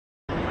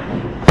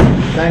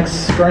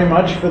Thanks very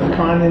much for the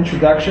kind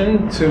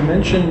introduction. To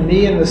mention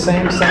me in the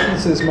same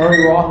sentence as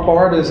Murray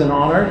Rothbard is an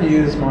honor. He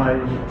is my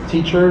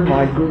teacher,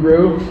 my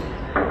guru.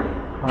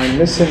 I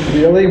miss him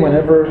dearly.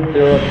 Whenever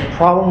there are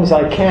problems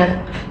I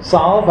can't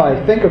solve,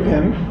 I think of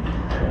him.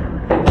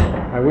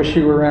 I wish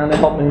he were around to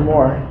help me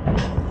more.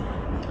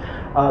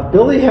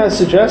 Billy has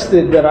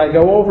suggested that I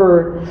go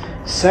over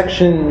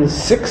sections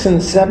 6 and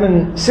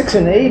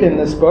 8 in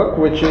this book,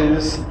 which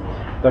is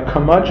the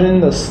curmudgeon,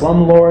 the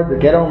slumlord, the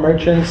ghetto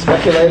merchant,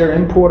 speculator,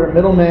 importer,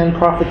 middleman,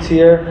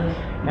 profiteer,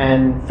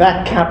 and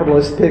fat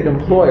capitalist pig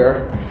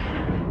employer.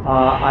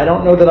 I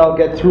don't know that I'll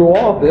get through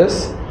all of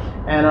this,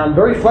 and I'm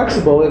very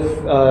flexible.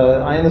 If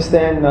I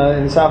understand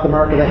in South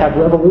America they have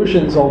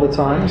revolutions all the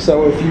time,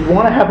 so if you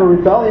want to have a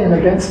rebellion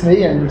against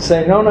me and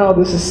say, no,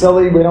 this is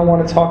silly, we don't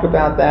want to talk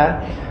about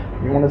that,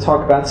 you want to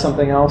talk about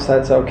something else,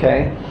 that's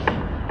okay.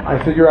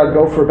 I figure I'd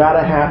go for about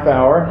a half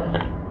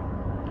hour.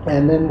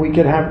 And then we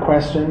could have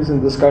questions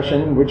and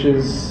discussion, which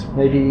is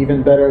maybe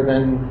even better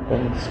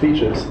than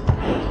speeches.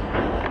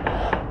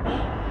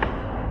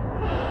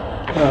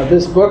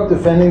 This book,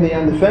 Defending the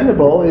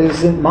Undefendable,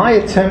 is in my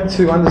attempt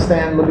to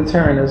understand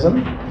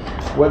libertarianism.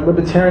 What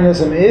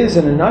libertarianism is,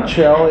 in a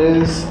nutshell,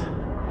 is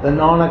the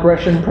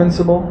non-aggression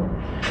principle.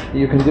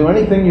 You can do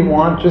anything you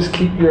want, just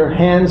keep your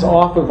hands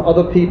off of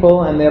other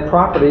people and their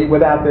property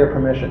without their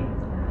permission.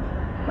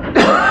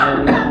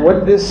 And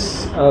what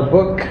this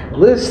book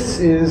lists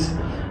is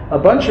a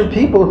bunch of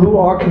people who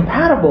are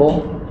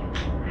compatible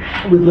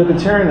with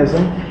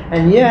libertarianism,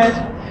 and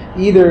yet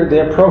either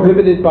they're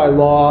prohibited by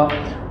law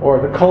or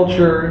the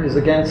culture is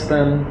against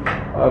them,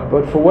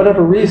 but for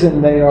whatever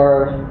reason they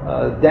are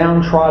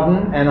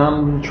downtrodden, and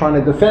I'm trying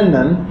to defend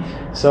them.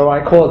 So I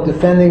call it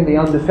defending the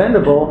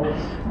undefendable,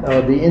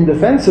 the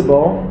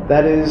indefensible,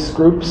 that is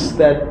groups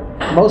that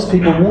most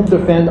people won't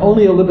defend,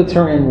 only a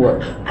libertarian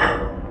would.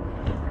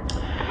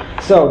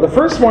 So the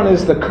first one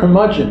is the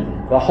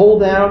curmudgeon, the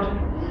holdout.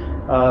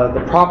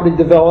 The property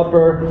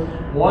developer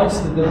wants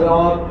to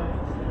develop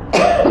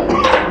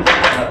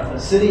a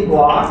city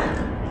block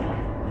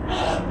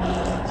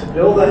to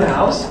build a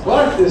house,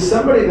 but there's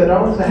somebody that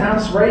owns the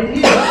house right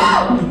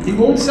here. He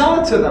won't sell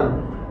it to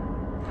them.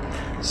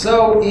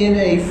 So in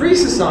a free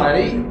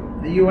society,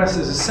 the U.S.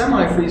 is a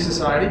semi-free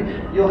society,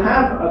 you'll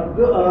have a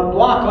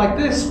block like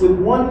this with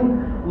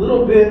one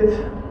little bit,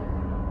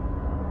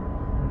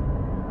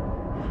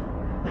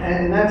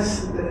 and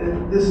this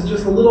is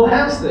just a little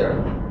house there.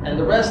 And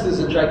the rest is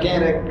a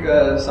gigantic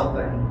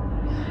something.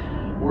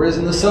 Whereas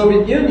in the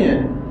Soviet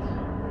Union,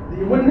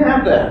 you wouldn't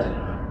have that.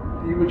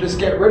 You would just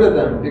get rid of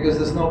them because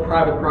there's no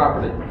private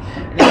property.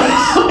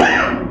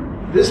 Now,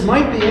 this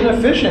might be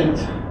inefficient.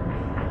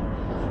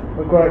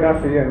 Look what I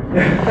got for you.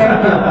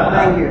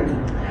 Thank you.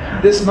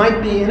 This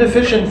might be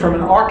inefficient from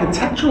an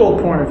architectural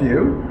point of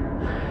view,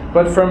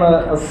 but from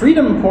a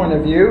freedom point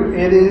of view,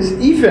 it is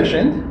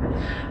efficient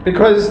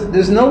because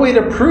there's no way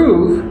to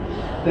prove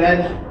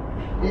that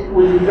it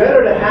would be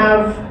better to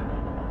have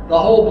the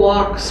whole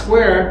block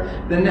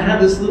square than to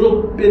have this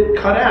little bit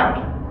cut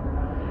out.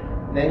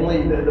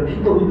 Namely, the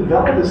people who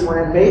developed this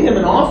land made him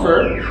an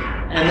offer,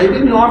 and they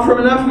didn't offer him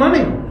enough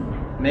money.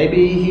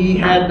 Maybe he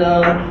had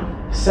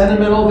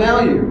sentimental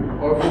value,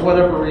 or for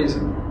whatever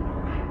reason.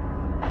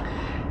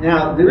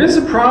 Now, there is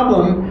a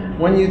problem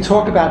when you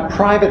talk about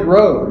private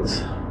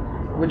roads,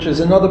 which is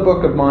another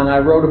book of mine. I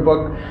wrote a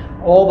book,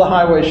 All the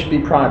Highways Should Be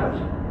Private.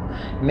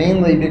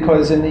 Mainly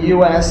because in the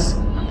U.S.,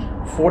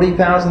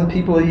 40,000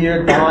 people a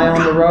year die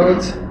on the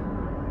roads.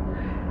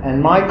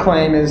 And my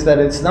claim is that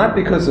it's not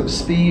because of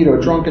speed or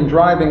drunken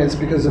driving, it's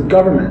because of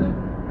government.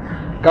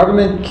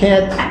 Government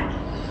can't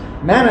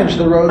manage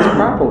the roads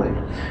properly.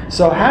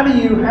 So how do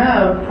you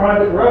have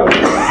private roads?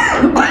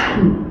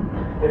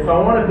 If I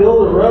want to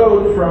build a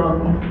road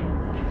from,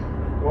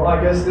 well,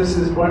 I guess this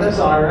is Buenos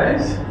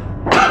Aires,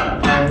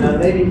 and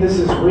maybe this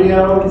is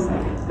Rio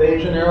de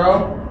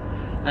Janeiro,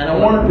 and I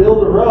want to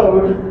build a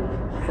road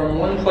from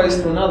one place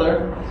to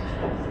another,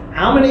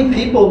 how many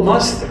people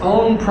must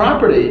own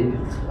property?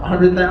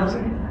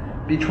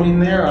 100,000? Between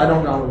there, I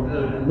don't know,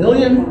 a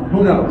million?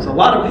 Who knows? A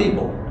lot of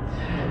people.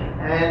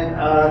 And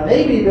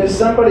maybe there's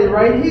somebody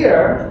right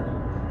here.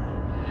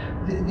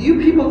 Do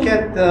you people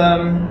get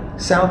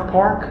South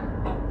Park?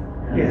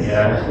 Yes.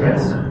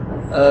 Yes.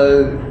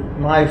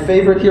 My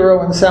favorite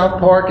hero in South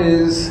Park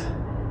is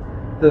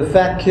the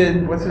fat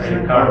kid, what's his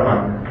name?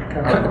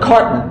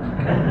 Cartman.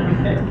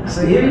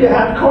 So here you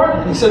have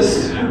Cartman. He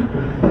says,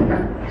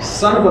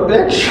 son of a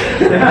bitch,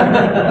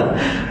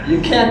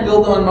 you can't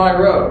build on my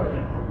road.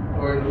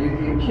 Or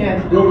you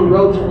can't build a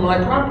road through my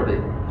property.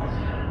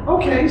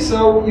 Okay,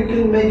 so you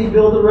can maybe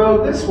build a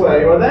road this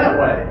way or that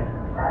way.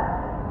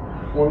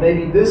 Or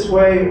maybe this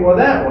way or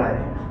that way.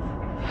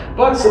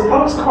 But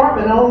suppose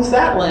Cartman owns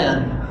that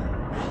land.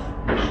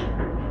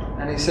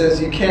 And he says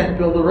you can't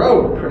build a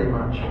road, pretty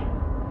much.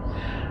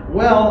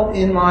 Well,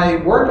 in my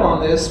work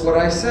on this, what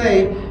I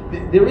say,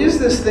 there is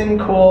this thing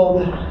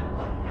called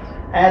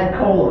ad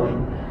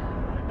colum.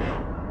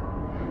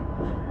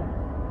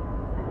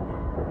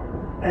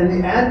 And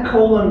the ad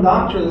colum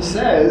doctrine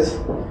says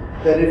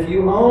that if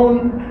you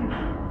own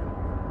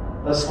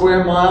a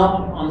square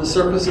mile on the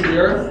surface of the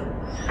earth.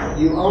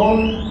 You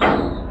own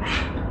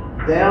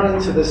down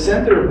into the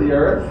center of the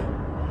earth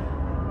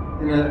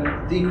in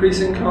a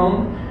decreasing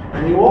cone,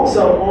 and you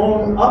also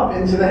own up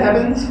into the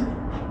heavens,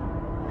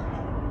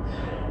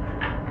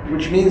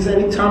 which means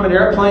anytime an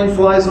airplane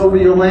flies over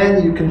your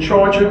land, you can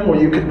charge them, or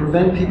you can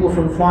prevent people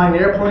from flying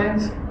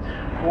airplanes.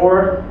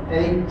 Or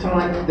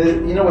anytime,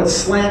 you know what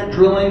slant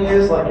drilling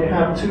is? Like you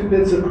have two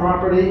bits of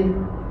property,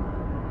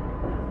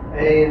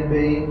 A and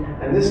B,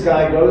 and this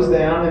guy goes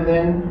down and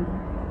then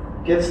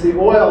gets the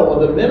oil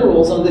or the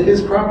minerals under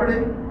his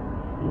property.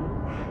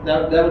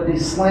 That would be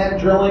slant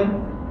drilling.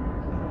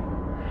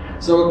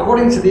 So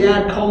according to the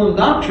ad colum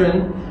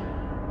doctrine,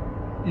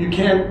 you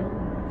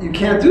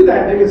can't do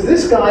that because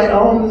this guy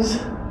owns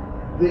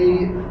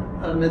the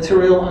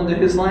material under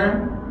his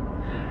land.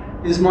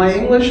 Is my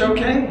English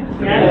okay?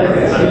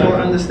 Yes. People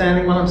are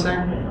understanding what I'm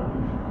saying?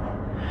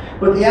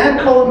 But the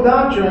ad colum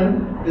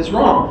doctrine is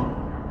wrong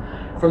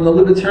from the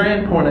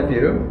libertarian point of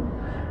view,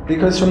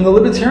 because from the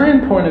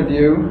libertarian point of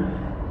view,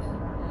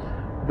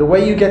 the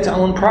way you get to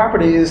own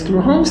property is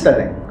through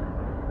homesteading.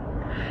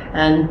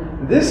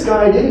 And this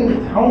guy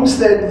didn't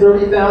homestead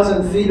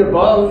 30,000 feet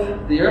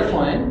above the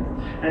airplane,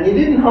 and he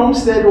didn't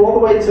homestead all the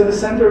way to the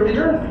center of the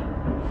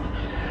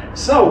earth.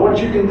 So what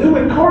you can do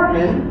with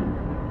Cartman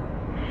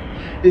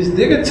is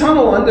dig a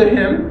tunnel under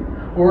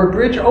him or a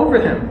bridge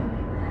over him.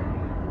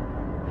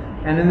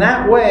 And in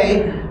that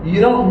way,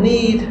 you don't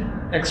need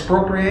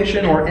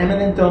expropriation or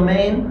eminent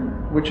domain,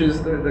 which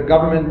is the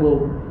government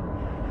will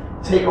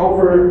take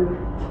over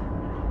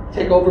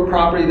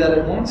property that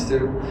it wants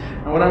to.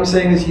 And what I'm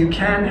saying is you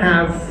can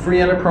have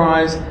free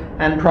enterprise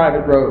and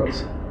private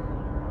roads.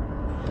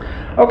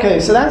 Okay,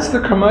 so that's the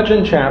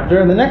curmudgeon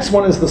chapter. The next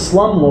one is the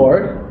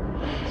slumlord.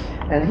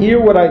 And here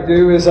what I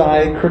do is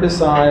I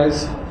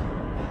criticize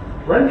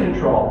rent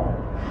control.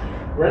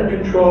 Rent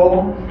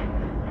control,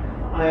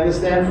 I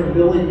understand from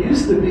Billy,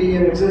 used to be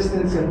in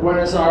existence in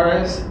Buenos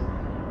Aires,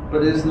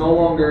 but is no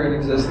longer in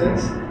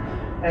existence.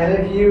 And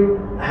if you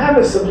have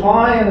a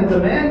supply and a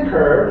demand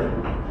curve,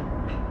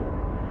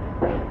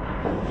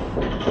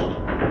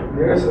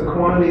 there's the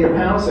quantity of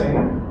housing,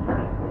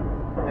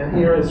 and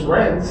here is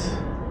rents.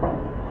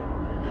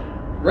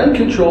 Rent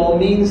control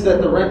means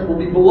that the rent will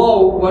be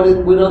below what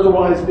it would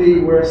otherwise be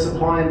where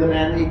supply and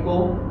demand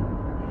equal,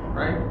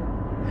 right?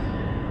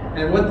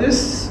 And what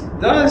this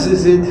does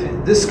is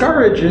it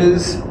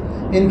discourages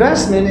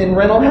investment in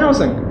rental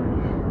housing.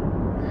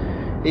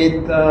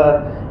 It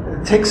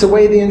takes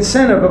away the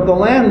incentive of the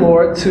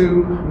landlord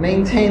to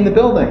maintain the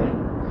building.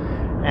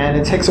 And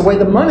it takes away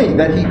the money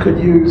that he could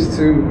use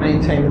to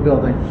maintain the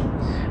building.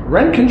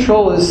 Rent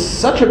control is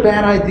such a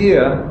bad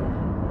idea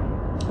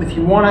if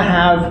you want to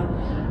have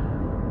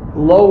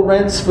low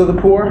rents for the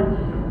poor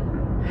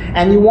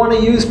and you want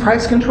to use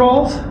price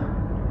controls.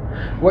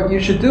 What you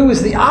should do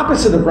is the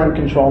opposite of rent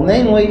control,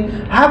 namely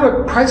have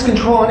a price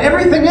control on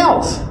everything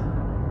else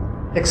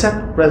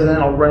except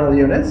residential rental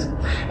units,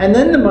 and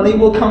then the money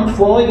will come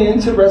flowing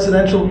into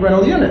residential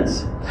rental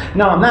units.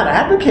 Now, I'm not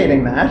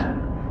advocating that.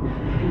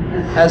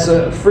 As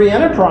a free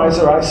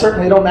enterpriser, I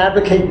certainly don't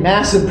advocate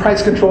massive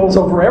price controls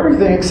over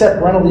everything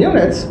except rental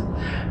units,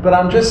 but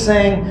I'm just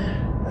saying,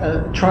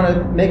 trying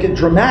to make it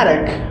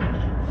dramatic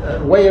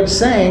way of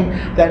saying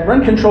that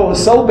rent control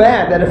is so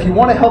bad that if you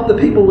want to help the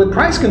people with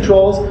price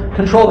controls,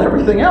 control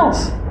everything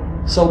else.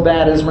 So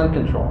bad is rent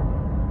control.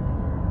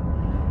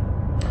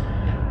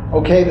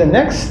 Okay, the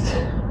next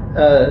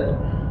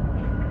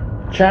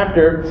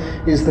chapter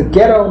is the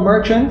ghetto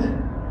merchant.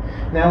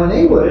 Now in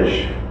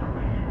English,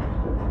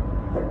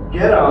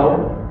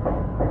 ghetto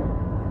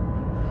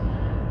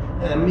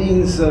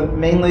means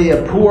mainly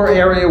a poor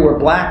area where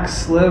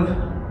blacks live,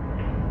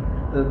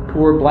 the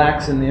poor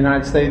blacks in the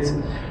United States.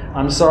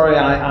 I'm sorry,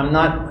 I'm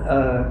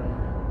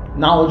not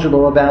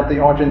knowledgeable about the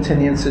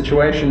Argentinian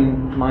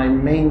situation. My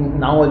main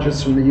knowledge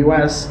is from the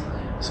US,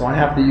 so I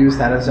have to use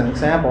that as an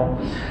example.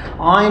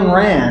 Ayn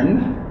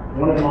Rand,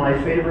 one of my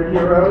favorite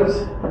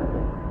heroes.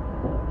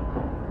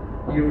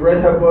 You've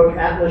read her book,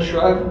 Atlas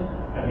Shrugged?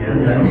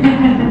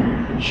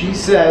 Yeah. She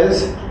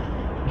says,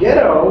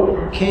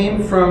 ghetto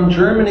came from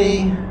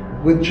Germany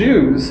with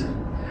Jews,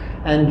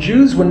 and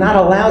Jews were not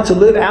allowed to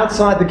live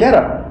outside the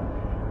ghetto.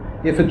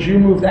 If a Jew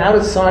moved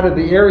outside of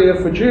the area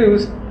for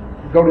Jews,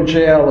 go to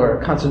jail or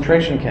a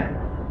concentration camp.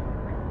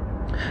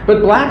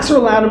 But blacks are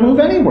allowed to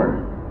move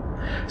anywhere.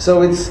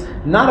 So it's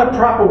not a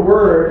proper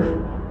word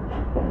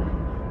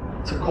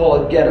to call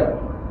it ghetto,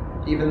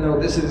 even though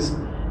this is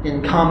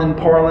in common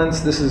parlance,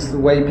 this is the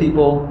way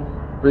people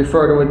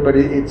refer to it, but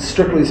it's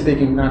strictly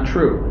speaking not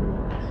true.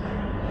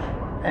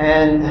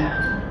 And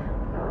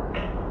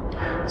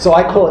so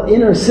I call it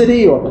inner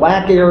city or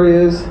black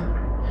areas.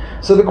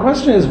 So the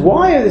question is,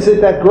 why is it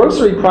that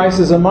grocery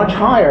prices are much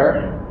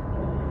higher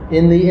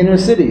in the inner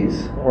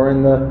cities or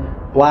in the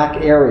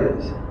black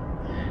areas?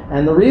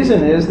 And the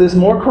reason is there's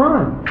more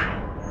crime.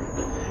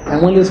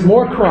 And when there's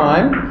more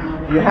crime,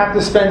 you have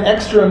to spend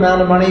extra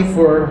amount of money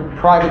for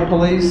private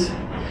police.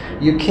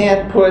 You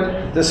can't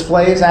put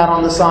displays out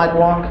on the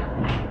sidewalk.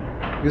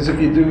 Because if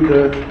you do,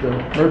 the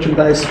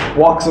merchandise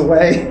walks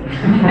away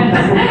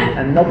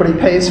and nobody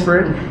pays for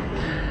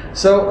it.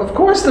 So, of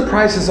course, the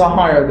prices are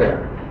higher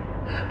there.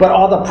 But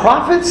are the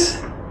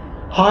profits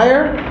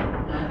higher?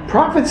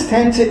 Profits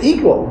tend to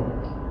equal.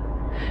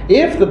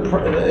 If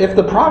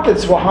the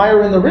profits were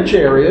higher in the rich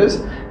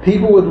areas,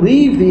 people would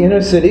leave the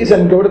inner cities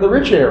and go to the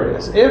rich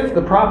areas. If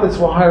the profits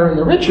were higher in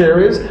the rich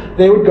areas,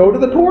 they would go to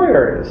the poor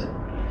areas.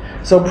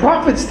 So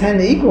profits tend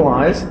to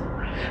equalize.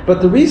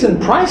 But the reason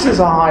prices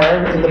are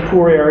higher in the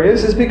poor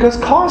areas is because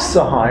costs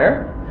are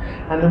higher.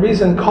 And the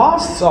reason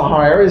costs are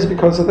higher is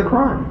because of the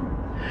crime.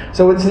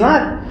 So it's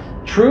not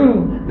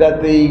true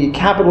that the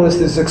capitalist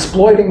is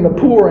exploiting the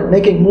poor and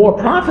making more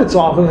profits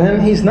off of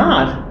him. He's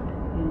not.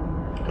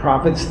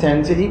 Profits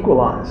tend to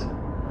equalize.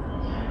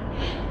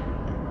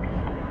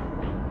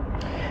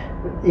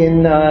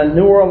 In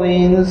New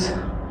Orleans,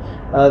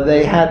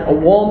 they had a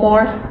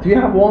Walmart. Do you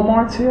have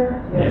Walmarts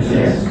here?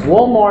 Yes.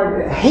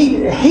 Walmart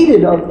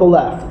hated of the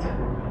left.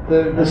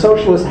 The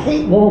socialists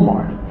hate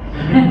Walmart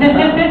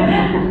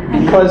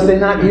because they're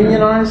not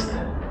unionized.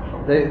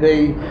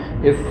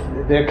 If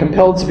they're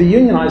compelled to be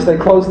unionized, they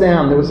close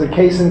down. There was a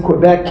case in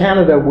Quebec,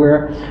 Canada,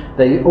 where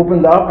they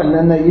opened up and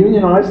then they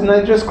unionized and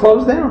they just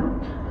closed down.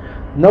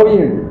 No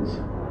unions.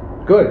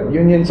 Good.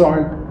 Unions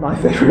aren't my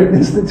favorite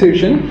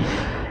institution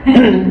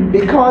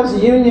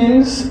because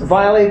unions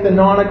violate the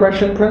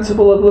non-aggression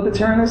principle of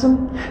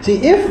libertarianism. See,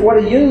 if what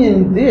a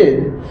union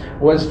did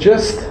was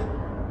just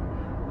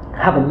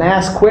have a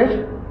mass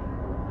quit,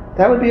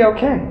 that would be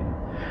okay.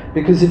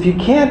 Because if you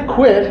can't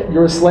quit,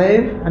 you're a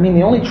slave. I mean,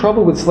 the only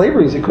trouble with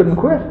slavery is you couldn't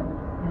quit.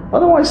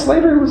 Otherwise,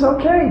 slavery was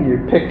okay.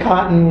 You pick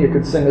cotton, you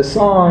could sing a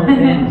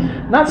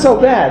song. Not so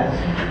bad.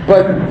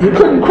 But you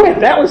couldn't quit.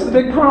 That was the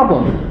big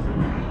problem.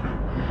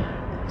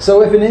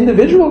 So if an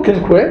individual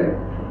can quit,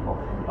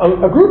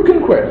 a group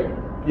can quit.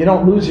 You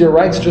don't lose your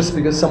rights just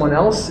because someone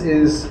else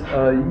is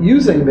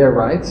using their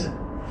rights.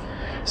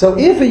 So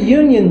if a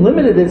union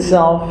limited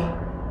itself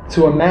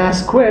to a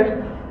mass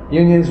quit,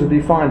 unions would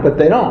be fine, but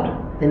they don't.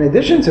 In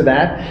addition to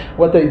that,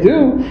 what they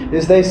do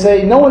is they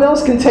say no one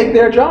else can take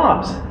their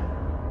jobs.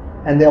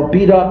 And they'll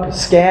beat up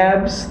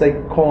scabs,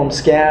 they call them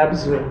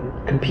scabs,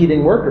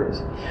 competing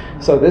workers.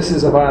 So this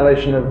is a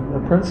violation of the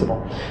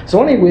principle.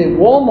 So anyway,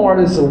 Walmart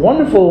is a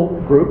wonderful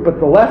group, but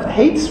the left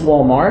hates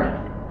Walmart.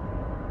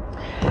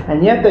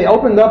 And yet they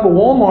opened up a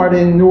Walmart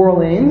in New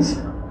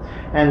Orleans,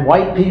 and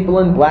white people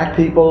and black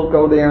people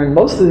go there, and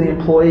most of the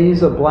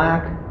employees are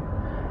black.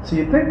 So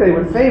you'd think they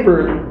would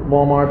favor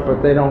Walmart,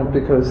 but they don't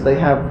because they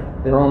have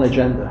their own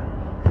agenda.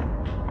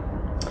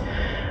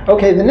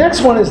 Okay, the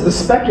next one is the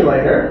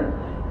speculator.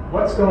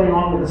 What's going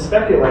on with the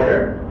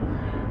speculator?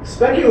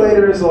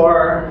 Speculators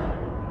are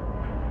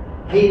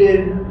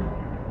hated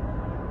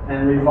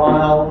and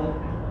reviled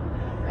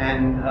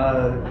and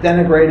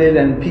denigrated,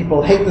 and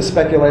people hate the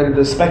speculator.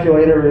 The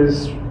speculator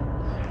is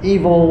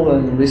evil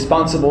and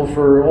responsible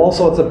for all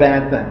sorts of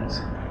bad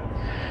things.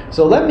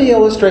 So let me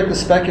illustrate the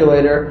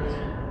speculator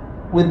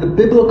with the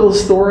biblical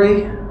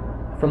story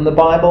from the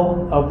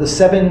Bible of the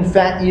 7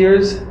 fat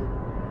years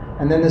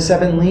and then the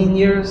 7 lean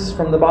years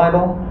from the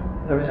Bible.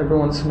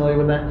 Everyone's familiar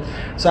with that?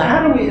 So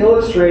how do we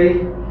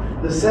illustrate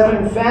the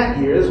 7 fat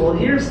years? Well,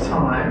 here's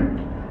time,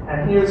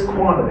 and here's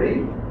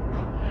quantity.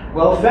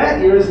 Well, fat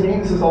years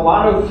means there's a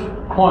lot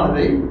of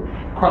quantity,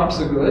 crops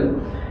are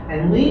good,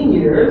 and lean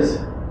years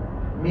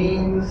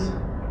means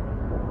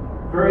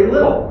very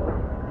little,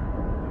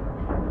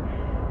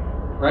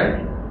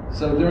 right?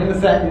 So during the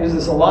fat years,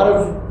 there's a lot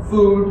of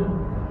food,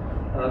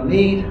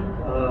 meat,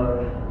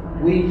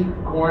 wheat,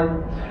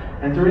 corn,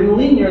 and during the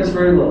lean years,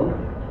 very little.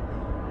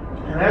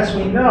 And as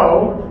we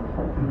know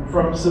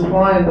from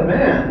supply and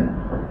demand,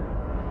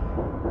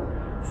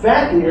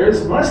 fat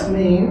years must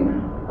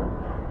mean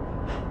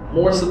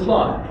more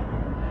supply.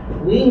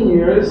 Lean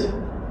years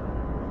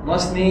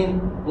must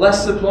mean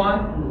less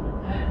supply,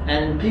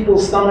 and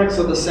people's stomachs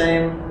are the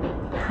same,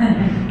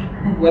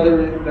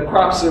 whether the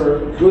crops are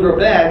good or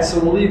bad, so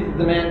we'll leave the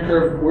demand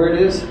curve where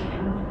it is.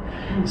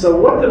 So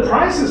what do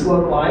prices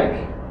look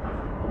like?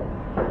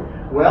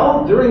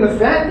 Well, during the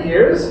fat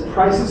years,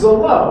 prices are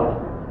low.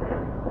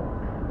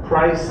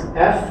 Price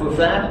F for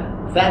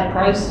fat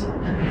price.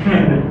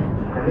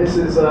 And this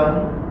is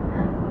a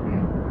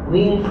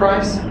lean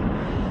price.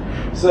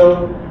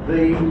 So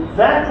the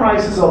fat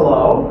prices are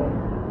low,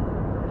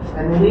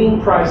 and the lean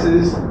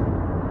prices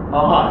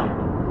are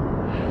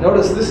high.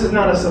 Notice this is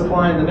not a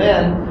supply and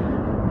demand.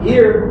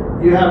 Here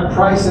you have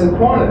price and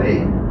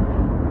quantity.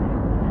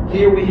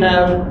 Here we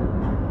have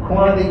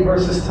quantity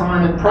versus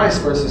time and price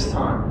versus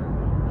time.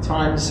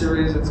 Time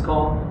series, it's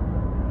called.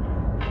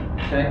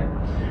 Okay.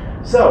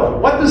 So,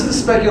 what does the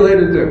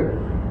speculator do?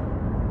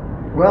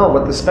 Well,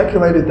 what the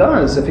speculator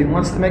does, if he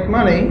wants to make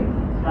money,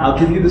 I'll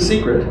give you the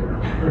secret.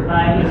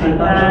 Buy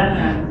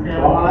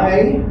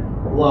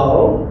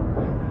low,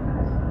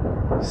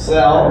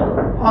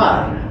 sell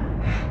high.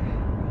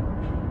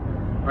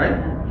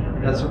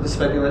 Right? That's what the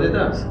speculator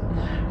does.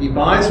 He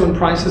buys when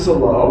prices are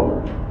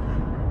low,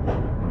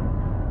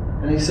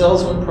 and he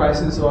sells when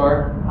prices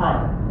are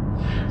high.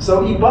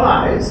 So he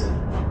buys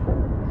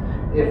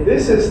if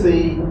this is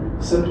the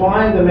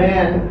supply and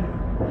demand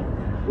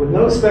with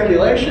no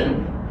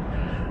speculation,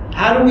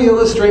 how do we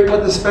illustrate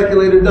what the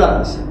speculator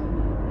does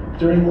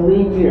during the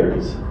lean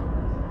years?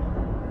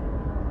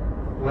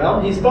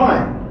 Well, he's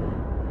buying.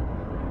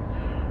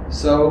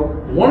 So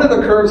one of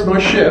the curves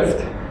must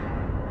shift.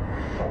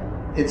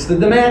 It's the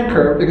demand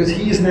curve, because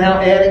he's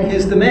now adding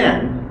his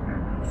demand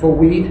for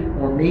wheat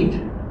or meat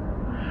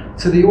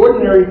to the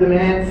ordinary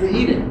demand for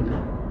eating.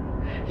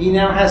 He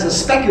now has a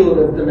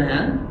speculative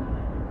demand.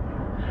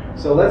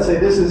 So let's say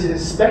this is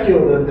his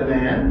speculative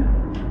demand.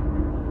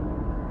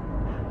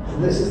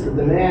 And this is the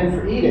demand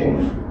for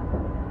eating.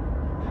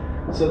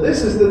 So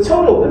this is the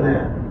total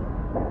demand.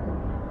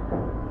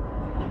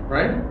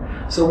 Right?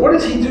 So what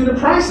does he do to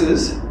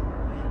prices?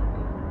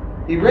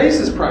 He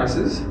raises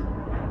prices.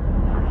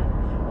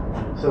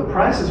 So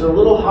prices are a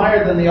little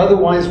higher than they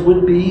otherwise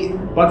would be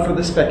but for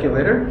the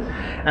speculator.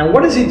 And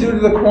what does he do to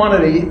the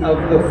quantity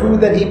of the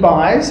food that he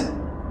buys?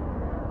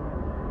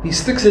 He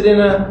sticks it in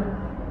a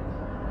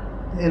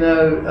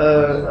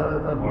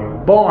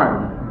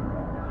barn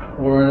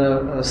or in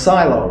a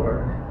silo.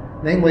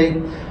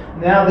 Namely,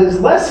 now there's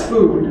less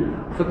food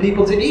for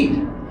people to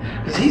eat,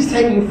 because he's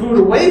taking food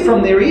away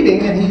from their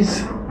eating and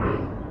he's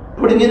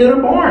putting it in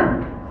a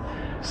barn.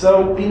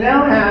 So we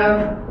now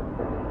have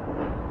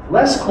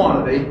less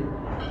quantity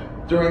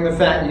during the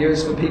fat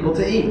years for people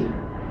to eat.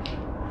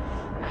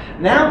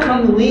 Now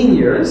come the lean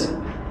years,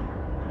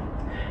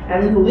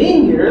 and in the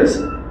lean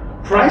years,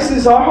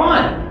 prices are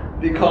high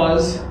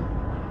because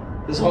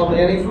there's hardly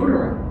any food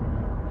around.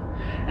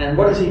 And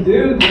what does he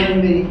do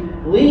during the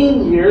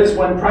lean years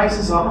when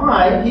prices are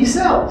high? He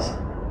sells.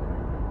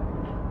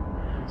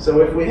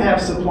 So if we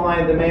have supply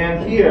and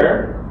demand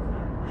here,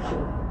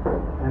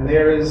 and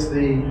there is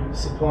the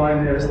supply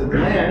and there's the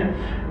demand,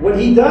 what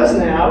he does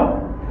now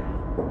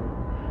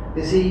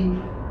is he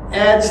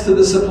adds to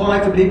the supply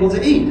for people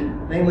to eat.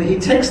 Namely, he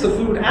takes the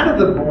food out of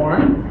the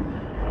barn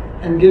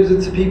and gives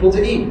it to people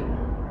to eat.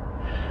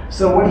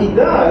 So what he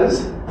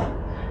does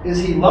is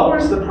he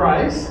lowers the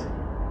price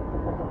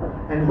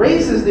and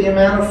raises the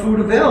amount of food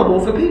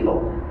available for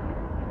people.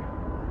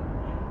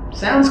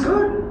 Sounds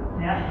good?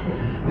 Yeah.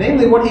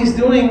 Namely, what he's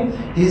doing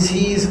is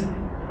he's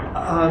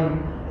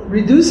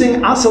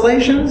reducing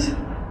oscillations.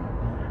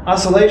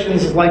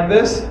 Oscillations is like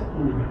this.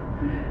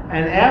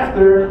 And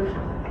after,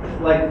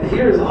 like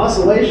here's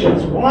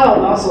oscillations, wild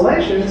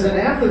oscillations, and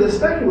after the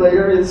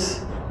speculator,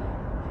 it's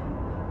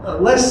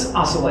less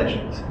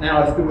oscillations.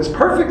 Now, if it was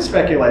perfect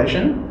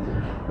speculation,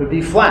 it would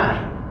be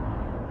flat.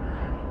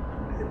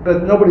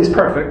 But nobody's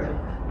perfect.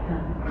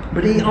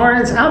 But he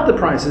irons out the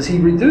prices. He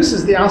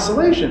reduces the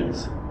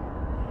oscillations.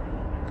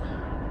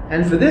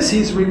 And for this,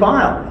 he's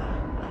reviled.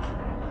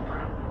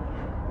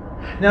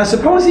 Now,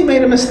 suppose he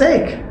made a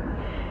mistake.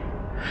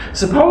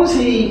 Suppose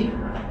he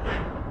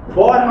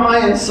bought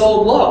high and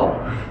sold low,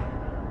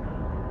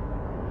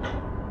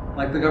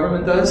 like the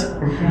government does.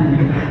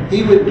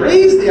 He would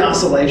raise the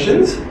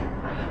oscillations,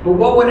 but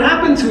what would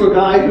happen to a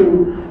guy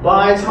who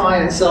buys high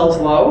and sells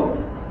low?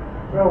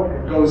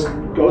 Goes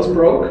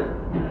broke.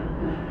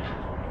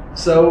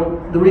 So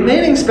the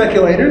remaining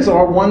speculators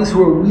are ones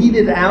who are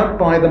weeded out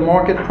by the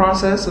market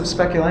process of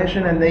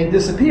speculation, and they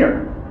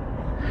disappear.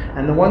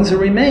 And the ones who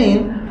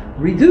remain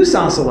reduce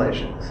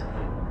oscillations.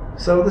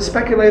 So the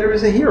speculator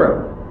is a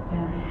hero,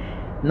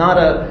 not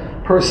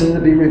a person to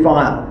be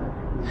reviled.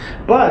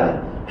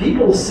 But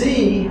people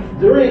see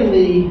during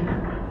the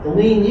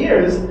lean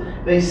years,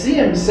 they see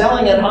him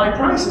selling at high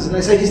prices, and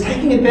they say he's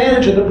taking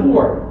advantage of the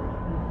poor.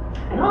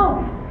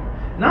 No,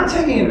 not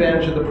taking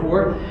advantage of the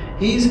poor.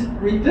 He's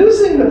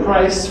reducing the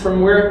price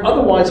from where it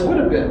otherwise would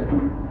have been.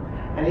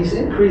 And he's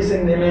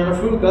increasing the amount of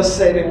food, thus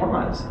saving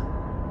lives.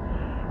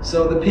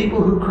 So the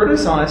people who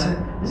criticize him,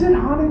 is it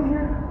hot in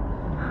here?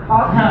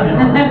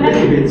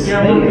 Maybe it's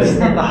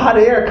the hot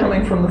air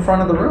coming from the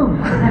front of the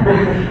room.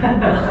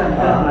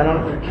 I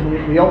don't.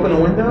 Can we open a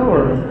window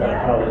or?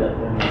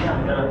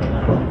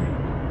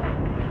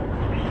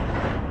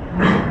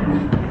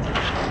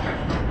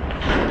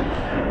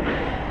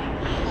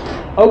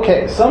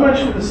 Okay, so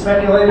much for the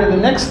speculator. The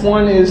next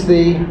one is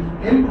the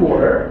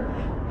importer.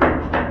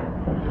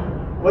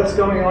 What's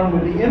going on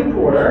with the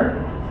importer?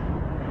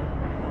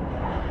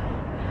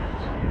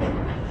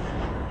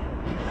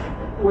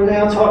 We're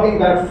now talking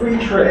about free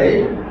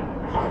trade,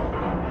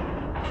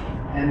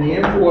 and the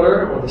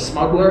importer, or the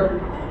smuggler,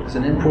 is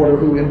an importer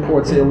who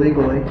imports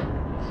illegally,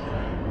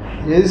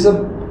 is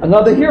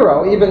another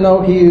hero, even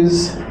though he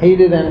is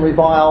hated and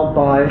reviled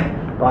by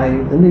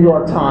the New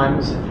York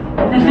Times,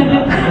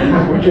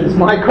 which is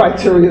my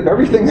criteria of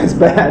everything that's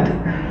bad.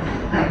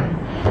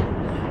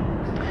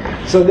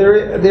 So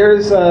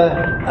there's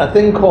a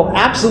thing called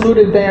absolute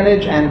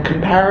advantage and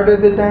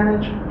comparative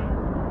advantage.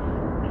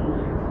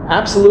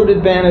 Absolute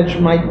advantage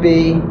might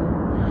be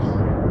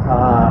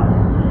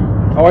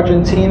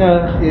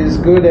Argentina is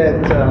good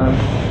at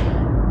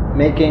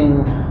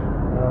making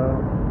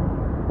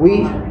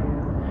wheat,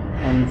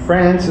 and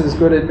France is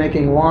good at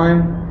making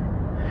wine,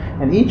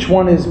 and each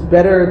one is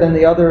better than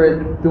the other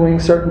at doing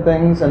certain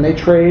things, and they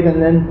trade,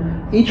 and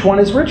then each one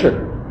is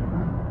richer.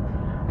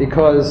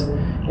 because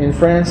in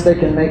France they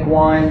can make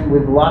wine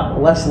with a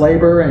lot less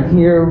labor, and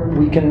here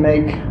we can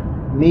make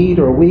meat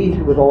or wheat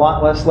with a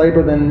lot less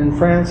labor than in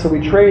France, so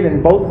we trade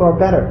and both are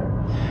better.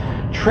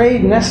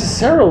 Trade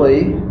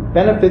necessarily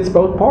benefits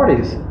both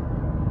parties.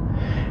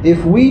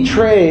 If we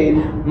trade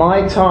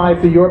my tie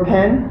for your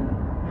pen,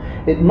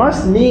 it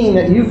must mean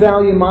that you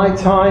value my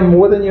tie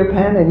more than your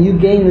pen, and you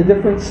gain the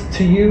difference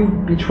to you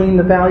between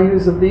the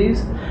values of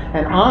these,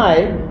 and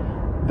I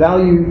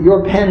value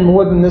your pen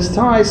more than this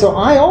tie, so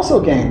I also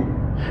gain.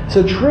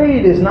 So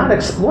trade is not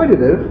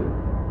exploitative.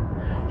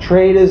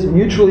 Trade is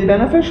mutually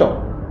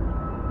beneficial.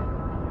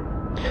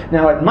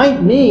 Now, it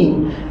might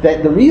mean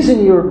that the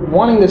reason you're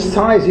wanting this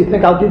tie is you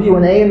think I'll give you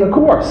an A in the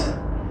course.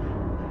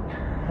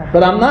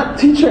 But I'm not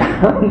teacher,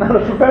 I'm not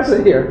a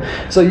professor here.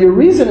 So your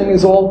reasoning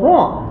is all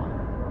wrong.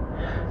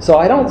 So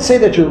I don't say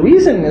that your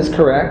reasoning is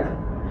correct.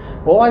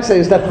 All I say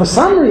is that for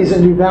some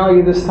reason you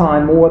value this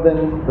tie more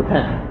than the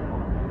pen.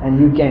 And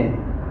you gain.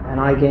 And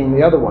I gain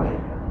the other way.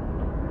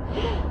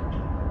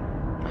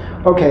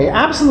 Okay,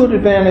 absolute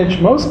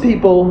advantage. Most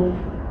people,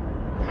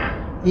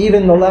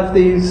 even the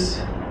lefties,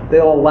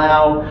 they'll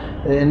allow,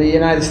 in the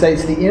United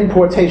States, the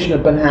importation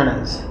of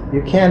bananas.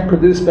 You can't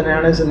produce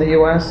bananas in the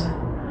US.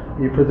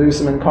 You produce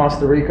them in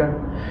Costa Rica.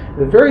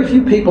 The very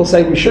few people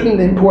say we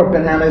shouldn't import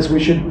bananas, we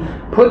should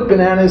put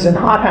bananas in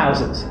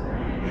hothouses.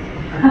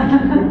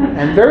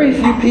 And very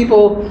few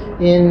people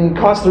in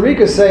Costa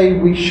Rica say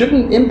we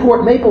shouldn't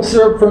import maple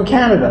syrup from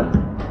Canada.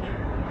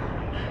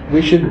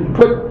 We should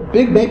put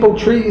big maple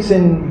trees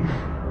in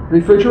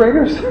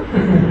refrigerators,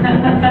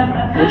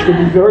 which would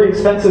be a very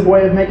expensive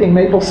way of making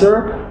maple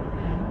syrup.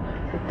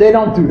 They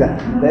don't do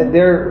that.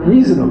 They're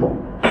reasonable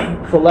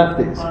for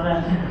lefties.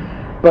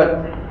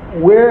 But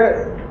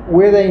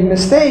where they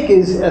mistake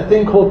is a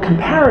thing called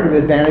comparative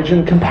advantage.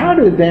 In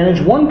comparative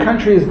advantage, one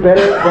country is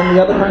better than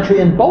the other country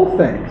in both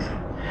things.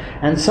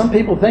 And some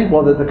people think,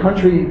 well, that the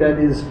country that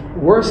is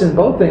worse in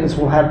both things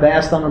will have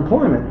vast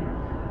unemployment.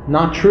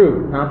 Not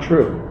true, not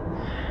true.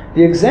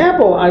 The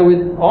example I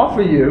would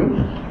offer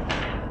you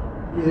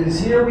is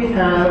here we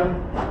have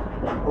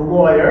a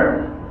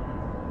lawyer,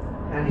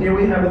 and here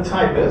we have a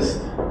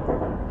typist.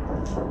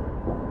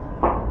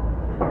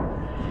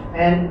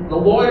 And the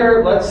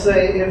lawyer, let's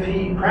say, if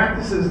he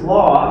practices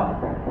law,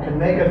 can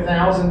make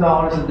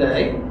 $1,000 a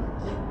day.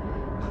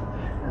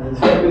 And the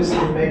typist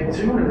can make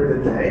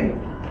 $200 a day.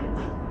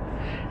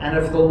 And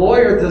if the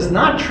lawyer does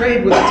not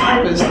trade with the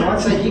typist,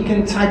 let's say he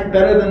can type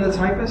better than the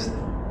typist.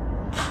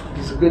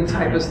 He's a good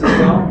typist as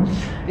well.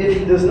 If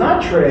he does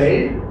not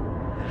trade,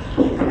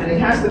 and he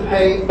has to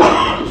pay,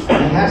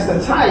 and he has to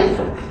type,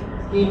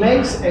 he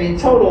makes a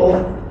total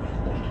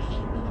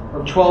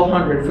of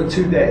 $1,200 for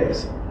 2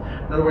 days.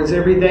 In other words,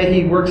 every day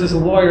he works as a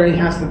lawyer, he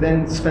has to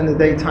then spend the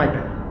day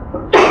typing.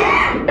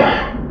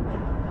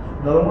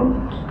 Another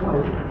one?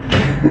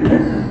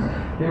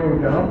 Here we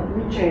go.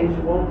 We change,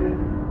 won't we?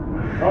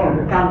 Oh,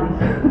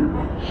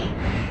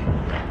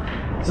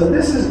 so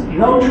this is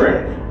no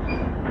trade.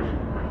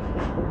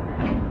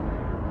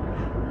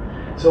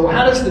 So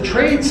how does the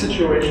trade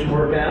situation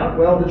work out?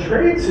 Well, the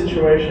trade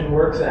situation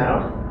works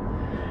out.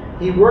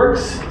 He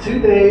works 2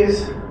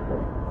 days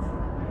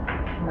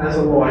as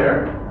a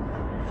lawyer.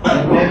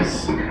 He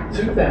makes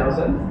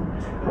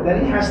 $2,000.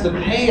 Then he has to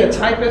pay a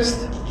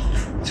typist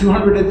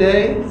 $200 a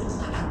day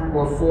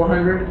or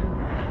 $400.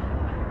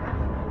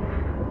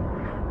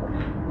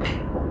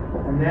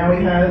 And now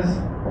he has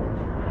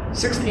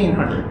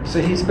 $1,600.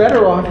 So he's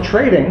better off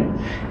trading,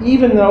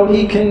 even though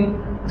he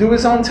can do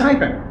his own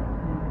typing.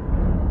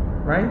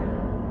 Right?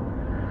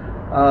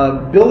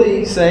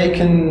 Billy, say,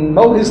 can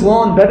mow his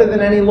lawn better than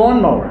any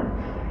lawnmower.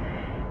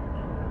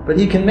 But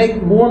he can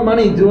make more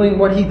money doing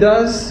what he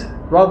does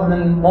rather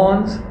than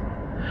lawns.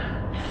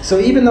 So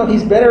even though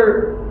he's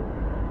better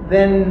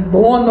than the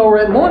lawnmower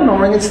at lawn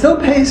mowing, it still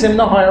pays him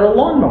to hire a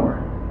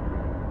lawnmower.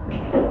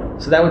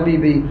 So that would be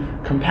the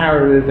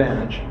comparative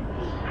advantage.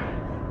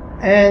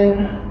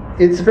 And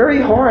it's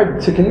very hard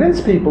to convince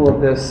people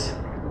of this.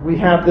 We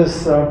have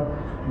this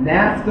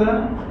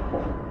NAFTA,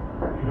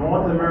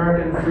 North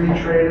American Free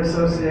Trade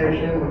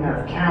Association. We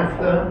have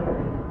CAFTA,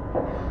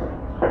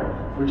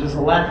 which is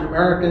a Latin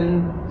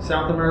American,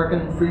 South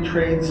American free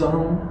trade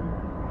zone.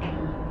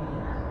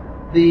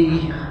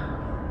 The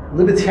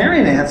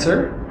libertarian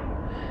answer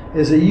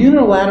is a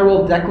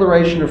unilateral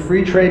declaration of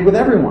free trade with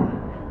everyone.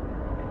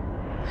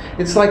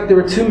 It's like there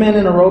are two men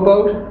in a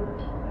rowboat,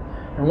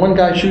 and one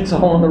guy shoots a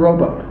hole in the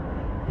rowboat.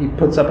 He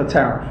puts up a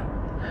tariff.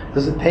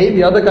 Does it pay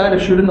the other guy to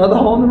shoot another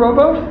hole in the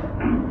rowboat?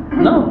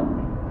 No.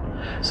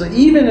 So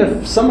even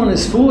if someone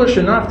is foolish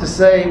enough to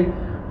say,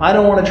 I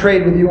don't want to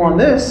trade with you on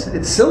this,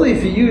 it's silly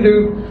for you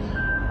to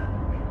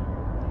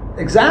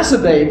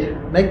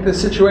exacerbate, make the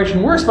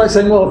situation worse by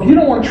saying, well, if you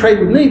don't want to trade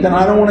with me, then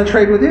I don't want to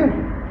trade with you.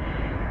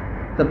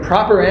 The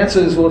proper answer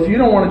is, well, if you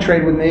don't want to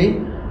trade with me,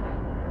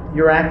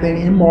 you're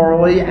acting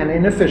immorally and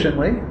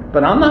inefficiently,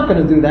 but I'm not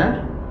going to do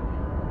that.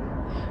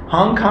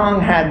 Hong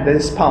Kong had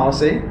this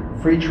policy,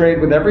 free trade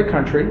with every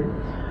country,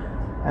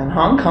 and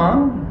Hong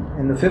Kong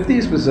in the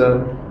 50s was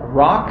a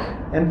rock,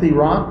 empty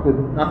rock with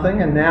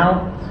nothing, and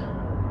now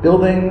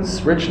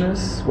buildings,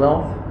 richness,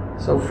 wealth.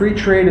 So free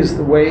trade is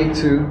the way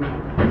to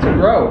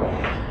grow.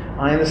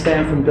 I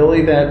understand from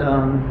Billy that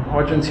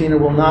Argentina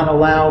will not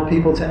allow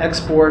people to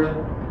export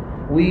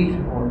wheat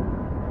or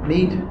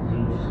meat.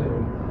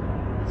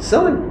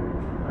 Silly.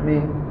 I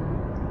mean,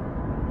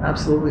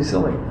 absolutely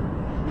silly.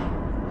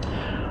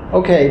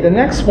 Okay, the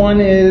next one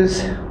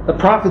is the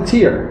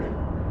profiteer.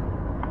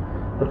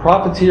 The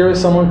profiteer is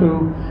someone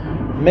who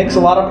makes a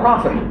lot of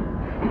profit,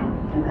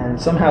 and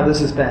somehow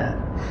this is bad.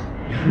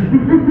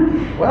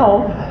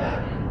 Well,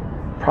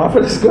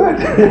 profit is good,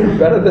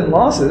 better than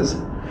losses.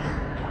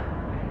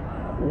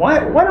 Why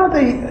don't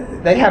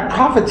they have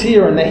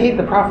profiteer and they hate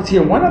the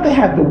profiteer? Why don't they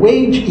have the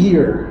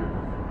wage-ear?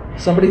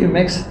 Somebody who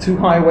makes too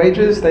high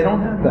wages, they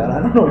don't have that. I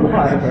don't know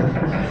why,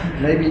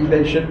 but maybe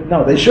they should.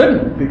 No, they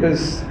shouldn't,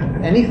 because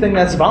anything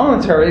that's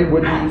voluntary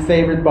would be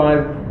favored by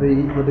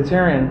the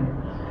libertarian.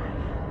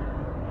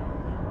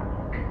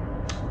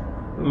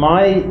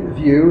 My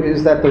view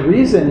is that the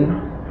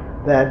reason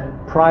that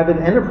private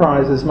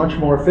enterprise is much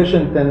more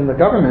efficient than the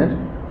government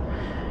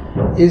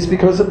is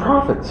because of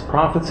profits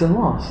and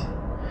loss.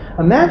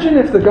 Imagine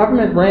if the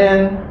government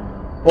ran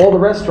all the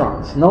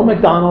restaurants, no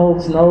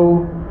McDonald's,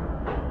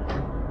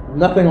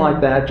 nothing like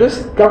that,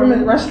 just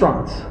government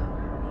restaurants.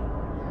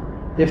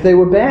 If they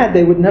were bad,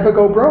 they would never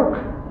go broke.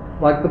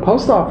 Like the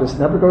post office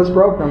never goes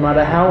broke, no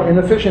matter how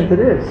inefficient it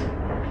is.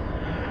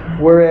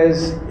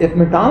 Whereas if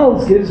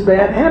McDonald's gives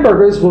bad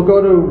hamburgers, we'll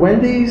go to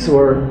Wendy's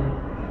or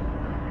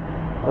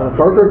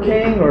Burger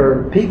King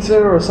or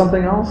pizza or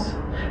something else.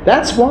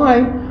 That's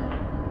why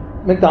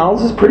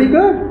McDonald's is pretty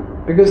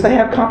good, because they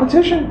have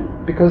competition,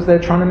 because they're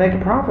trying to make a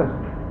profit.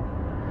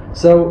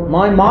 So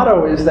my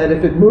motto is that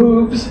if it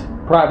moves,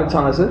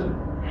 privatize it.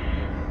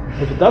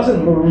 If it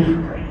doesn't move,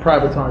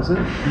 privatize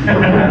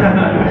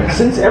it.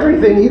 Since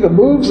everything either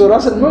moves or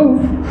doesn't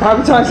move,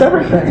 privatize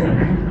everything.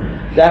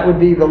 That would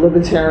be the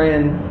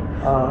libertarian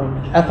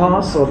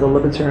ethos or the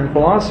libertarian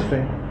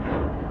philosophy.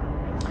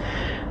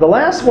 The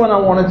last one I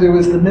want to do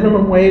is the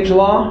minimum wage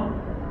law.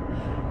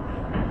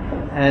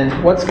 And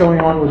what's going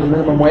on with the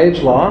minimum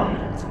wage law?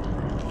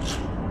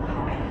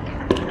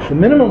 The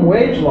minimum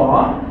wage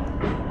law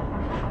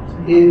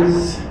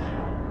is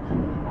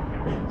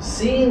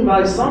seen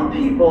by some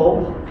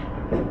people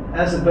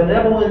as a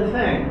benevolent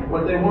thing.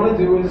 What they want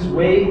to do is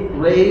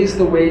raise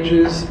the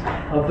wages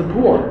of the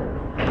poor.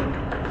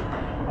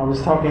 I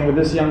was talking with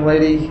this young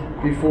lady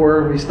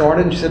before we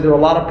started, and she said there are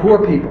a lot of poor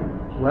people.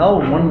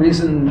 Well, one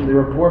reason there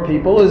are poor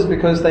people is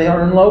because they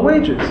earn low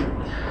wages.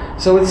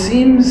 So it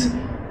seems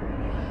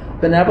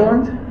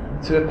benevolent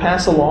to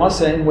pass a law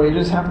saying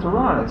wages have to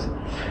rise.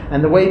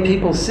 And the way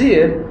people see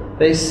it,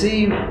 they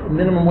see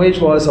minimum wage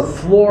law as a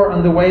floor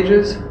under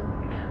wages.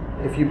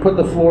 If you put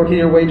the floor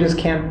here, wages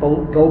can't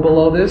go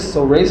below this,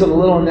 so raise it a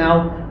little, and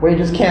now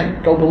wages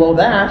can't go below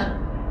that.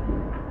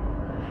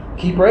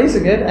 Keep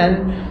raising it,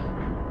 and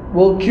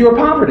we'll cure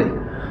poverty.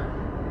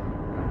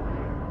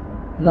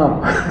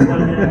 No.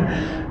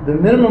 The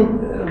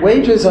minimum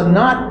wage is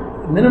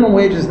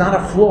not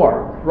a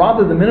floor.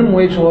 Rather, the minimum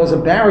wage law is a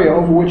barrier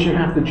over which you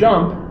have to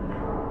jump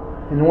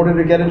in order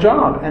to get a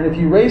job. And if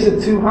you raise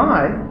it too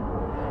high,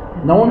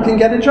 no one can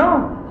get a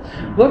job.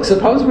 Look,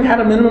 suppose we had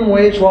a minimum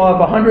wage law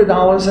of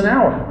 $100 an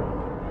hour.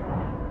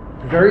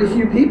 Very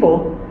few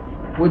people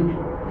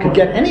could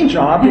get any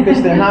job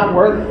because they're not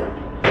worth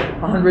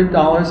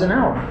 $100 an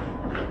hour.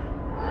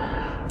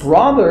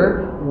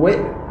 Rather,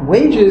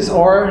 wages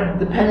are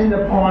dependent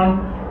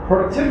upon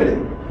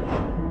productivity.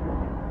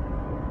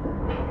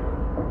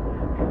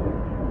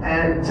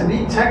 And to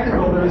be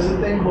technical, there is a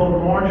thing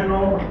called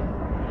marginal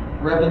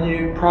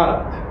revenue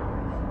product.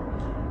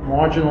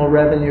 Marginal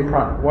revenue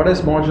product. What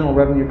is marginal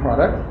revenue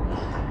product?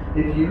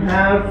 If you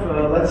have,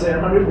 let's say,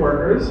 100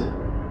 workers,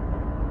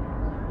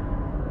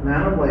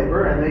 amount of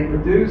labor, and they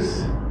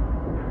produce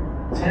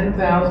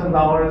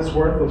 $10,000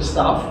 worth of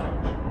stuff,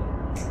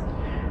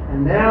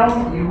 and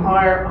now you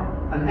hire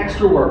an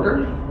extra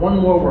worker, one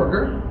more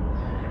worker,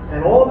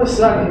 and all of a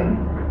sudden,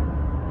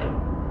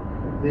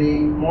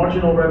 the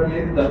marginal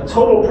revenue, the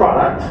total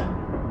product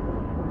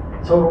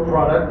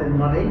in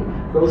money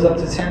goes up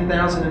to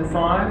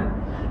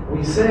 $10,005.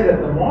 We say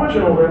that the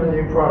marginal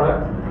revenue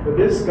product for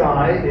this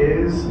guy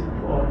is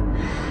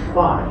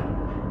 5.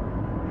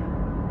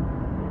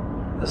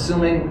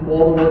 Assuming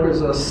all the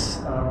workers are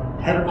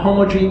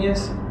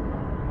homogeneous,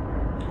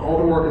 all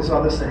the workers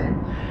are the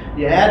same.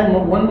 You add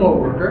one more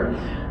worker.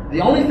 The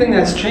only thing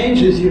that's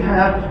changed is you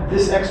have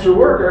this extra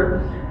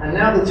worker, and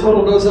now the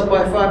total goes up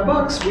by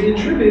 $5. We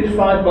attribute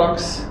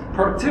 $5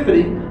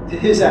 productivity to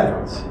his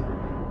efforts.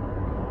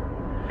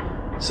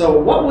 So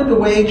what would the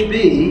wage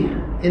be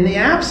in the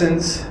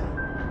absence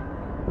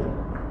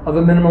of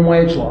a minimum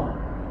wage law?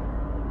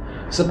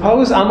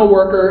 Suppose I'm a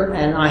worker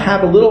and I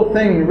have a little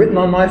thing written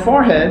on my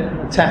forehead,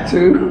 a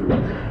tattoo,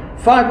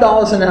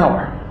 $5 an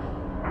hour.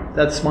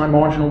 That's my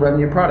marginal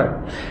revenue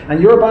product.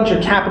 And you're a bunch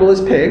of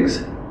capitalist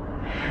pigs.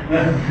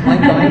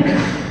 Blank, blank.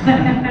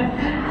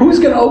 Who's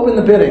going to open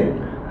the bidding?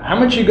 How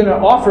much are you going to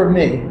offer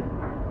me?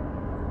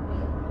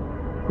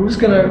 Who's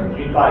going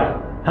to...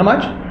 5. How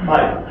much?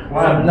 5.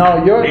 One.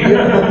 No,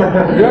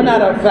 you're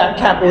not a fat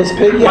capitalist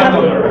pig. You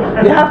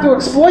have to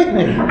exploit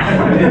me.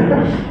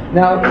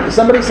 Now,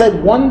 somebody said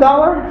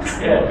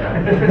 $1?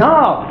 Yeah.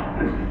 No.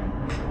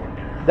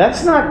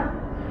 That's not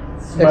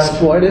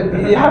exploited.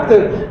 You have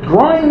to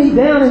grind me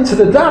down into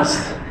the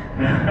dust.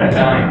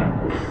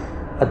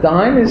 A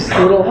dime is a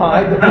little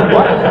high. The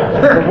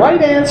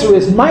right answer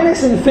is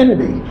minus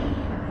infinity.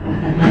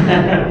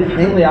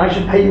 Namely, I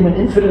should pay you an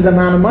infinite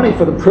amount of money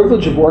for the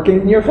privilege of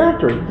working in your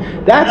factory.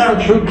 That's the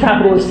true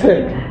capitalist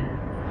pig.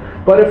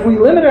 But if we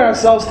limit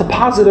ourselves to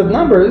positive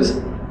numbers,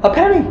 a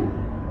penny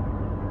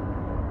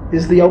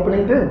is the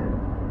opening bid.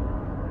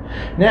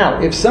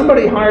 Now, if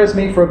somebody hires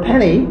me for a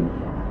penny,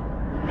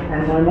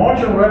 and my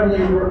marginal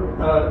revenue,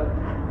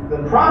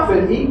 the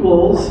profit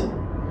equals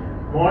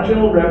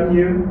marginal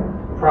revenue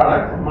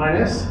product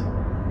minus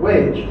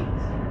wage.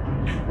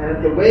 And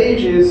if the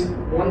wage is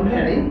 1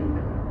 penny,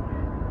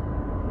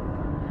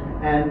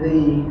 and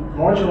the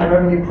marginal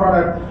revenue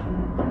product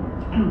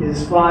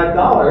is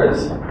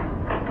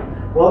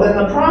 $5, well then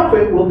the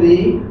profit will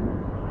be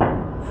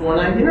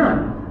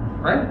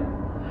 $4.99, right?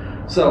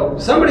 So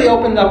somebody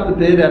opened up the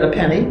bid at a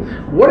penny.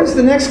 What is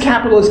the next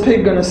capitalist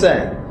pig going to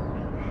say?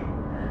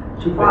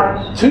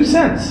 2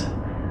 cents.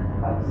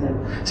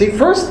 See,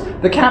 first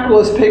the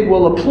capitalist pig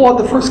will applaud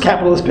the first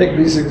capitalist pig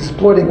because he's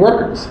exploiting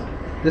workers.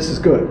 This is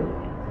good.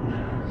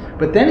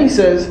 But then he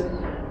says,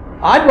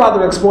 I'd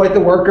rather exploit the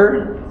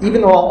worker,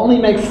 even though I'll only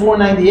make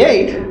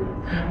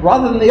 $4.98,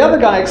 rather than the other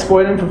guy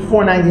exploit him for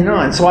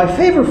 $4.99. So I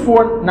favor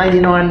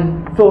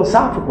 $4.99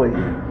 philosophically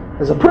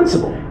as a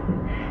principle.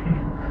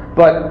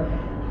 But,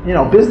 you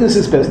know, business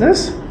is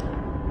business.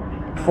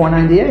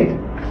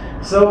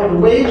 $4.98. So the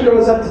wage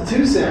goes up to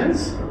 2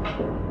 cents.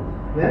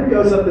 Then it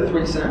goes up to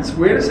 3 cents.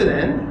 Where does it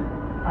end?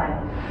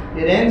 5.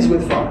 It ends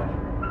with 5.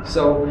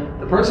 So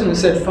the person who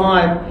said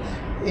 5,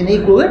 in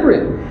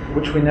equilibrium,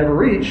 which we never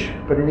reach,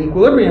 but in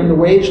equilibrium, the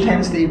wage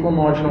tends to equal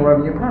marginal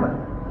revenue product.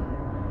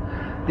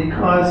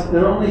 Because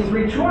there are only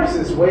 3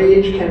 choices.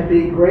 Wage can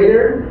be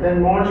greater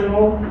than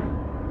marginal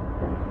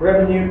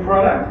revenue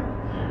product.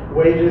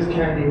 Wages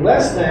can be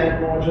less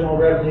than marginal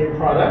revenue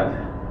product.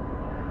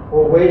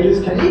 Or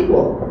wages can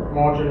equal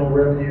marginal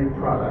revenue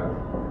product.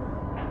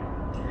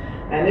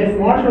 And if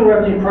marginal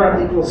revenue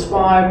product equals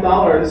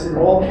 $5 in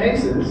all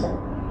cases,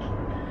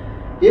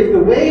 if the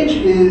wage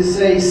is,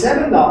 say,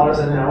 $7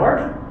 an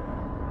hour,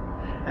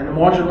 and the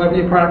marginal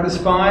revenue product is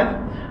 5,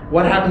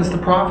 what happens to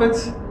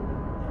profits?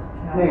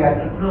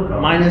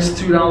 Minus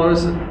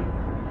 $2,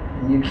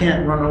 and you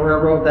can't run a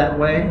railroad that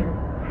way.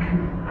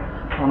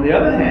 On the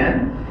other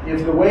hand,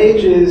 if the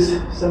wage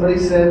is, somebody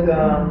said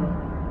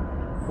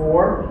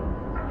 4,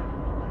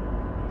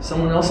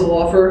 someone else will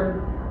offer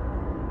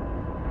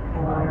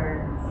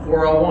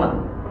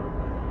 401.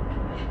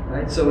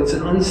 Right? So it's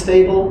an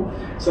unstable.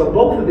 So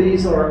both of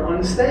these are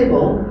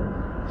unstable.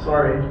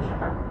 Sorry.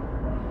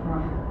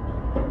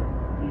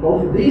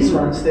 Both of these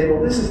are unstable.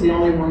 This is the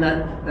only one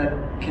that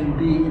can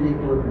be in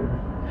equilibrium.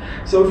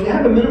 So if you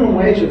have a minimum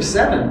wage of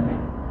 7,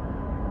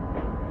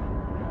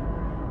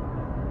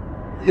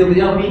 he'll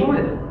be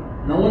unemployed.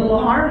 No one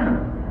will hire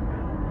him.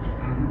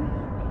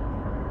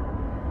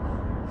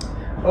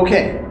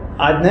 Okay,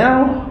 I've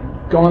now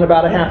gone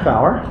about a half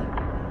hour.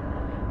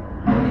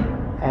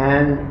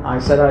 And I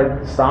said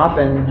I'd stop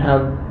and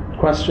have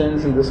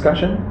questions and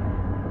discussion.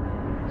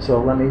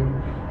 So let me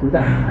do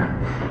that.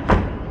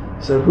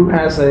 So who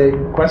has a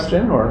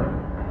question or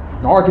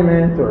an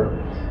argument or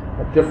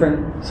a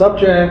different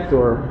subject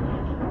or...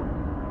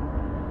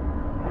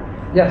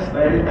 Yes?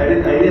 I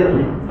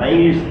didn't. My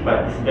English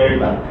but it's very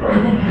bad.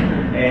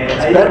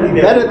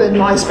 It's better than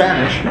my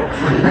Spanish.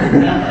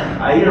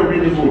 I didn't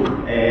read the book,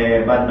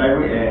 but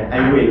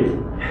I will.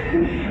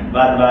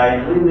 But by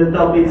reading the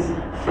topics,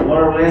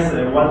 more or less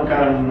one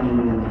can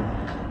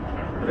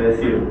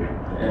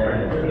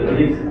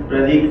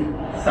predict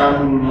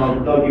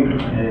some talking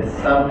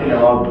something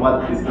about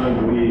what is going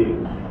to be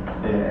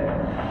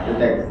the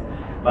text.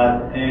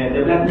 But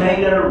the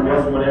blackmailer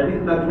was, when I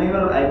read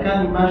blackmailer, I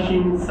can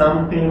imagine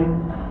something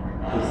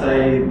to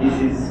say this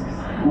is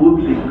good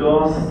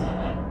because...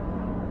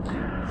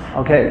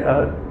 Okay,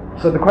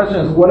 so the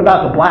question is, what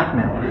about the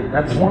blackmailer?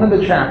 That's one of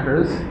the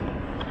chapters.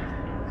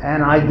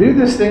 And I do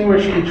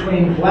distinguish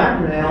between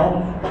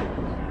blackmail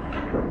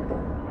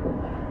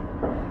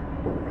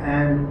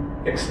and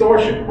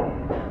extortion.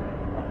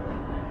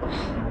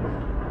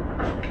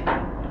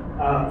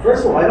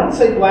 First of all, I don't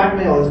say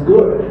blackmail is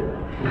good.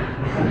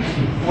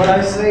 What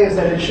I say is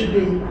that it should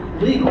be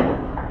legal,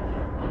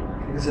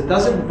 because it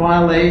doesn't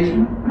violate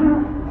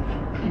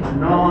the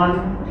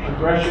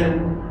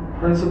non-aggression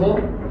principle,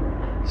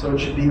 so it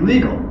should be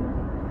legal.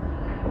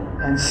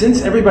 And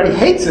since everybody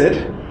hates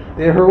it,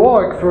 they're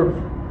heroic for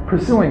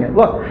pursuing it.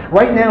 Look,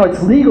 right now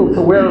it's legal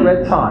to wear a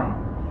red tie.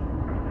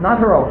 Not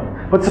heroic.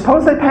 But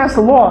suppose they pass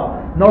a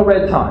law, no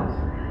red ties.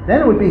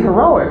 Then it would be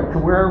heroic to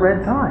wear a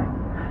red tie.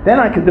 Then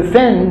I could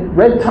defend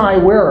red tie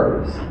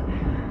wearers.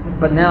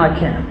 But now I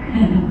can't.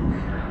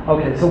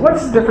 Okay, so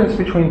what's the difference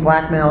between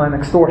blackmail and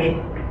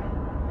extortion?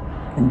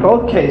 In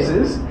both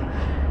cases,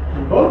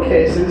 In both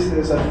cases,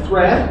 there's a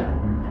threat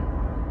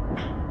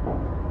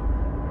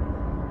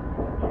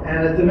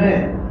and a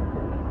demand.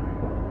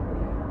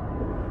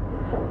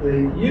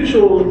 The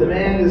usual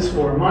demand is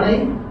for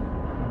money,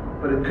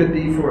 but it could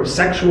be for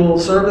sexual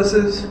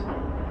services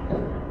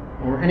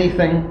or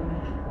anything.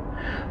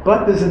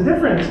 But there's a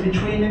difference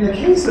between, in the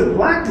case of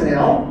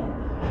blackmail,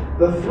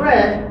 the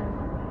threat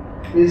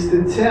is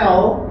to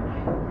tell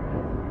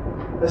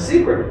a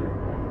secret.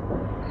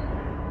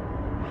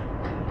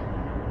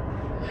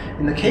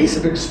 In the case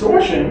of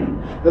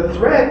extortion, the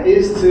threat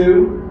is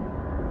to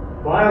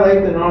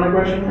violate the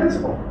non-aggression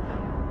principle.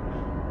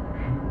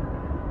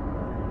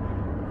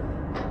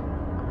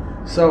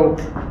 So,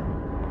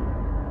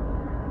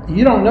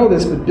 you don't know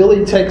this, but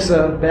Billy takes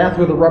a bath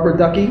with a rubber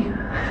ducky.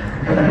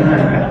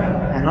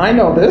 And I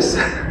know this.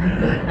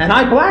 And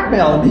I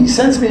blackmail him. He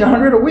sends me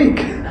 $100 a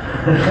week.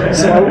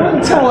 So I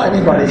wouldn't tell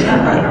anybody.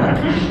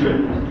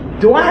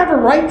 Do I have a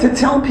right to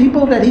tell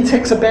people that he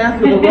takes a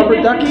bath with a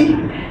rubber ducky?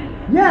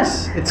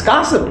 Yes, it's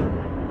gossip.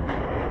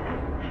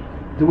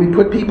 Do we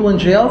put people in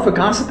jail for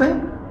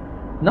gossiping?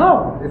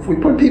 No. If we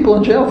put people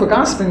in jail for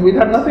gossiping, we'd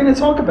have nothing to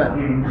talk about.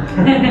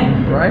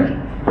 Right?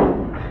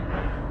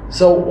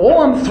 So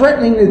all I'm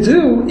threatening to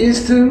do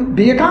is to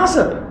be a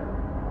gossip.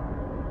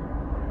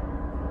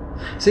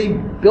 See,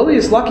 Billy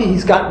is lucky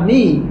he's got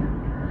me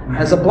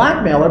as a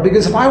blackmailer,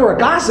 because if I were a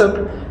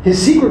gossip, his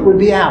secret would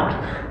be out.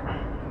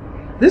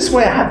 This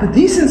way I have the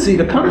decency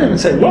to come to him and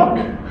say, look,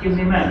 Give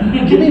me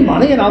money. give me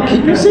money and I'll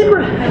keep your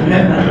secret.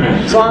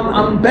 So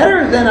I'm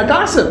better than a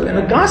gossip. And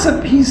a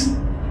gossip, he's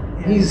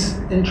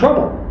in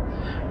trouble.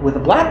 With a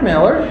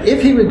blackmailer,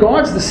 if he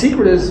regards the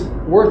secret as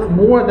worth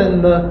more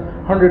than the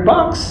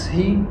 $100,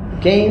 he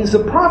gains a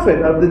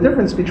profit of the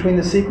difference between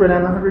the secret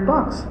and the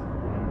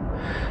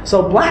 $100.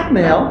 So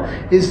blackmail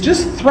is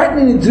just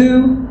threatening to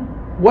do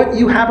what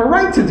you have a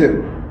right to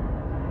do.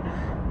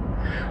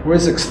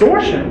 Whereas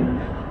extortion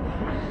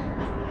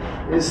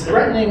is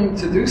threatening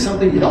to do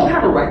something you don't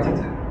have a right to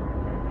do.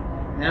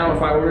 Now,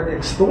 if I were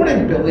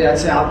extorting Billy, I'd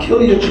say, I'll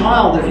kill your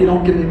child if you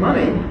don't give me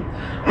money.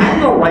 I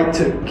have no right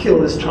to kill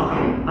his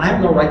child. I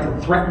have no right to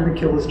threaten to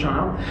kill his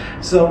child.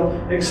 So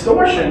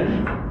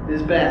extortion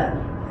is bad.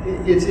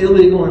 It's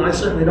illegal, and I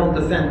certainly don't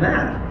defend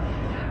that.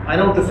 I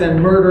don't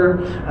defend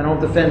murder. I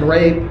don't defend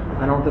rape.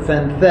 I don't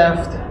defend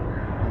theft.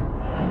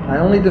 I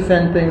only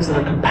defend things that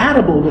are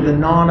compatible with the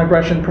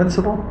non-aggression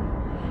principle.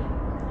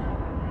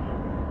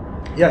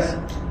 Yes?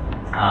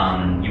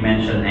 You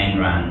mentioned Ayn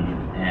Rand,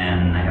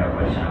 and I have a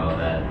question about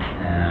that.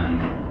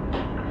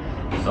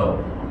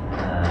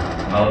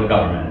 About the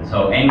government.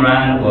 So Ayn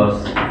Rand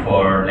was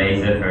for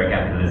laissez-faire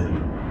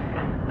capitalism.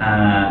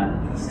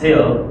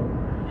 Still,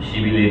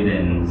 she believed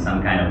in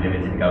some kind of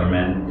limited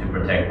government to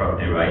protect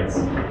property rights.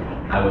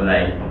 I would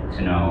like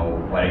to know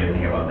what do you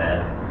think about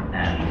that,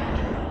 and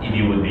if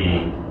you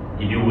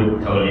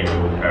would totally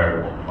agree with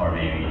her, or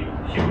maybe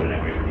she wouldn't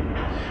agree with you.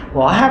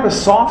 Well, I have a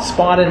soft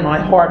spot in my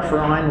heart for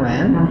Ayn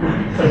Rand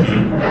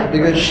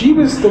because she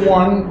was the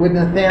one with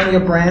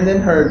Nathaniel Branden,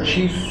 her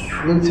chief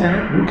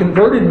lieutenant, who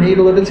converted me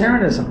to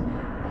libertarianism.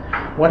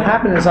 What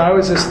happened is I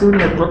was a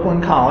student at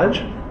Brooklyn College,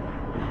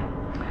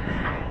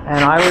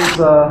 and I was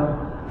a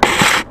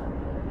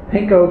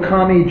pinko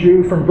commie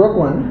Jew from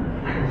Brooklyn,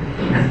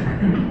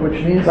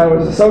 which means I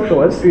was a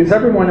socialist because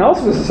everyone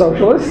else was a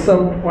socialist,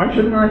 so why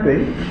shouldn't I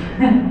be?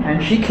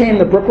 And she came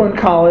to Brooklyn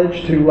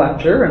College to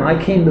lecture, and I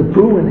came to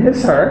boo and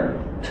hiss her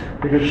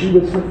because she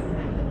was for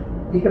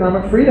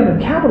economic freedom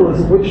and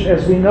capitalism, which,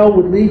 as we know,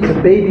 would lead to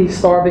babies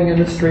starving in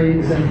the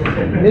streets and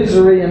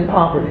misery and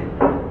poverty.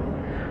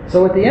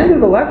 So at the end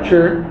of the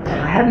lecture,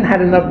 I hadn't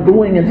had enough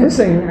booing and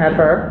hissing at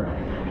her,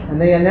 and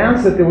they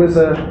announced that there was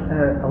a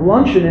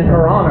luncheon in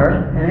her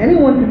honor, and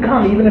anyone could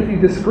come, even if you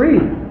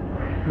disagreed.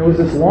 And there was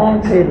this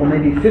long table,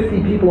 maybe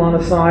 50 people on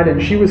a side,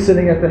 and she was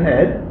sitting at the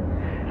head,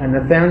 and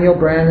Nathaniel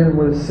Branden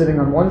was sitting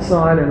on one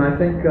side, and I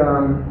think,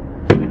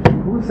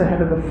 who was the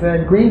head of the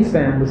Fed?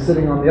 Greenspan was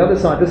sitting on the other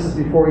side. This is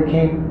before he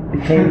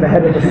became the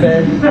head of the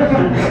Fed.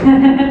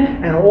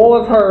 And all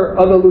of her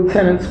other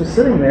lieutenants were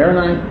sitting there, and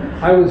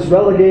I was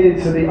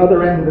relegated to the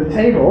other end of the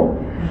table.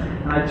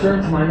 And I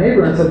turned to my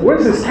neighbor and said,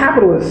 "Where's this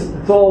capitalist?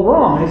 It's all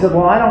wrong." He said,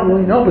 "Well, I don't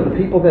really know, but the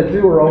people that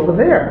do are over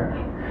there."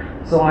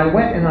 So I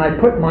went and I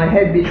put my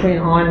head between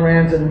Ayn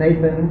Rand and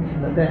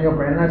Nathaniel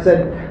Branden. I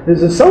said,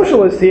 "There's a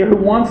socialist here who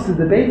wants to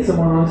debate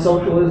someone on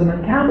socialism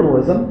and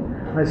capitalism."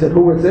 And I said,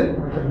 "Who is it?"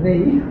 I said,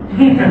 "Me."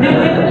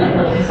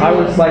 I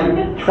was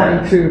like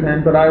 22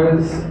 then, but I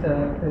was,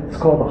 it's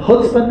called a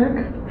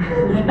chutzpahnik.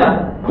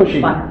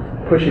 Pushy.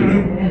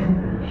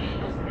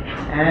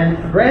 And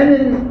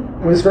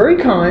Branden was very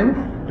kind,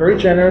 very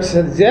generous,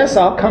 said, "Yes,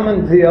 I'll come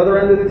to the other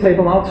end of the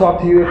table and I'll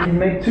talk to you if you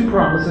make two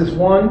promises.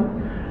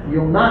 One,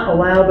 you'll not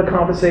allow the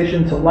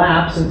conversation to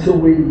lapse until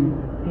we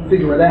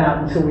figure it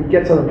out, until we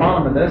get to the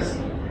bottom of this.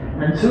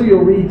 And two,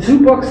 you'll read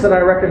two books that I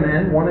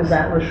recommend. One is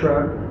Atlas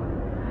Shrugged,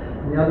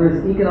 and the other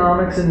is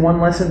Economics in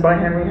One Lesson by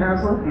Henry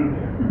Hazlitt,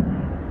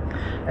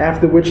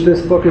 after which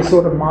this book is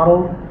sort of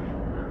modeled.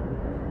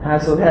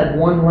 Hazlitt had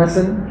one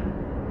lesson,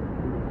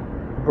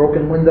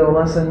 broken window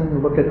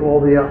lesson, look at all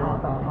the,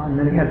 and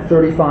then he had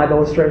 35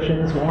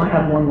 illustrations. Well, I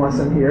have one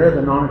lesson here,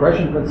 the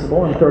non-aggression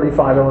principle, and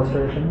 35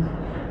 illustrations.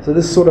 So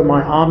this is sort of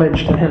my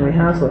homage to Henry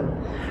Hazlitt.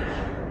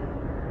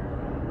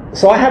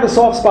 So I have a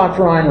soft spot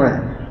for Ayn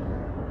Rand.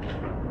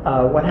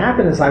 What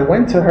happened is I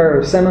went to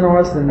her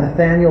seminars at the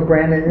Nathaniel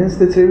Branden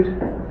Institute,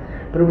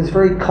 but it was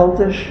very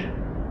cultish.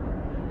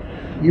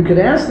 You could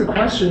ask the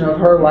question of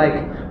her like,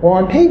 well,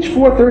 on page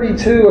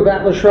 432 of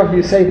Atlas Shrugged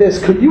you say this,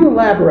 could you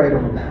elaborate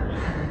on that?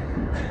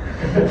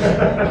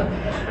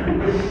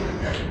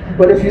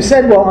 But if you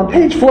said, well, on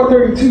page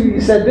 432 you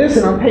said this,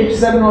 and on page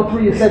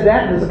 703 you said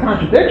that, and there's a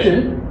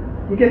contradiction,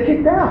 you get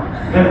kicked out.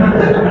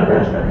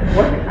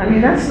 What? I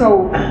mean, that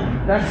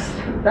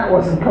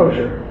wasn't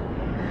kosher.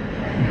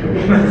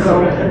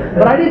 So,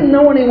 but I didn't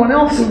know anyone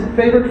else who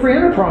favored free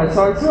enterprise,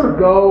 so I'd sort of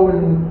go,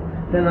 and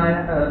then I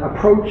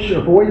approach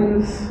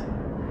avoidance.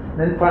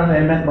 Then finally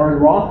I met Murray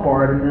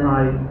Rothbard, and then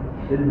I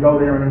didn't go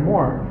there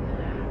anymore.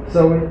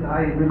 So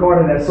I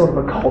regard it as sort of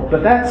a cult,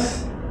 but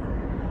that's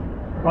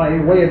by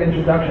way of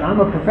introduction. I'm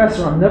a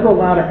professor. I'm never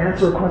allowed to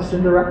answer a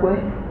question directly.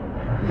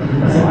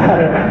 So I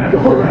had to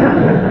go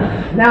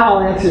around. Now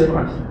I'll answer your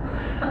question.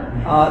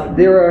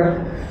 There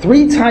are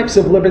three types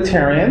of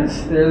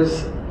libertarians.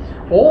 There's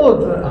all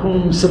of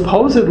whom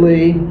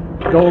supposedly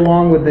go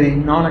along with the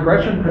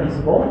non-aggression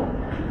principle.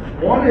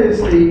 One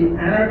is the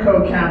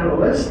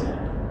anarcho-capitalist,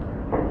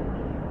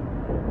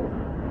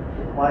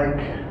 like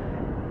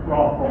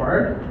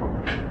Rothbard.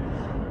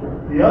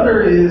 The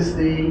other is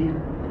the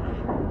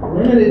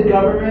limited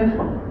government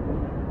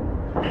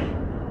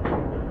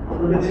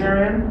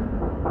libertarian,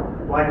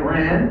 like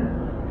Rand.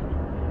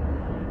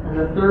 And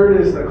the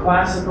third is the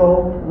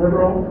classical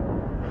liberal,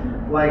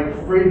 like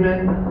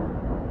Friedman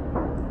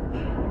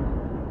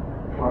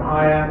or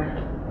Hayek.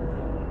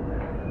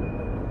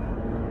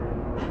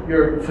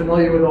 You're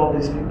familiar with all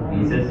these people?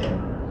 Mises.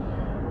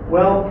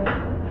 Well,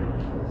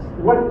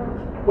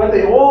 what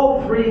they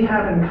all three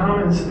have in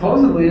common,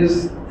 supposedly,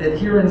 is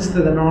adherence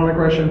to the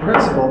non-aggression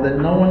principle, that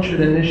no one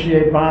should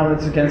initiate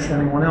violence against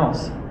anyone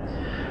else.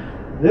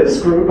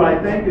 This group, I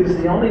think, is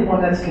the only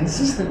one that's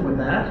consistent with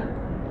that.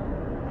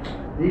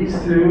 These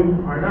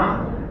two are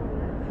not.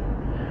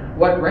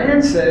 What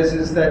Rand says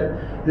is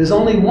that there's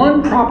only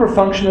one proper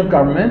function of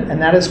government,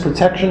 and that is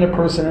protection of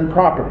person and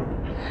property.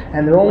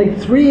 And there are only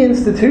three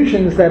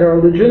institutions that are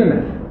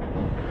legitimate.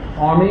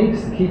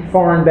 Armies, to keep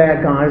foreign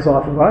bad guys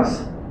off of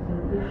us.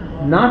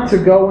 Not to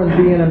go and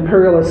be an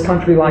imperialist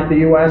country like the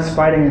US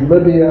fighting in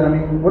Libya. I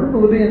mean, what did the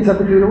Libyans have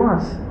to do to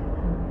us?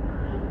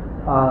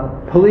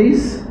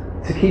 Police,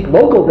 to keep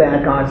local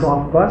bad guys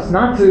off of us.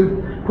 Not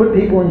to put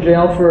people in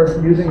jail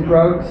for using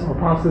drugs or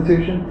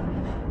prostitution.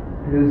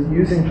 Because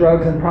using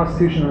drugs and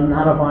prostitution are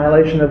not a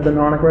violation of the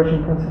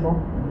non-aggression principle.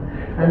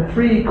 And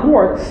three,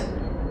 courts,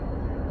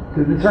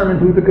 to determine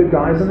who the good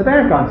guys and the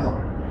bad guys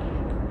are.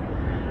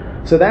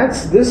 So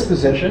that's this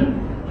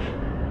position.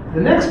 The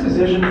next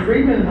position,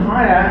 Friedman and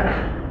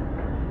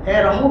Hayek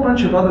add a whole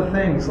bunch of other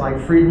things, like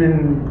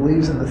Friedman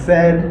believes in the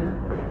Fed,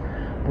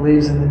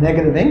 believes in the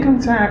negative income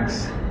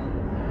tax,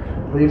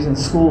 believes in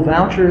school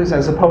vouchers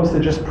as opposed to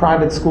just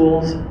private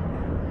schools.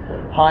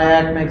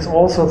 Hayek makes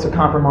all sorts of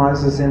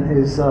compromises in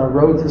his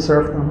Road to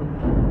Serfdom.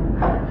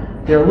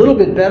 They're a little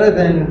bit better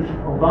than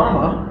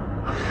Obama.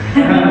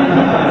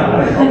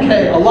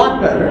 Okay, a lot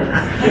better.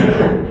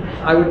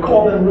 I would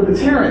call them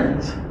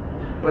libertarians,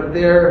 but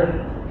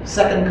they're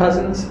second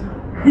cousins.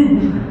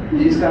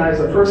 These guys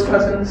are first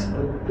cousins,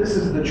 but this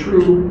is the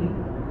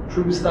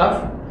true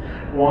stuff.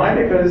 Why?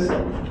 Because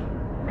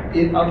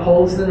it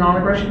upholds the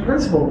non-aggression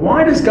principle.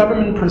 Why does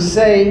government per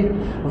se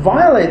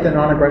violate the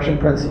non-aggression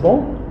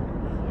principle?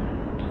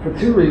 For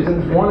two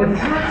reasons. One is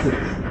taxes.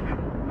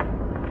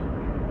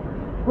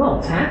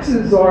 Well,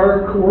 taxes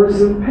are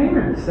coercive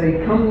payments.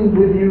 They come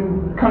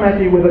at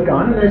you with a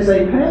gun, and they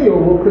say, pay or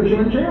we'll put you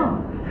in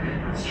jail.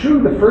 It's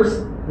true,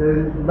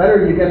 the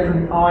letter you get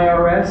from the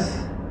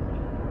IRS,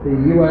 the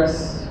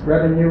U.S.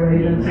 Revenue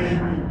Agency,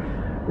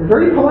 a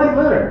very polite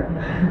letter.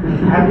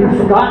 Have you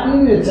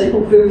forgotten? It's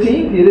April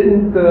 15th. You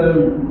didn't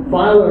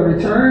file a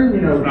return.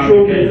 You know, not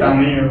the case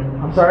down here.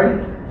 I'm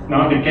sorry? It's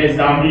not the case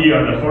down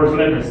here. The first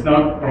letter is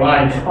not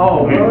polite.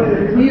 Oh, well,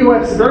 in the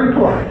U.S. very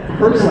polite.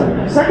 First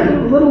letter. Second,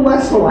 a little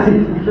less polite.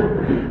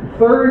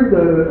 Third,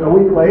 a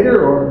week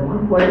later or a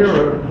month later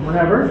or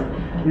whenever,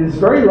 is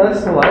very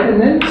less polite. And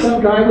then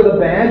some guy with a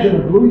badge and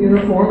a blue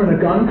uniform and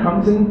a gun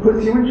comes and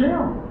puts you in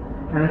jail.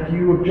 And if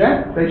you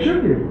object, they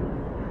shoot you.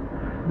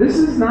 This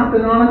is not the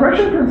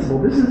non-aggression principle.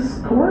 This is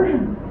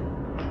coercion.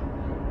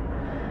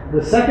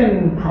 The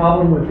second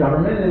problem with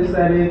government is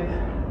that it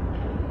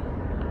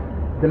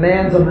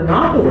demands a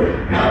monopoly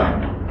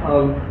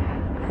of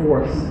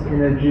force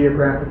in a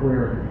geographical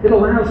area. It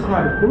allows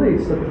private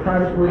police, but the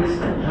private police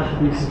have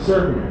to be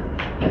subservient.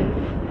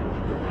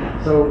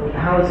 So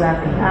how is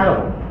that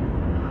compatible?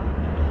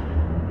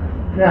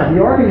 Now,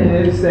 the argument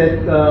is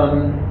that,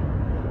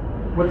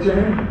 what's your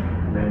name?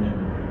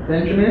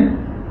 Benjamin?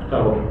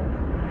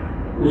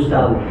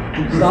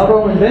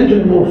 Gustavo and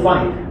Benjamin will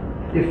fight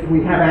if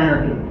we have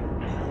anarchy.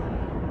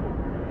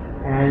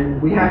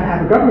 And we have to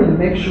have a government to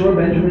make sure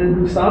Benjamin and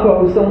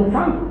Gustavo's don't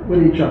fight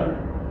with each other.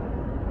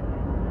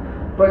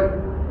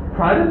 But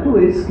private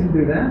police can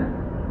do that.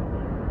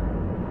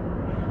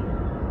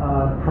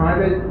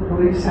 Private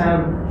police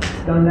have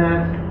done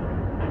that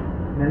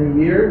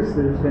many years.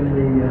 There's been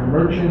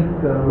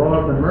the law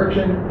of the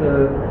merchant,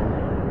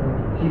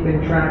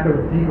 keeping track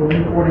of people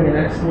importing and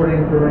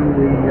exporting during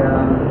the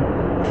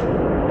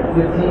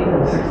 15th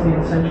and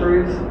 16th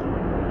centuries.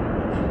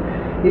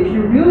 If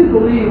you really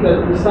believe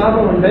that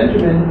Gustavo and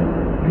Benjamin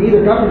need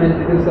a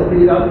government because they'll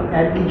be up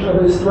at each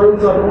other's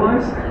throats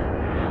otherwise,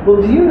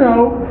 well, do you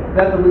know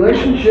that the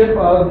relationship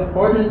of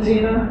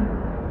Argentina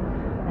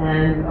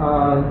and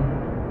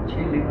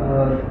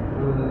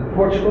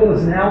Portugal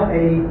is now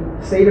a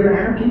state of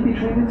anarchy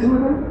between the two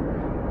of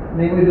them?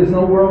 Namely, there's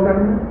no world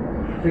government,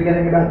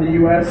 forgetting about the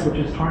US, which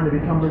is trying to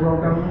become the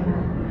world government.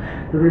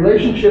 The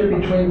relationship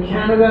between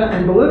Canada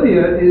and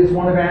Bolivia is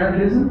one of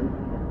anarchism.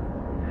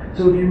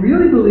 So if you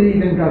really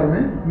believe in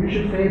government, you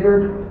should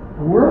favor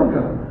a world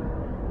government.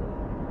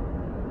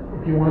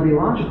 If you want to be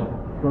logical.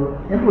 The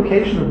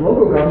implication of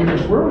local government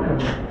is world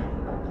government.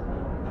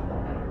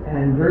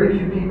 And very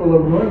few people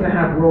are willing to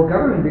have world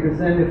government because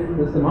then if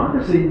there's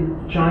democracy,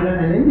 China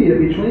and India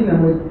between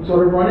them would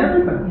sort of run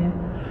everything. Yeah.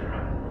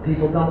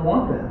 People don't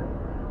want that.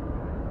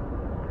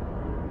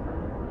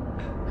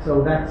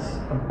 So that's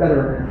a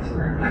better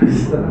answer, at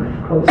least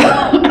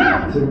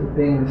closer to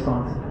being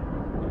responsible.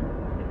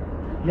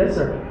 Yes,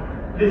 sir.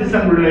 This is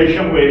in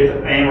relation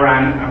with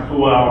Iran as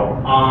well.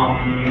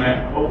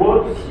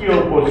 What's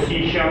your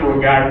position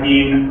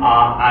regarding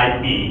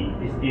IP?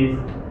 Is this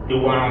the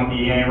one on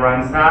the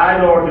Iran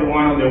side or the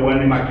one on the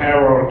Wendy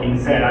McCarroll or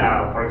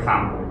Kinsella, for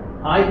example?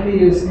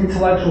 IP is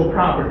intellectual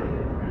property.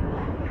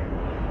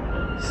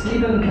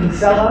 Stephen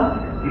Kinsella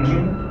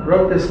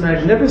wrote this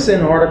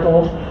magnificent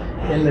article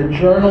in the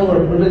Journal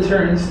of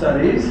Libertarian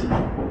Studies.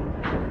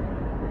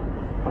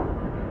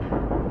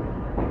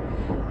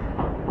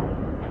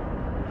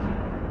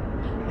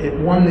 It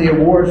won the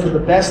award for the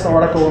best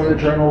article in the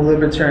Journal of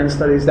Libertarian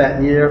Studies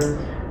that year,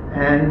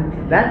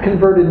 and that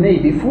converted me.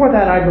 Before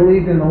that, I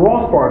believed in the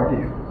Rothbard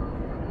view.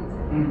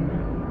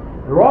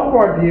 The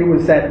Rothbard view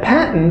was that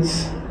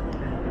patents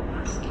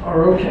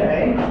are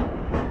okay,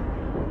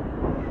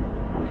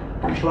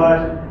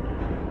 but,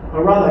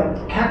 or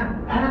rather,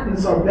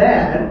 patents are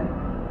bad,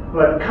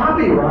 but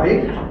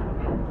copyright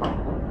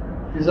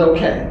is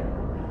okay.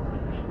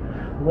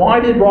 Why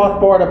did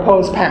Rothbard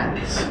oppose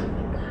patents?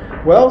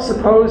 Well,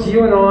 suppose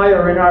you and I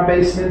are in our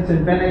basement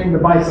inventing the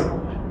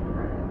bicycle.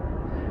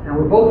 And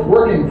we're both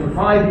working for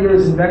 5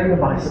 years inventing the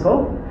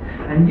bicycle,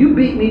 and you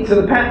beat me to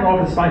the patent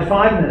office by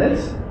 5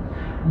 minutes.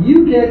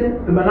 You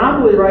get the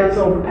monopoly rights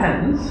over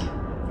patents,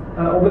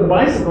 over the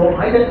bicycle,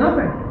 I get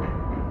nothing.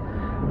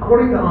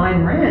 According to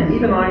Ayn Rand,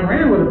 even Ayn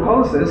Rand would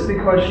oppose this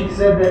because she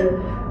said that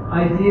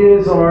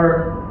ideas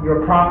are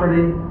your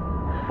property.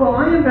 Well,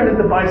 I invented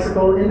the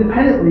bicycle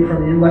independently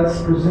from you.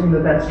 Let's presume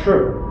that that's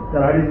true.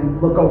 That I didn't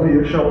look over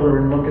your shoulder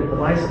and look at the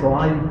bicycle.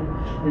 I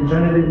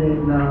invented it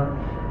in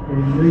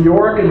New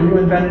York and you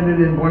invented it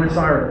in Buenos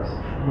Aires.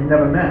 We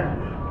never met.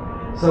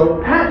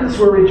 So patents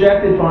were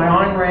rejected by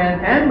Ayn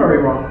Rand and Murray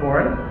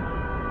Rothbard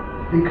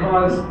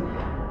because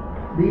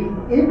the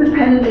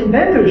independent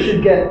inventor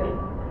should get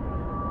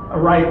a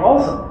right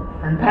also.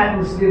 And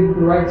patents give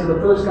the right to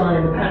the first guy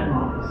in the patent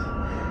office.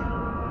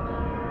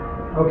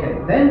 Okay,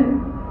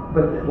 then,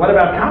 but what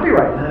about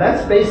copyright? Now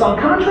that's based on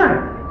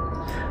contract.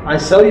 I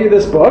sell you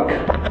this book,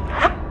 and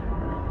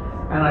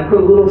I put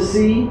a little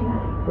C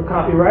for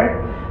copyright,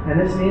 and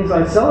this means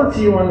I sell it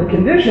to you on the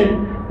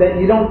condition that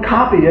you don't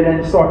copy it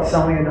and start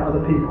selling it to other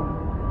people.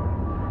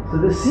 So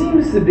this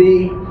seems to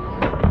be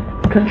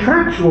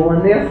contractual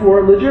and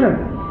therefore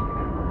legitimate.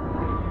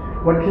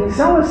 What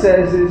Kinsella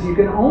says is you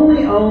can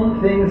only own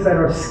things that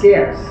are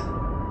scarce.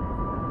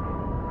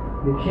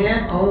 You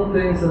can't own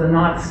things that are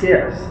not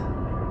scarce.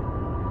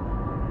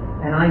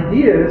 And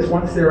ideas,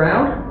 once they're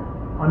out,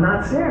 are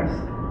not scarce.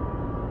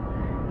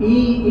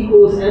 E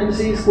equals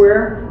mc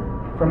squared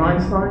from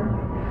Einstein.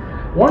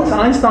 Once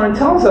Einstein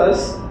tells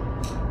us,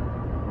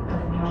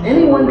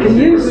 anyone can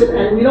use it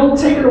and we don't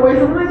take it away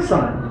from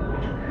Einstein.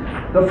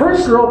 The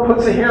first girl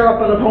puts her hair up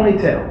in a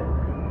ponytail.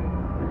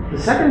 The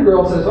second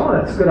girl says, oh,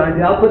 that's a good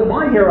idea, I'll put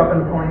my hair up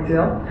in a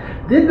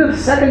ponytail. Did the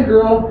second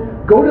girl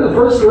go to the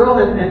first girl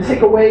and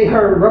take away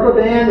her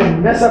rubber band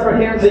and mess up her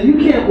hair and say, you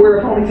can't wear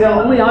a ponytail,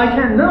 only I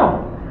can?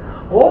 No.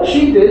 All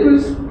she did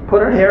was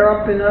put her hair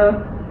up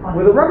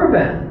with a rubber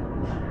band.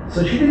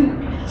 So she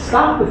didn't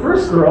stop the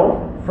first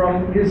girl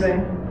from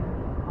using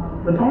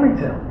the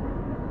ponytail.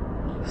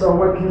 So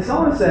what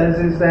Kinsella says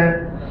is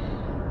that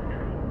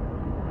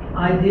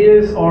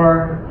ideas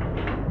are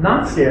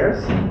not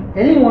scarce.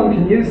 Anyone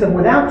can use them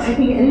without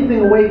taking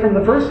anything away from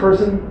the first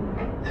person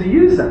to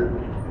use them.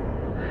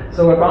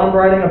 So if I'm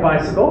riding a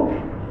bicycle,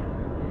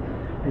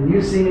 and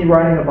you see me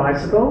riding a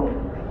bicycle,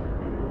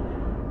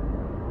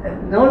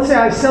 now let's say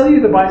I sell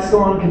you the bicycle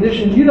on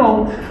condition you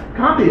don't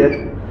copy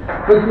it,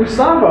 but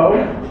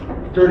Gustavo,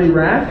 dirty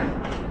rat,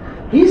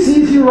 He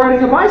sees you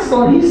riding a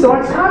bicycle and he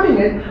starts copying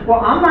it. Well,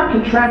 I'm not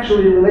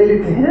contractually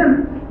related to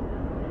him,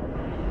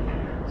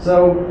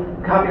 so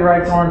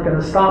copyrights aren't going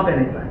to stop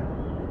anything.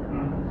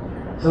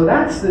 So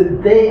that's the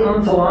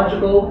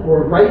deontological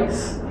or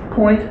rights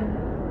point.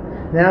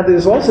 Now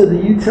there's also the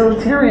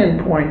utilitarian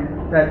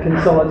point that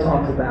Kinsella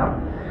talks about.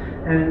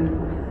 And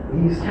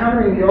he's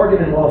countering the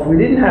argument, well, if we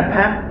didn't have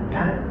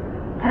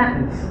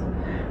patents,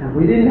 and if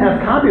we didn't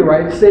have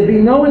copyrights, there'd be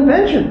no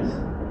inventions.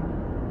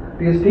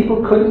 Because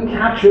people couldn't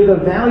capture the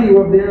value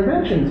of their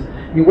inventions.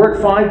 You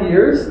work 5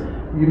 years,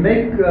 you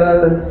make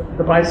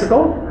the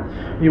bicycle,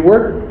 you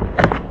work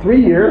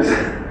 3 years,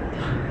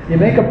 you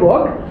make a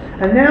book,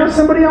 and now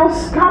somebody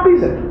else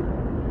copies it.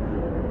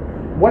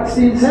 What's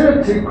the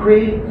incentive to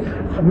create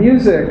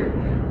music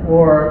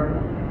or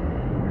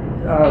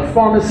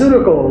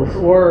pharmaceuticals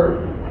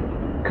or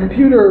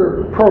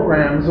computer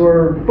programs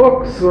or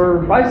books or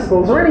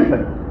bicycles or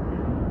anything?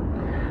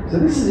 So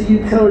this is a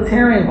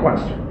utilitarian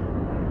question.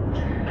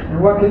 And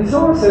what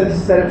Kinsella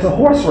says is that it's a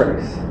horse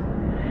race.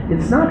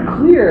 It's not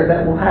clear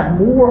that we'll have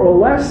more or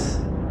less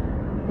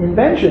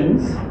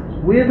inventions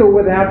with or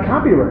without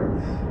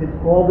copyrights. It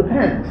all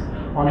depends.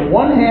 On the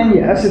one hand,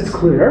 yes, it's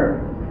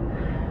clear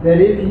that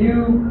if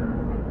you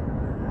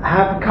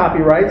have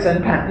copyrights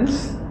and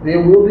patents,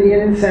 there will be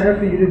an incentive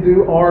for you to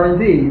do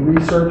R&D,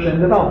 research and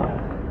development.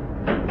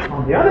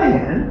 On the other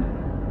hand,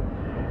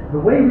 the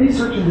way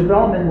research and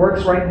development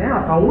works right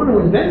now, if I want to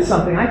invent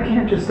something, I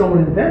can't just go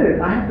and invent it.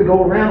 I have to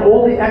go around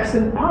all the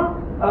extant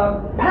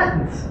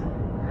patents.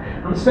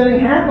 I'm spending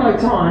half my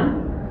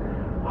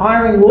time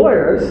hiring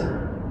lawyers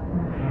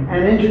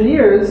and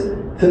engineers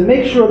to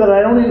make sure that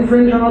I don't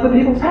infringe on other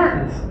people's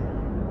patents.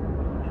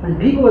 And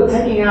people are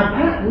taking out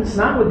patents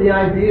not with the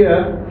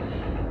idea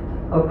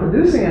of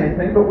producing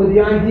anything, but with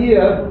the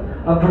idea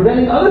of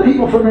preventing other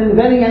people from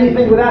inventing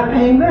anything without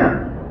paying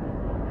them.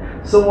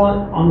 So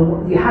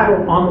you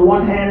have on the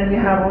one hand and you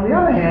have on the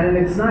other hand,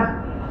 and it's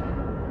not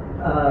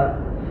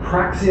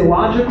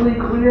praxeologically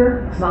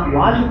clear, it's not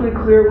logically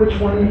clear which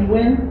one you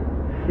win.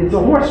 It's a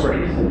horse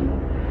race.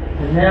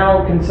 And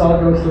now Kinsella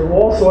goes through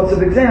all sorts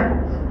of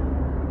examples.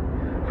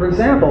 For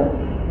example,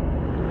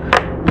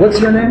 what's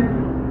your name?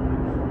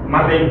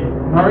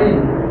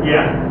 Marin.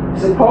 Yeah.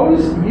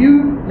 Suppose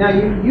you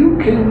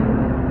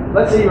can,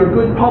 let's say you're a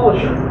good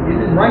publisher. You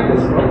didn't write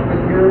this book, but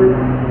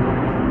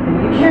and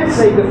you can't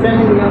say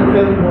defending the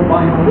undefendable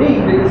by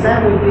Marin because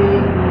that would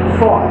be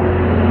fraud.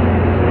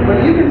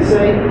 But you can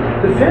say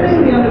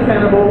defending the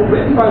undefendable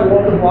written by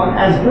Walter Block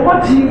as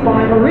brought to you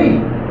by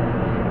Marin.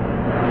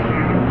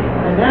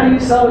 And now you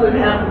sell it at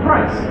half the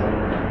price,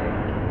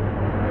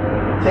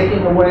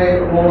 taking away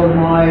all of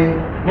my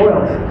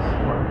royalties,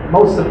 or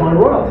most of my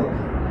royalties.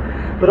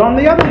 But on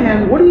the other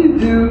hand, what do you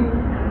do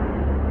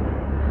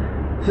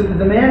to the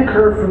demand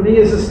curve for me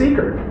as a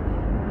speaker?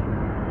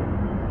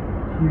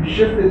 You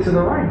shift it to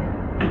the right.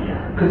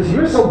 Because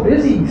you're so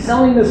busy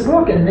selling this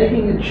book and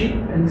making it cheap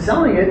and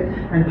selling it,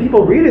 and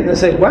people read it and they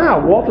say, wow,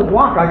 Walter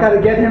Block, I got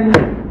to get him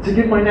to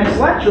give my next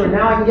lecture and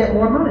now I can get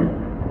more money.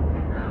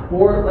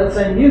 Or let's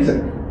say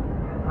music.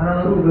 I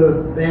don't know who the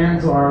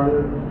bands are,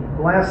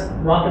 the last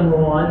rock and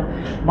roll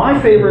line. My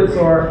favorites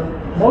are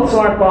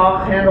Mozart,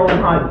 Bach, Handel,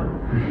 and Haydn.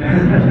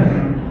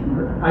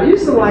 I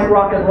used to like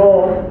rock and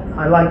roll.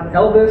 I liked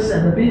Elvis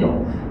and the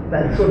Beatles.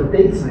 That sort of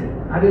dates me.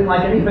 I didn't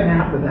like anything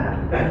after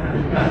that.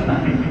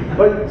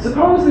 But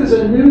suppose there's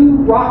a new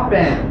rock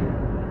band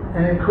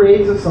and it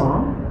creates a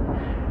song,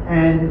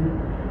 and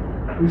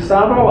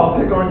Gustavo, I'll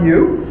pick on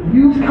you.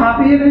 You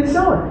copy it and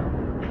sell it.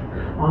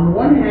 On the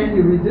one hand,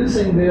 you're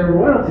reducing their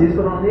royalties,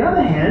 but on the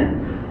other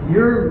hand,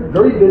 you're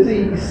very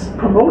busy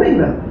promoting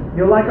them.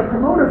 You're like a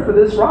promoter for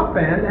this rock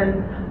band,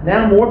 and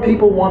now more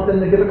people want them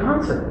to give a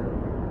concert.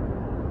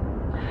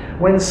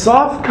 When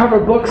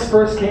softcover books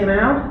first came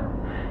out,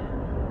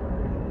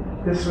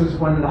 this was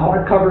when the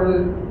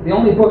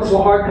only books were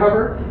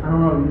hardcover. I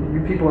don't know,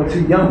 you people are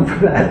too young for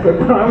that, but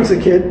when I was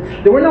a kid,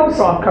 there were no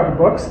softcover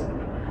books.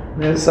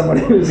 There's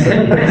somebody who's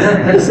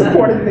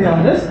supporting me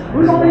on this. It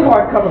was only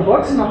hardcover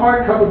books, and the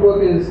hardcover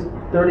book is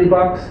 $30.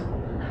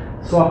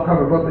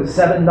 Softcover book is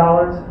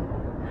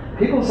 $7.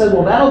 People said,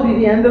 well, that'll be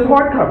the end of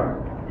hardcover.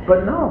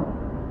 But no.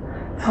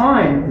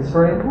 Time is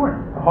very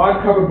important. The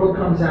hardcover book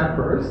comes out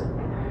first,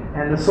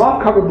 and the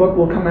softcover book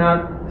will come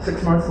out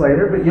 6 months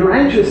later, but you're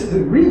anxious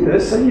to read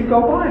this, so you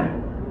go buy it.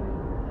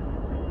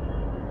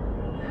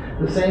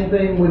 The same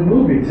thing with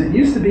movies. It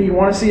used to be you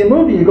want to see a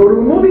movie, you go to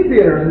a movie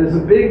theater and there's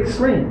a big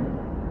screen.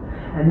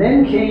 And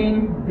then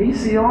came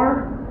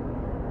VCR,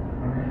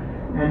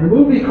 and the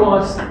movie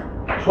cost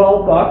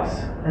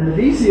 $12, and the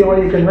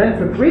VCR you can rent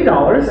for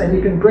 $3, and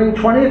you can bring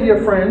 20 of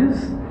your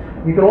friends,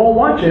 you can all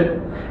watch it,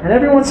 and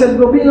everyone said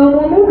there'll be no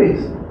more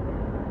movies.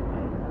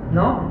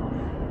 No.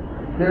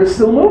 There's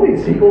still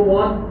movies. People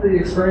want the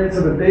experience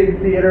of a big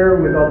theater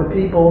with all the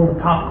people and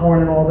the popcorn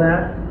and all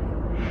that.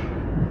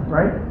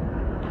 Right?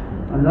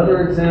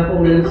 Another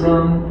example is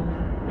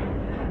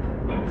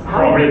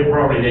probably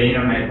the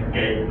internet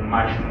gave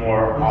much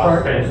more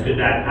sense to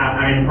that.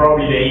 I mean,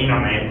 probably the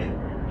internet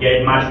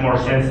get much more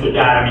sense to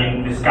that. I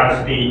mean, the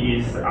scarcity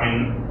is,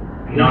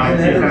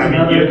 non-existent. I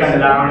mean, you can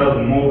download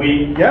the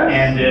movie, yes,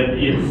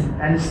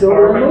 and it's still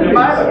perfectly movie.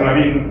 viable. I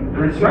mean,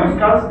 there is no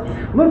scarcity.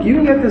 Look, you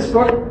can get this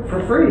book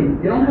for free.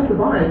 You don't have to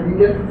buy it. You can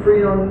get it for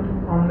free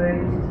on the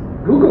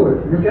Google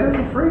it. You get it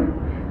for free.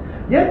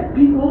 Yet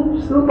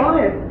people still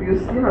buy it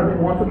because they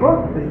want the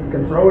book. You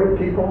can throw it at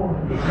people.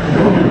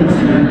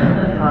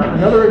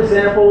 Another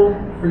example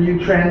for you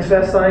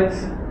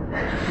transvestites,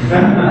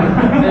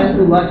 men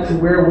who like to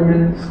wear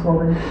women's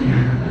clothing,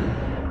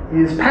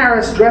 is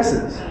Paris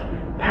dresses.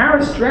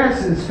 Paris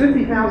dress is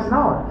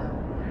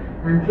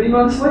 $50,000, and 3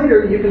 months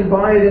later you can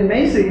buy it in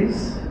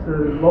Macy's, the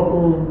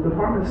local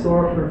department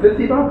store, for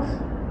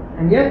 $50,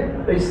 and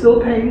yet they still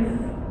pay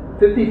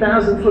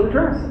 $50,000 for the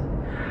dress.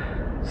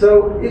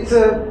 So it's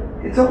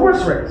a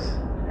horse race,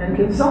 and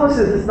Kinsella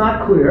says it's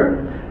not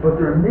clear, but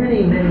there are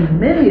many, many,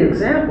 many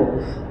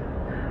examples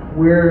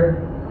where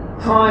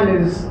time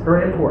is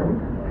very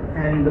important.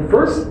 And the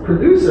first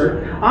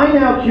producer, I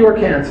now cure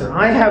cancer.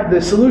 I have the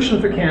solution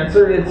for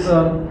cancer. It's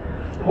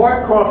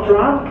part cough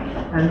drop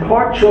and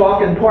part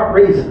chalk and part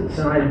raisins,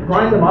 and I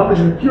grind them up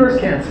and it cures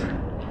cancer.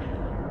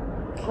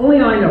 Only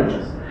I know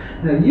this.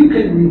 Now you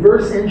can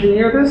reverse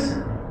engineer this.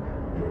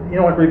 You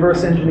know what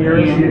reverse engineer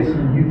is?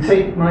 You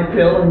take my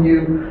pill and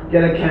you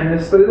get a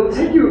chemist, but it'll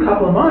take you a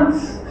couple of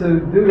months to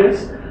do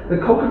this. The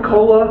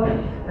Coca-Cola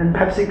and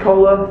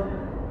Pepsi-Cola,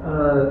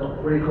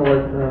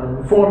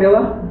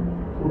 formula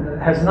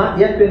has not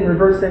yet been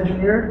reverse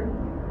engineered.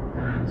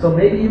 So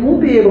maybe you won't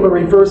be able to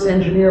reverse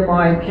engineer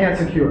my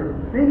cancer cure.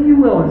 Maybe you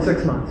will in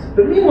 6 months.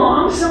 But meanwhile,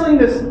 I'm selling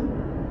this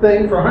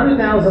thing for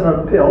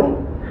 $100,000 a pill,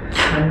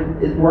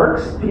 and it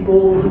works.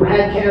 People who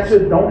had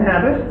cancer don't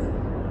have it.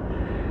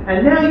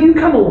 And now you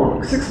come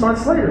along 6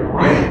 months later.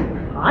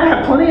 I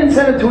have plenty of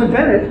incentive to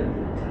invent it.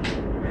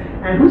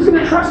 And who's going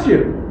to trust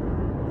you?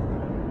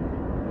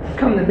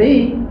 Come to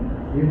me.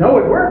 You know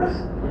it works.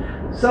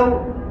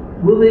 So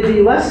will there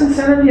be less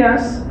incentive?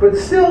 Yes. But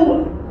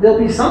still, there'll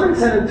be some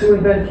incentive to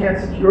invent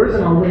cancer cures,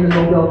 and I'll win the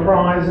Nobel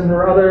Prize, and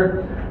there are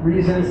other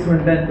reasons to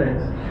invent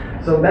things.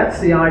 So that's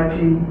the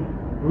IP.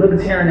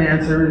 Libertarian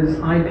answer is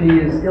IP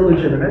is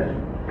illegitimate.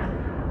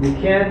 You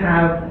can't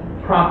have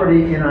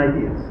property in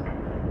ideas.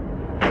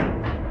 I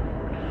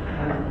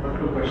have a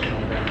quick question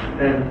on that.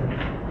 Then,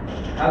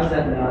 how does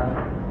that not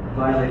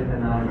violate the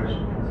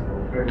non-aggression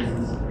principle? For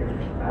instance, if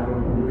I have a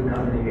movie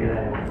company and I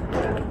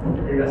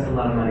invest a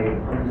lot of money,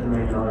 hundreds of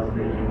millions of dollars in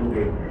making a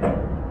movie,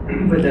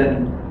 but then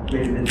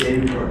maybe the day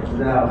before it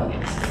comes out,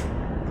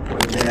 or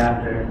the day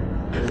after,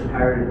 there's a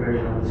pirated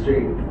version on the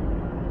street,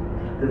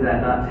 does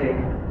that not take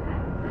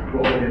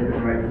what would have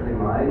been rightfully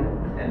mine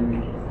and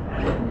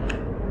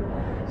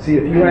See,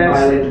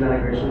 violate the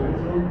non-aggression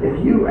principle?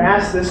 if you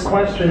ask this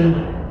question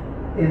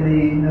in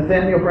the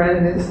Nathaniel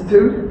Branden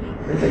Institute,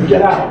 they say,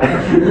 get out.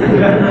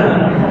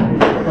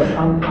 But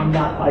I'm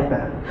not like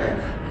that.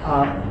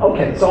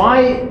 Okay, so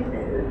I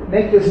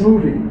make this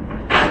movie,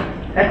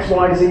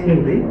 XYZ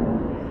movie.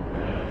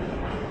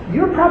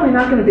 You're probably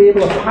not going to be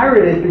able to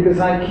pirate it because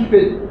I keep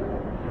it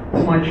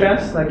to my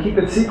chest. I keep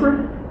it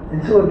secret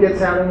until it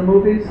gets out in the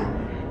movies.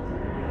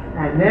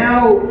 And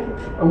now,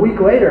 a week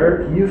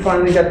later, you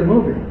finally get the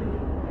movie.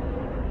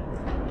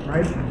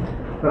 Right?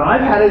 But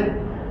I've had it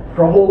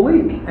for a whole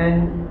week.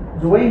 And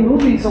the way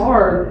movies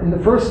are, in the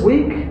first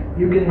week,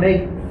 you can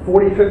make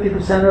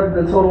 40-50% of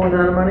the total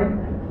amount of money.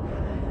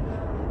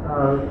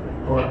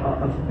 Or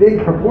a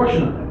big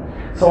proportion of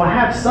it. So I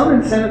have some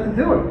incentive to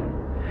do it.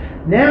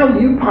 Now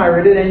you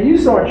pirate it and you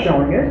start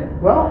showing it,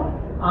 well,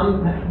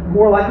 I'm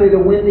more likely to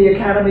win the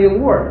Academy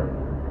Award.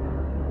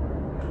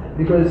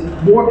 Because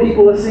more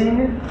people are seeing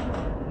it.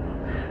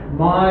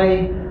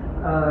 My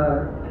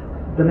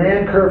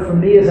demand curve for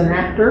me as an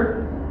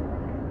actor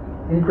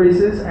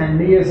increases, and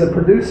me as a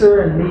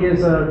producer, and me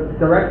as a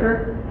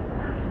director.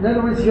 In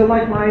other words, you're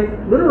like my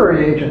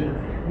literary agent.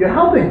 You're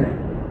helping me.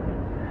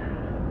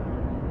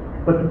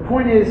 But the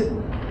point is,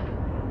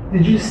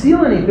 did you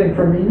steal anything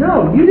from me?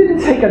 No, you didn't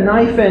take a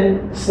knife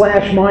and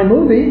slash my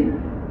movie.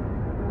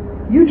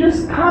 You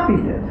just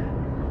copied it.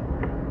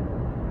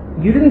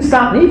 You didn't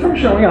stop me from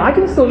showing it. I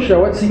can still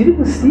show it, so you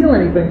didn't steal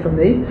anything from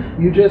me.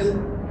 You just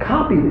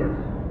copied it.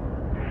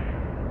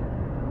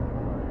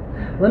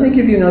 Let me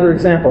give you another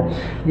example.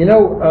 You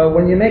know,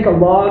 when you make a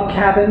log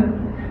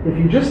cabin, if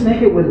you just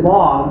make it with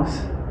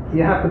logs,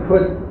 you have to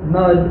put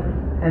mud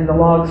and the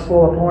logs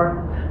fall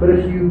apart. But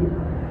if you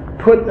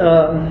put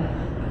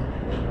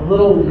a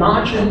little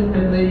notch in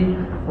the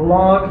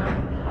log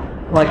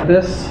like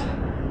this,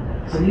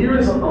 so here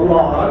is a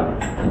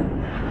log.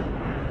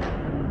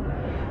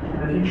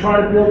 And if you try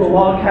to build a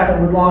log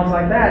cabin with logs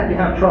like that, you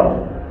have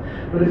trouble.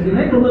 But if you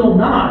make a little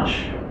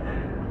notch,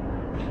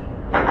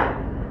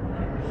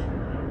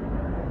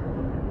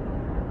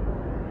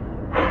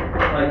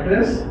 like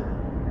this,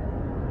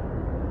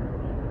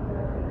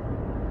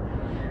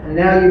 and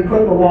now you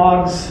put the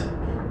logs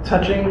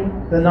touching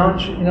the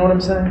notch, you know what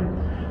I'm saying?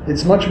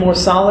 It's much more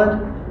solid.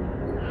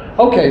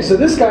 Okay, so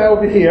this guy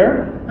over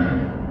here,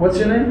 what's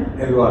your name?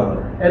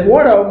 Eduardo.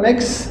 Eduardo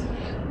makes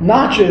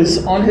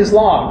notches on his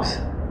logs.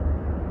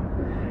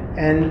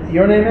 And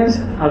your name is?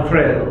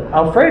 Alfredo.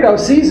 Alfredo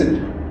sees it.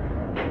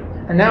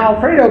 And now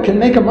Alfredo can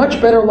make a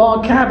much better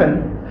log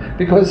cabin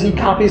because he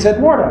copies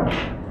Eduardo.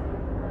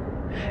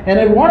 And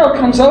Eduardo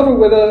comes over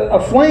with a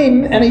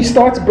flame and he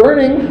starts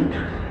burning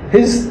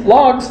his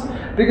logs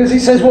because he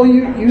says, well,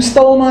 you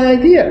stole my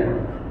idea.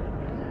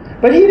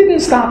 But he didn't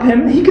stop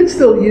him. He can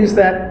still use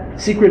that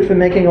secret for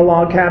making a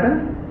log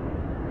cabin.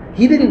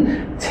 He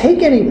didn't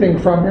take anything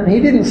from him. He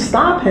didn't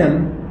stop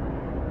him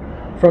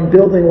from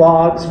building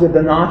logs with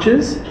the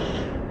notches.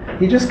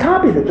 He just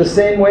copied it the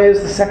same way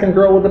as the second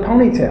girl with the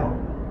ponytail.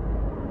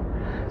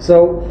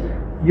 So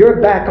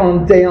you're back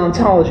on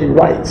deontology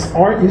rights.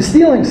 Aren't you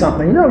stealing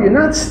something? No, you're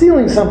not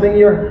stealing something,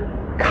 you're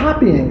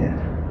copying it.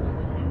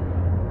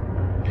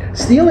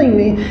 Stealing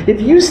me, if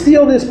you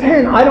steal this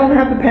pen, I don't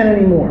have the pen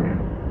anymore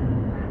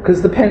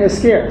because the pen is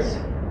scarce.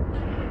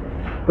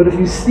 But if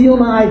you steal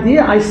my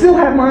idea, I still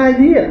have my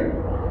idea.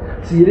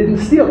 So you didn't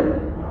steal it.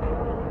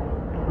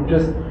 You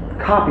just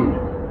copied it.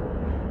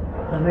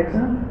 Does that make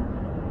sense?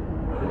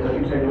 Don't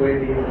you take away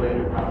the ability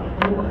to profit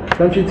from it?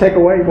 Don't you take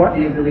away what?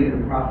 The ability to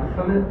profit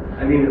from it?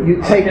 I mean,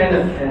 You take-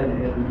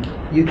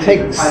 You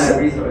take finite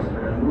resource,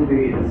 but a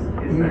movie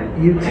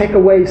is you take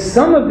away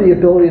some of the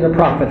ability to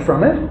profit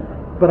from it,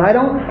 but I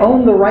don't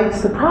own the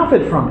rights to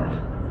profit from it.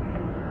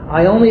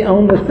 I only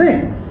own the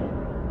thing.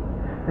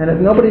 And if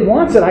nobody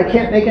wants it, I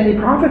can't make any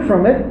profit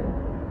from it.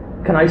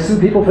 Can I sue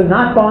people for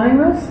not buying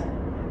this?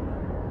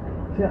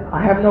 Yeah,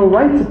 I have no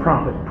right to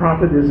profit.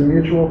 Profit is a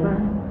mutual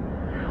thing.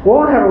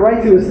 All I have a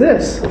right to is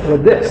this, or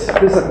this,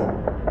 physical,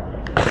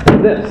 or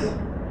this.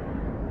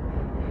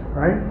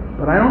 Right?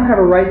 But I don't have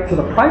a right to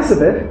the price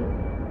of it.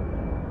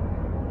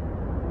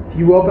 If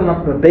you open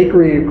up a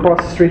bakery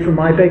across the street from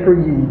my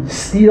bakery, you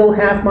steal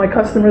half my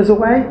customers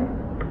away.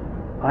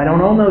 I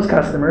don't own those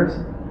customers.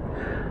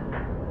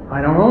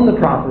 I don't own the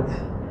profits.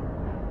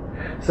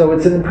 So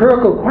it's an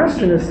empirical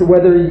question as to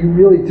whether you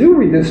really do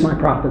reduce my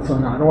profits or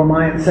not, or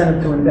my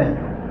incentive to invent.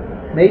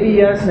 Maybe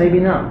yes, maybe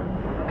no.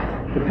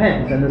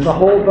 Depends. And there's a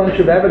whole bunch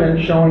of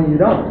evidence showing you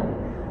don't.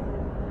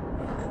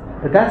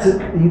 But that's a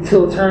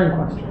utilitarian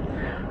question.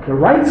 The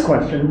rights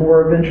question,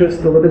 more of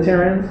interest to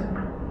libertarians,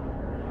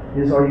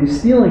 is are you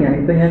stealing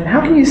anything? And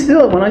how can you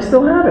steal it when I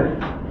still have it?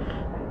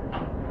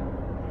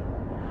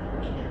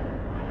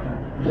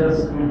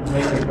 Just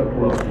make a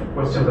couple of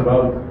questions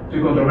about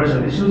two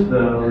controversial issues,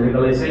 the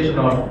legalization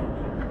of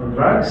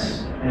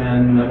drugs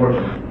and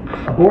abortion.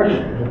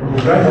 Abortion.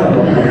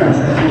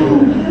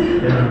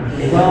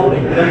 Well,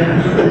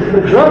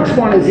 The drugs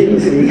one is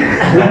easy.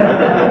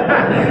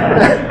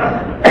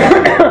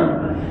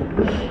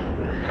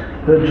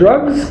 The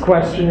drugs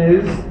question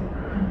is,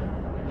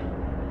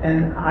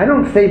 and I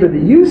don't favor the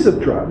use of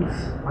drugs.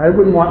 I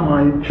wouldn't want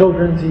my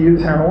children to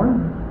use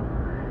heroin.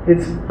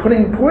 It's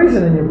putting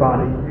poison in your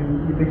body.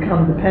 You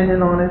become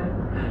dependent on it.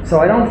 So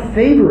I don't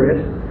favor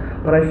it,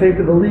 but I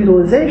favor the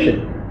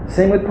legalization.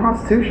 Same with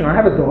prostitution. I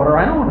have a daughter.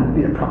 I don't want her to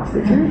be a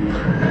prostitute.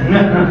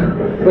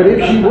 But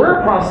if she were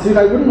a prostitute,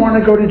 I wouldn't want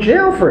to go to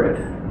jail for it.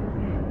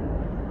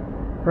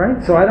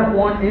 Right? So I don't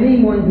want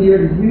anyone here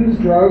to use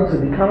drugs or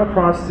become a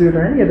prostitute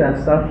or any of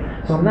that stuff.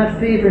 So I'm not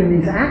favoring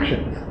these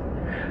actions.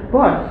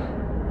 But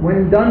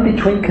when done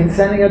between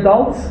consenting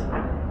adults,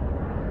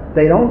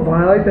 they don't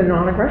violate the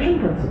non-aggression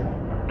principle.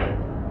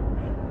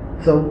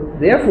 So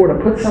therefore, to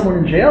put someone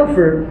in jail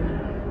for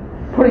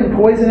putting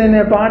poison in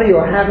their body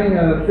or having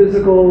a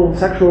physical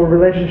sexual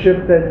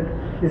relationship that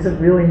isn't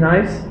really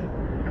nice,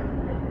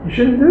 you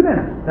shouldn't do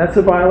that. That's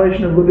a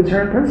violation of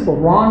libertarian principle.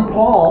 Ron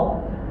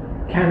Paul,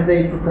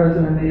 candidate for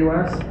president of the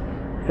U.S.,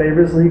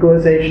 favors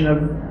legalization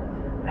of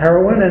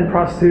heroin and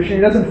prostitution.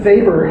 He doesn't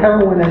favor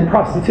heroin and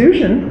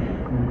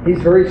prostitution. He's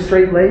very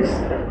straight-laced,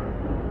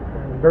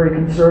 very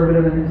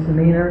conservative in his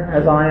demeanor,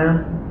 as I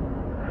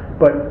am.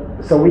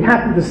 But so we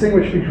have to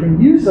distinguish between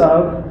use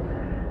of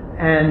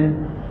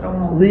and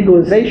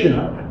legalization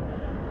of.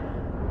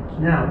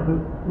 Now,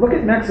 look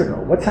at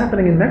Mexico. What's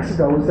happening in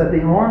Mexico is that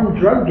the armed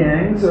drug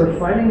gangs are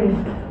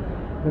fighting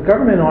the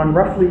government on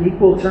roughly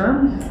equal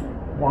terms.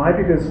 Why?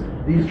 Because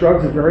these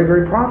drugs are very,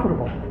 very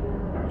profitable.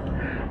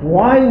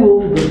 Why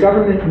will the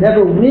government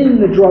never win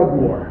the drug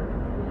war?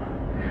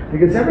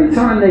 Because every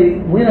time they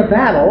win a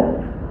battle,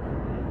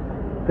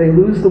 they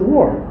lose the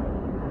war.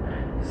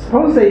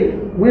 Suppose they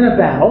win a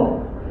battle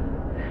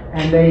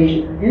and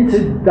they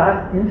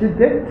interdict,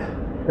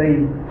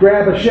 they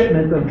grab a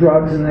shipment of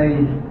drugs and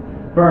they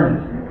burn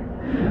it.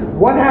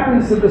 What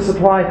happens to the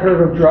supply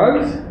curve of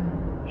drugs?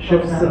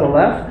 Shifts to the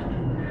left.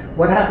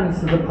 What happens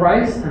to the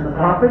price and the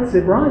profits?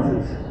 It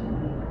rises.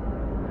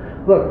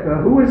 Look,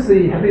 who is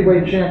the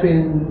heavyweight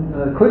champion,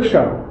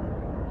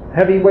 Klitschko?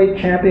 Heavyweight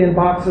champion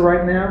boxer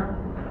right now?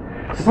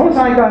 Suppose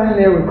I got in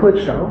there with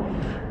Klitschko,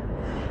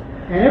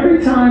 and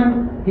every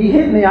time he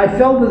hit me, I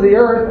fell to the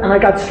earth and I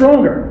got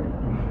stronger.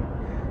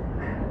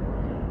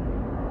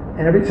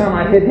 And every time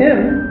I hit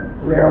him,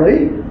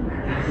 rarely,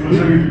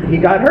 he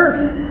got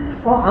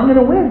hurt. Well, I'm going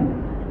to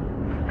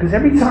win. Because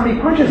every time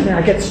he punches me,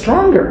 I get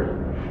stronger.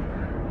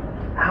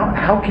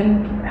 How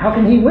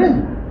can he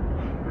win?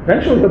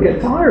 Eventually they'll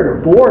get tired or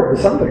bored or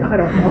something, I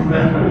don't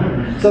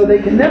know. So they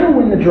can never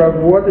win the drug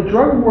war. The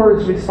drug war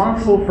is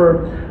responsible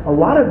for a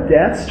lot of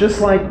deaths, just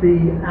like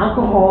the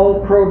alcohol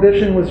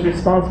prohibition was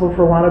responsible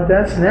for a lot of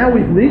deaths. Now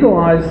we've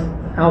legalized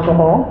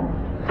alcohol.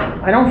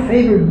 I don't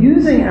favor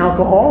using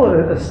alcohol,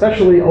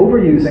 especially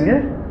overusing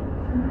it.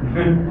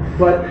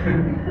 But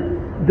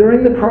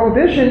during the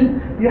prohibition,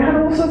 you had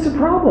all sorts of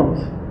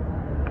problems.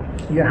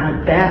 You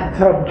had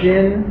bathtub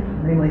gin,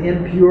 namely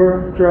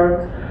impure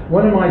drugs.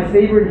 One of my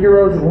favorite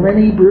heroes,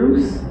 Lenny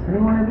Bruce.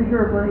 Anyone ever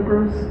hear of Lenny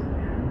Bruce?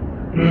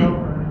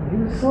 No. He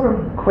was sort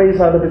of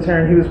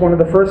quasi-libertarian. He was one of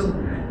the first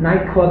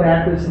nightclub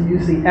actors to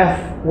use the F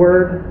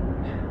word.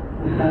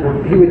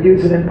 He would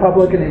use it in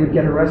public and he would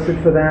get arrested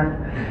for that.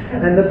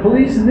 And the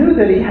police knew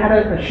that he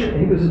had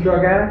he was a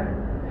drug addict.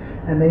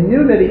 And they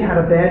knew that he had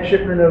a bad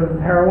shipment of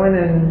heroin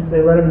and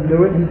they let him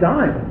do it and he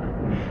died.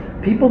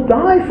 People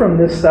die from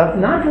this stuff,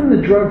 not from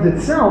the drugs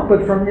itself,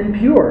 but from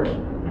impure.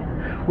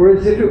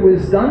 Whereas if it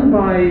was done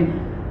by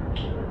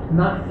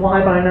not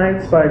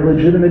fly-by-nights, by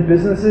legitimate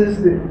businesses,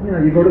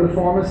 you go to the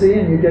pharmacy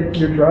and you get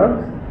your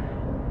drugs,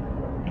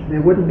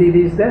 there wouldn't be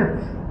these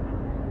deaths.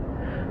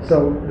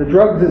 So the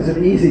drugs is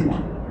an easy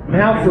one.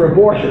 Now for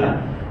abortion.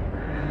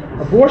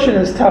 Abortion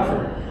is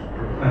tougher.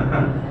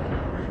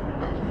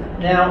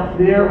 Now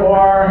there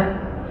are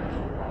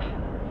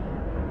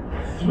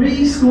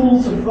 3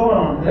 schools of thought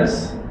on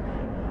this.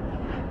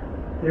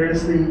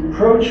 There's the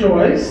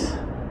pro-choice,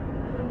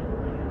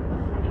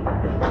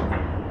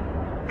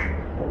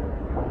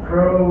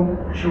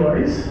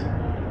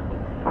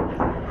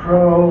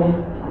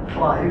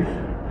 pro-life,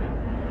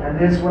 and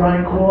there's what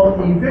I call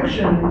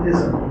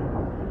evictionism.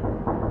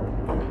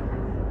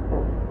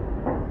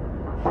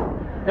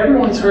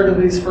 Everyone's heard of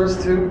these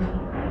first two?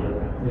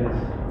 Yes.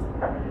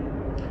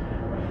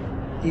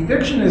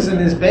 Evictionism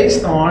is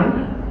based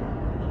on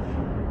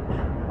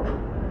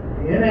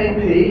the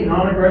NAP,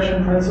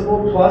 non-aggression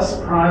principle, plus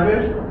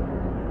private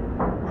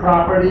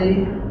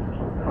property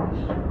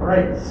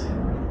rights.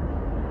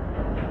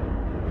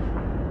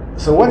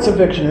 So what's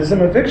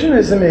evictionism?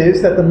 Evictionism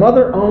is that the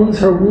mother owns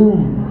her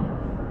womb.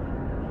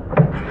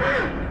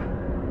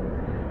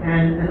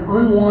 And an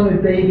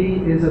unwanted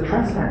baby is a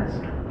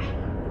trespasser.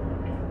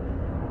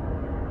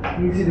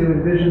 Easy to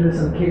envision this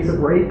in the case of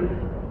rape,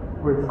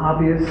 where it's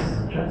obvious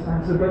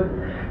trespasser. But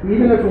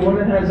even if a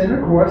woman has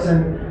intercourse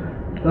and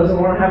doesn't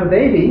want to have a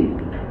baby,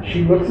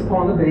 she looks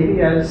upon the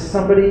baby as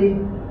somebody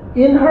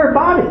in her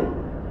body.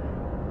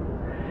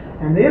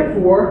 And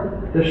therefore,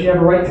 does she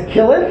have a right to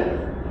kill it?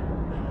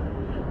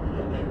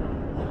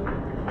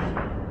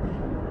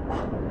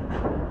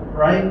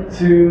 Right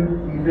to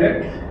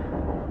evict,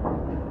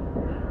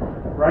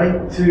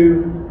 right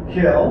to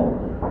kill.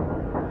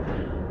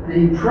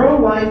 The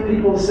pro-life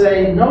people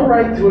say no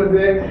right to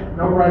evict,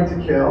 no right to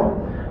kill.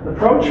 The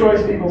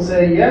pro-choice people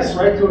say yes,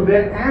 right to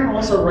evict, and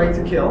also right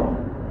to kill.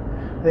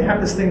 They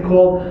have this thing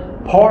called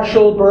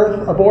partial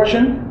birth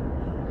abortion,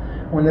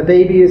 when the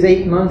baby is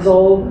 8 months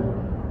old,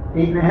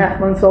 8.5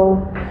 months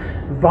old,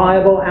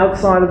 viable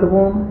outside of the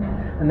womb,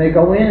 and they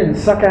go in and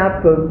suck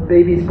out the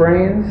baby's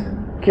brains,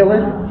 kill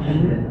it.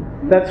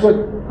 That's what,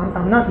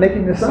 I'm not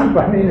making this up,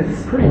 I mean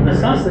it's pretty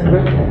disgusting,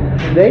 but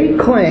they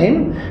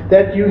claim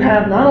that you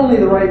have not only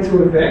the right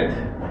to evict,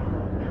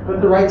 but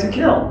the right to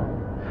kill.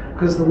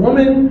 Because the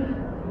woman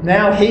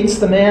now hates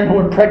the man who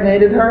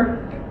impregnated her,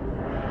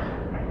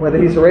 whether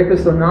he's a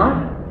rapist or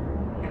not.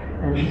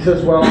 And she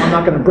says, well, I'm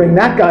not going to bring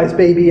that guy's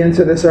baby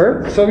into this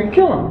earth, so we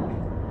kill him.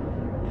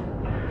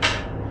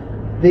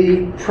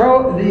 The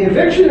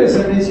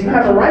evictionism is you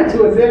have a right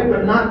to evict,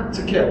 but not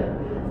to kill.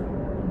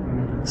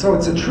 So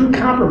it's a true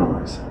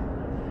compromise.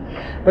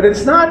 But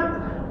it's not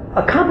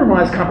a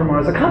compromise. A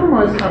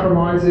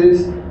compromise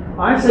is,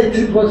 I say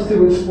 2 plus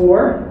 2 is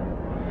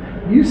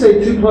 4, you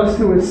say 2 plus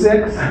 2 is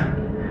 6,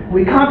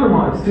 we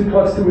compromise, 2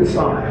 plus 2 is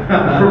 5.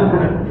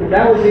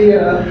 That would be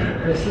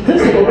a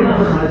statistical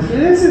compromise.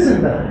 This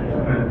isn't that.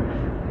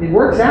 It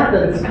works out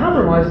that it's a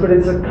compromise, but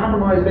it's a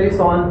compromise based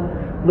on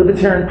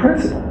libertarian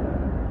principle.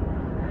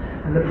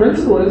 And the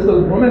principle is the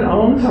woman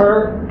owns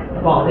her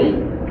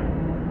body,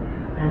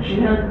 and she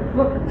has,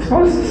 look,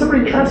 suppose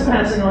somebody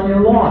trespassing on your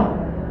lawn.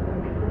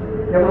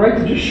 You have a right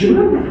to just shoot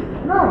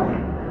him? No.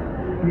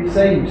 You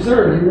say,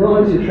 sir, you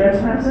realize you're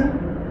trespassing?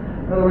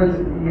 In other words,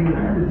 you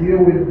have to deal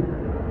with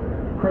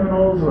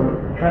criminals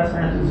or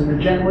trespassers in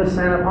the gentlest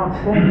manner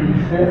possible. And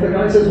if the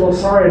guy says, well,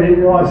 sorry, I didn't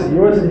realize it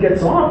yours, and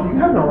gets off, you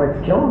have no right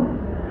to kill him.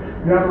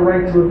 You have a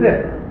right to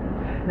evict.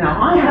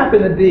 Now, I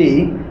happen to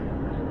be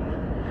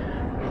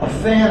a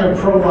fan of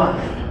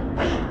pro-life.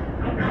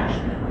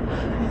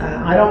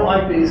 I don't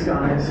like these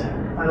guys.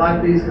 I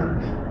like these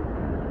guys.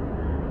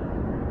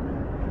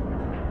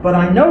 But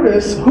I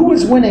notice who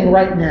is winning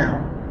right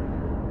now.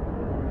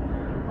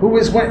 Who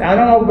is winning? I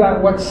don't know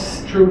about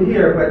what's true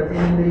here, but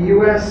in the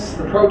U.S.,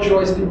 the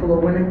pro-choice people are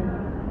winning.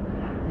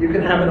 You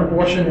can have an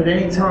abortion at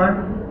any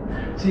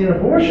time. See, an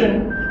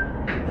abortion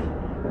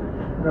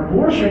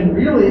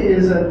really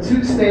is a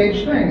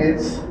 2-stage thing.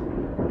 It's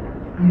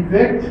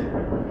evict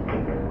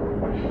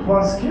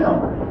plus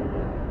kill.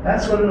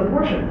 That's what an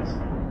abortion is.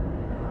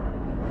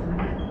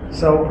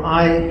 So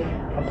I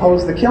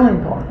oppose the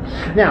killing part.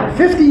 Now,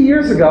 50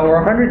 years ago or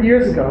 100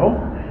 years ago,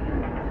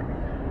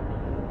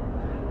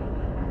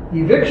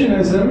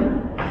 evictionism,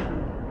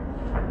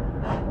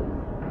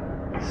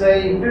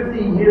 say 50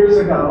 years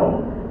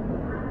ago,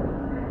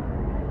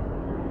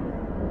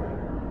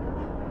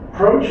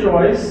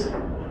 pro-choice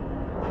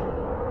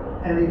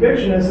and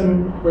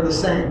evictionism were the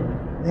same.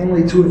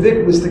 Namely, to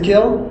evict was to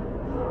kill.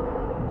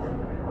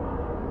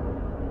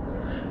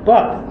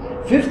 But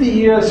 50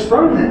 years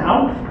from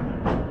now,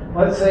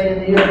 let's say in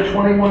the year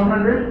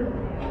 2100,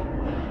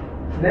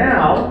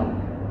 now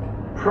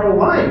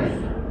pro-life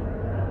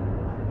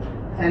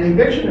and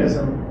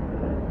evictionism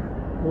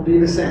will be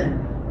the same.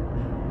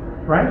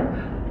 Right?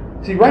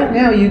 See, right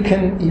now you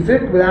can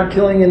evict without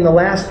killing in the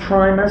last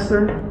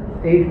trimester,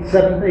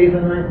 7th, 8th,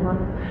 and 9th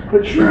month.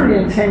 But surely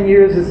in 10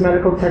 years, as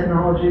medical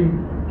technology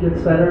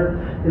gets better,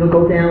 it'll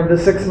go down to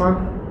the 6th month.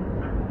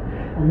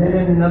 And then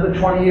in another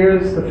 20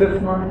 years, the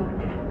 5th month.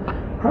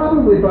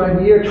 Probably by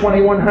the year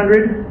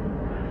 2100,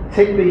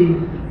 take the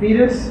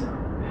fetus.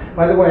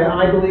 By the way,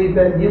 I believe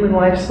that human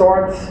life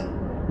starts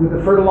with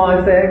a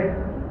fertilized egg.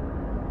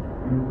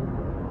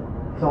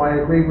 So I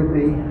agree with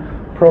the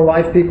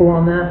pro-life people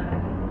on that.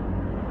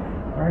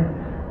 All right?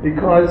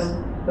 Because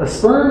a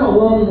sperm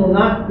alone will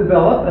not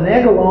develop, an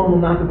egg alone will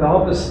not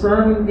develop, a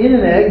sperm in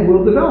an egg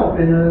will develop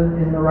in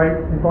the right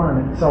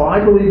environment. So I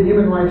believe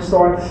human life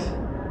starts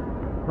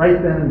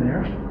right then and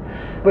there.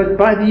 But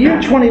by the year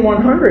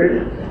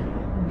 2100,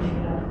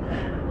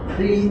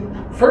 the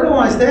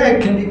fertilized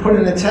egg can be put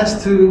in a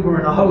test tube or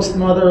in a host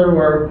mother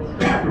or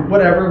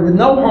whatever with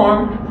no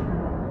harm.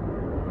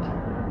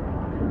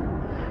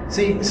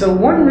 See, so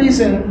one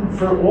reason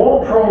for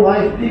all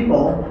pro-life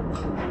people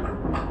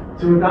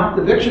to adopt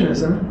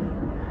evictionism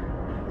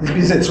is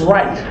because it's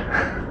right,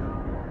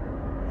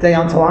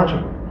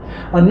 deontological.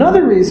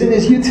 Another reason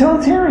is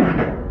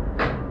utilitarian.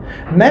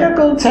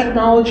 Medical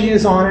technology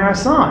is on our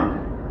side.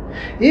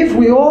 If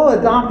we all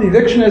adopt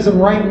evictionism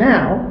right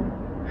now,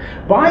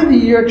 by the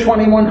year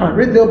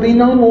 2100, there'll be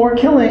no more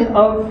killing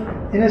of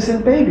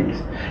innocent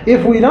babies.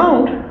 If we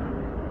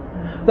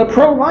don't, the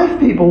pro-life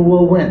people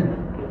will win.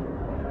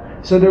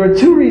 So there are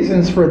two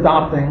reasons for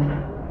adopting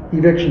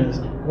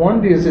evictionism.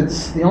 One, because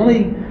it's the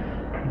only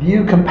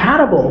view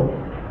compatible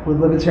with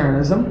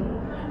libertarianism,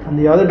 and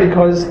the other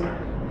because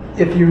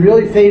if you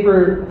really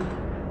favor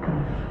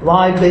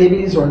live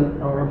babies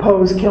or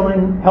oppose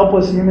killing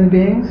helpless human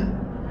beings,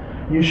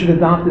 you should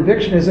adopt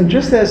evictionism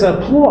just as a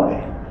ploy,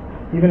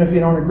 even if you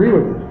don't agree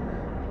with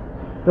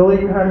it.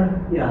 Billy, you had?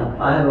 Yeah,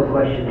 I have a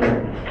question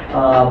here.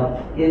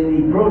 In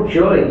the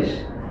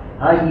pro-choice,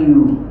 how do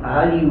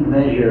you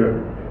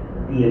measure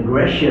the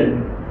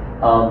aggression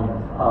of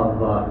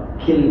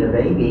killing a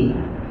baby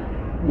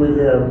with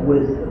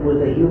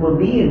a human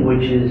being,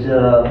 which is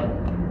the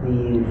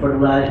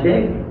fertilized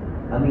egg?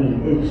 I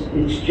mean,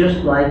 it's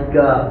just like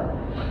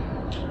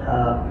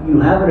you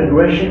have an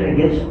aggression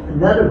against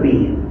another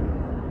being.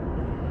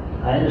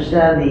 I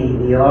understand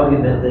the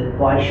argument that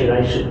why should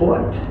I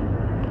support?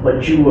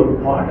 But you were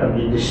part of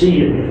the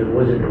decision if it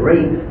wasn't a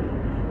rape.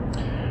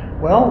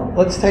 Well,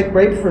 let's take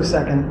rape for a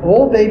second.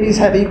 All babies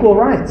have equal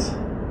rights.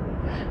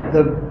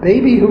 The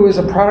baby who is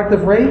a product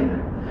of rape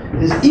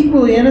is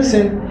equally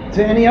innocent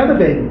to any other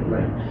baby.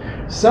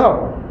 Right.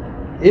 So,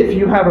 if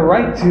you have a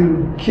right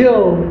to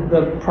kill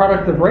the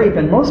product of rape,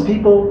 and most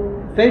people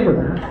favor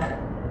that,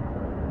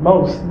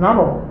 most, not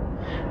all.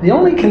 The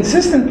only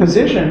consistent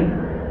position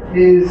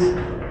is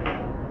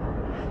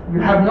you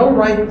have no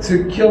right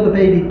to kill the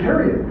baby,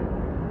 period.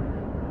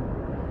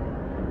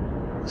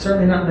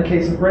 Certainly not in the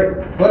case of rape.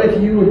 But if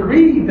you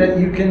agree that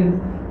you can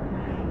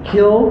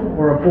kill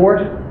or abort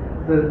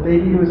the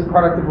baby who is a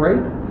product of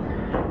rape,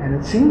 and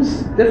it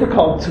seems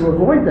difficult to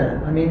avoid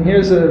that. I mean,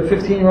 here's a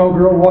 15-year-old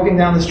girl walking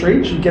down the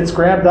street, she gets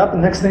grabbed up,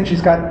 and next thing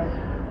she's got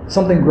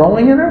something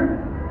growing in her.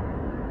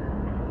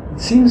 It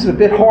seems a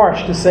bit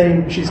harsh to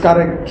say she's got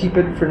to keep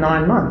it for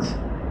 9 months.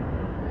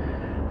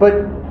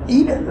 But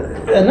even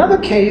another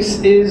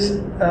case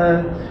is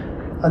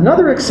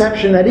another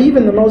exception that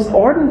even the most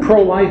ardent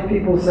pro-life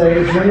people say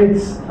is when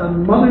it's a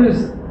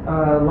mother's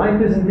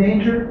life is in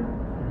danger,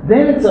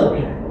 then it's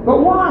okay. But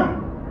why?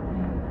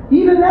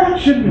 Even that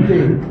shouldn't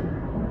be.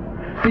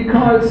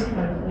 Because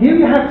here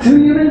you have two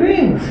human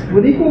beings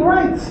with equal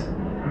rights.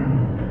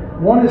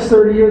 One is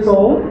 30 years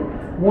old,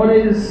 one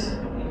is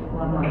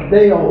a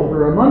day old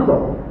or a month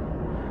old.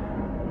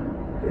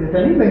 If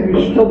anything,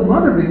 we should kill the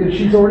mother because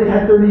she's already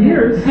had 30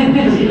 years.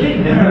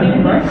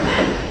 Right?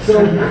 So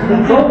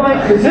the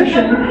pro-life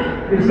position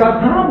has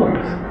got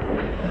problems.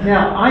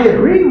 Now, I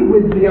agree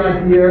with the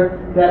idea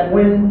that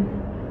when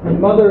the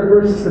mother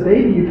versus the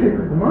baby, you pick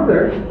the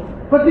mother,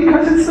 but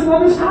because it's the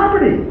mother's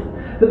property.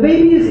 The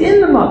baby is in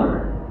the mother.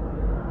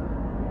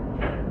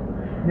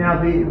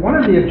 Now, one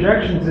of the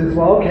objections is,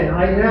 well, okay,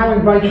 I now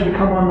invite you to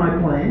come on my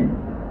plane.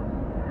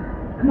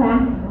 Come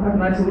on, we'll have a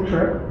nice little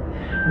trip.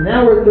 And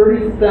now we're at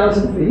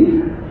 30,000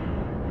 feet.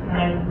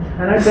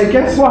 And I say,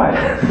 guess what?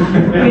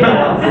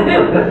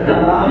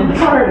 I'm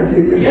tired of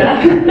you.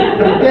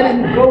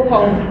 Go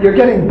home. You're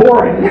getting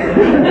boring.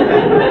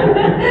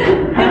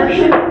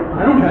 Parachute?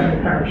 I don't have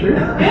a parachute.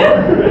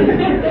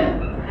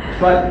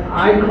 But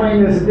I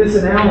claim there's a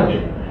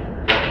disanalogy.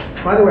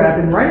 By the way, I've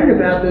been writing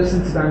about this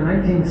since about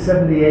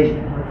 1978.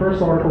 My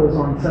first article was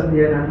on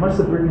 78, and I must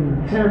have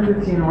written 10 or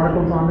 15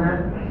 articles on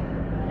that.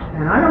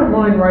 And I don't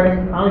mind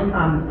writing. I've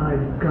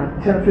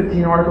got 10 or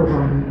 15 articles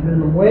on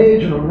minimum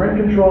wage and on rent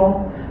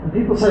control. And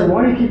people say,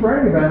 why do you keep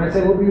writing about it? And I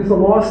say, well, because the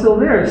law's still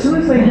there. As soon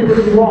as they get rid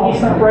of the law, I'll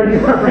stop writing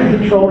about rent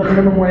control and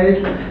minimum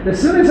wage. As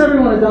soon as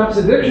everyone adopts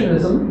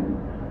evictionism,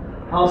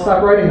 I'll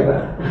stop writing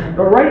about it.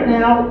 But right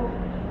now,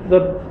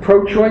 the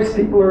pro-choice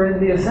people are in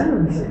the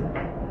ascendancy.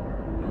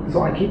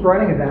 So I keep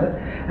writing about it.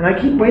 And I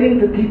keep waiting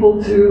for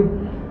people to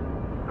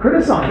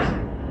criticize me.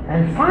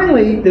 And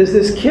finally, there's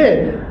this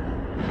kid.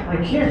 I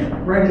can't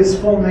write his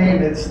full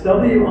name. It's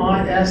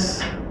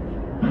W-I-S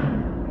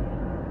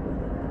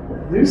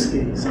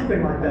Luski,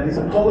 something like that. He's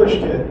a Polish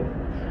kid.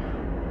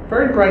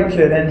 Very bright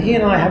kid. And he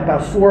and I have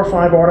about 4 or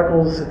 5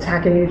 articles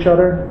attacking each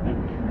other,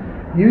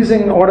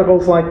 using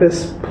articles like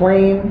this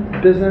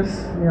plane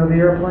business, the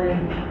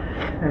airplane.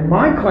 And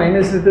my claim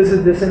is that this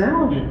is this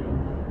analogy.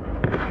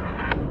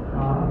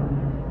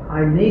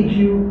 I made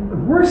you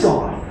worse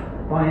off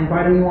by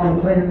inviting you on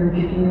the plane and then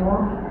kicking you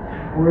off.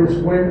 Whereas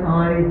when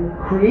I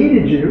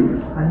created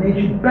you, I made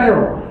you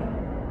better off.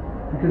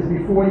 Because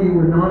before you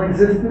were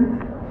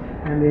non-existent,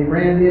 and the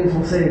Randians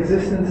will say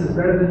existence is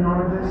better than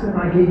non-existent,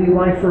 I gave you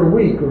life for a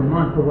week or a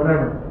month or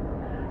whatever.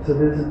 So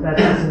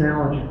that's this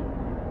analogy.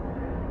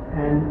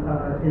 And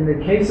in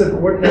the case of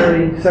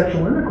ordinary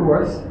sexual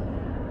intercourse,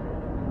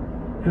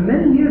 for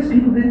many years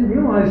people didn't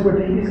realize where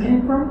babies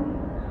came from.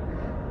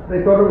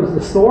 They thought it was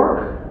the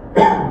stork,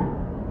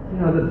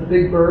 the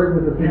big bird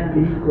with the big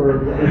beak, or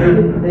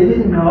they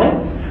didn't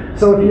know.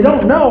 So if you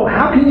don't know,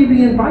 how can you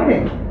be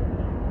inviting?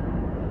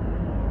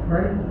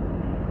 Right?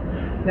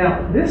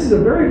 Now, this is a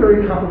very,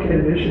 very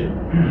complicated issue.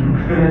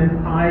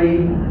 And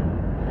I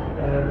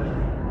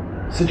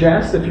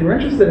suggest, if you're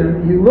interested in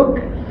it, you look,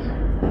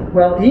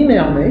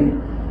 email me,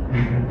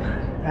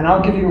 and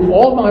I'll give you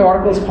all my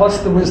articles plus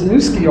the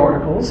Wisniewski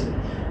articles.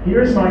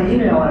 Here's my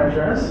email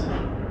address.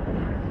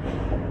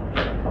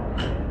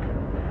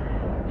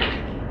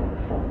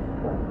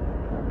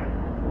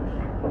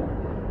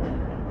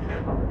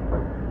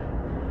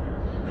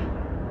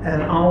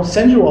 And I'll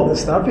send you all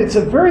this stuff. It's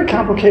a very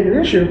complicated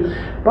issue.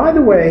 By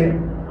the way,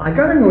 I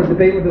got into a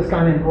debate with this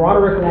guy named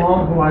Broderick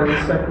Long, who I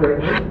respect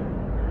greatly,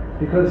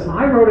 because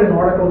I wrote an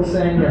article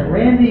saying that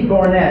Randy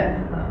Barnett,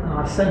 an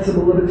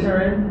ostensible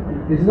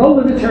libertarian, is no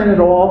libertarian at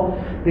all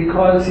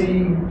because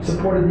he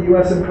supported the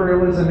U.S.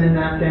 imperialism in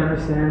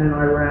Afghanistan and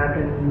Iraq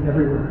and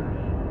everywhere.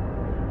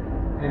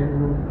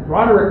 And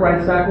Broderick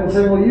writes back and will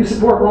say, well, you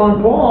support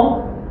Ron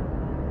Paul,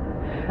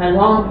 and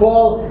Ron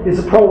Paul is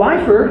a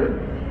pro-lifer,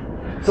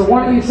 so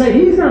why don't you say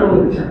he's not a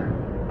libertarian?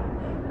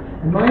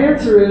 And my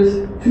answer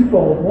is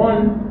twofold.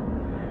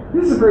 One,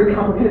 this is a very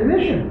complicated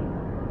issue.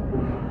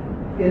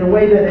 In a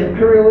way that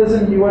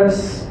imperialism,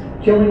 U.S.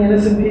 killing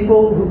innocent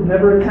people who've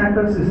never attacked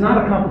us is not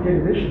a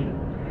complicated issue.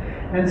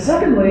 And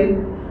secondly,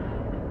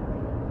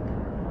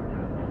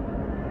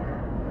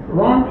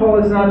 Ron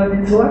Paul is not an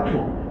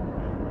intellectual.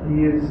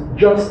 He is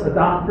just a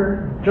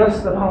doctor,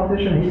 just a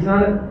politician. He's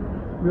not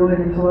really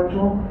an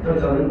intellectual. Don't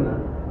tell him that.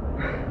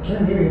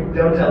 Can't hear you.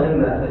 Don't tell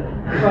him that.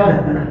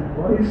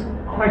 Well, he's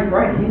quite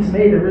right. He's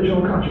made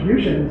original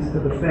contributions to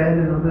the Fed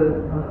and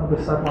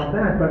other stuff like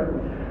that. But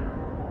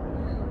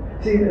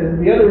see,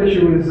 the other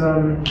issue is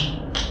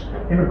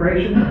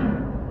immigration,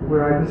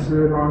 where I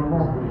disagree with Ron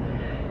Paul.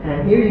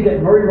 And here you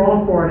get Murray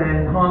Rothbard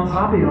and Hans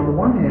Hoppe on the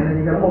one hand, and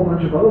you got a whole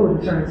bunch of other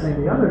libertarians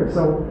saying the other.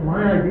 So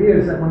my idea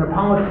is that when a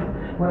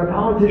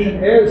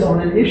politician errs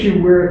on an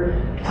issue where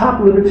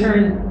top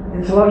libertarian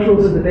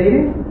intellectuals are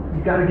debating,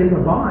 you've got to give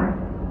them a buy.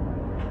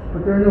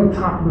 But there are no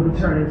top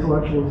libertarian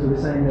intellectuals who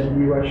are saying that the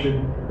U.S.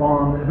 should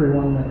bomb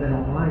everyone that they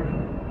don't like.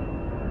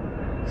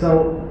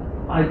 So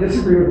I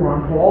disagree with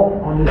Ron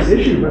Paul on this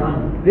issue, but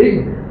I'm a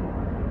big,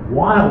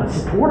 wild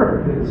supporter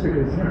of his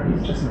because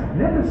he's just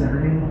magnificent. I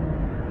mean,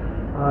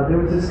 there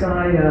was this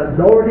guy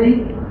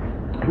Doherty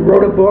who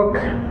wrote a book.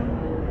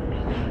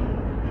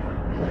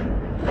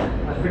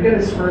 I forget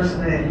his first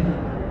name.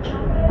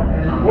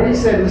 And what he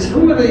said is,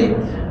 who are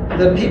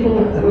the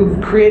people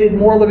who've created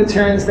more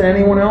libertarians than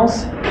anyone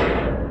else?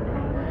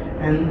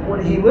 And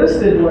what he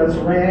listed was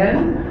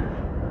Rand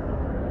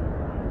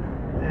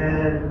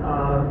and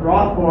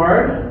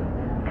Rothbard,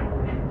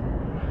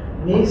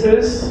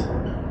 Mises,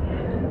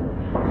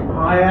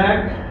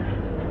 Hayek,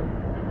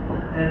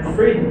 and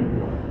Friedman.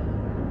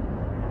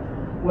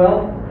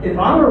 Well, if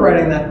I were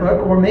writing that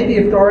book, or maybe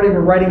if Doherty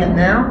were writing it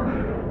now,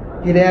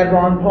 you'd add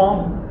Ron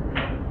Paul.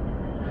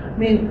 I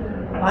mean,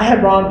 I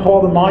had Ron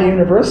Paul at my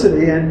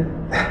university, and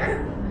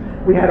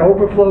we had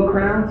overflow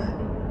crowds.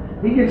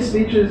 He gives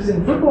speeches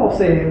in football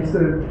stadiums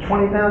to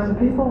 20,000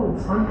 people.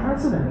 It's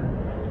unprecedented.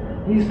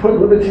 He's put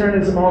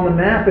libertarianism on the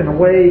map in a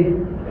way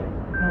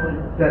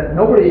that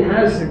nobody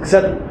has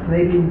except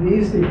maybe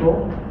these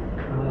people,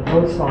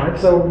 those five.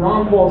 So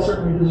Ron Paul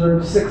certainly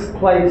deserves sixth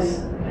place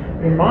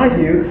in my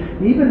view,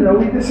 even though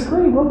we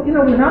disagree. Well, you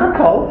know, we're not a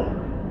cult.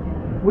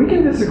 We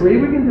can disagree.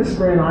 We can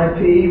disagree on IP.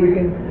 We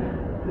can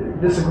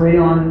disagree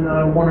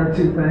on one or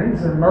two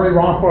things. And Murray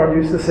Rothbard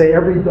used to say,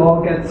 every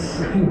dog gets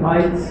a few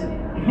bites.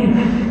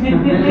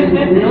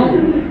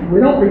 we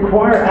don't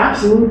require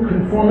absolute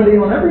conformity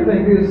on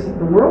everything because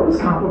the world is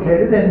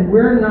complicated and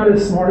we're not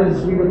as smart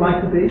as we would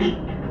like to be.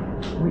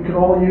 We could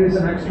all use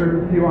an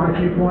extra few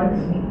IQ points.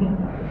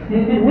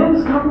 The world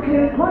is a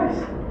complicated place.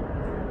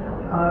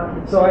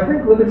 So I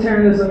think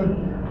libertarianism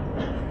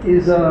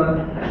is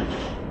a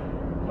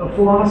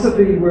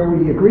philosophy where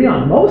we agree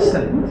on most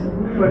things,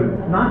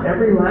 but not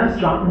every last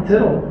jot and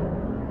tittle.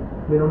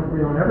 We don't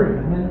agree on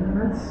everything, and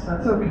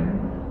that's okay.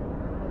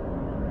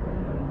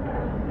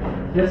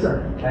 Yes,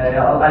 sir.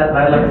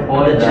 I'd like to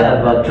point Let's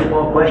have two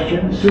more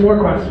questions. Two more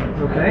questions,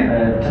 okay?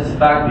 Just the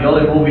fact, the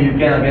only movie you can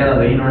get on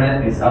the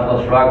internet is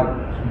Atlas Shrugged.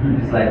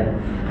 It's like,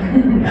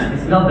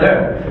 it's not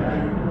there.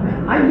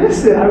 I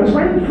missed it. I was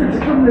waiting for it to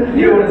come to the theater.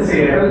 You want to see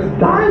it? I was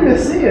dying to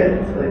see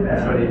it.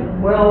 That's pretty.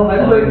 Well,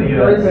 I've heard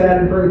very bad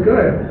and very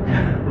good.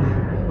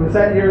 Was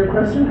that your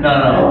question?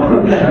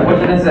 No. The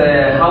question is,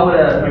 how would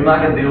a free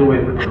market deal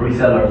with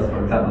resellers,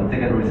 for example,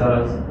 ticket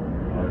resellers?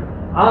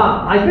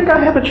 I think I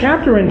have a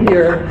chapter in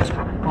here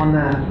on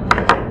that.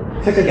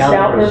 Ticket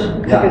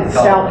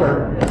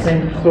scalper,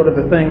 same sort of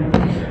a thing.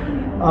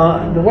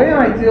 The way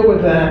I deal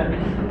with that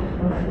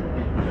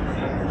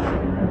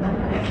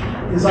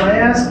is I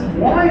ask,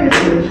 why is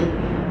it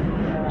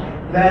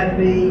that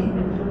the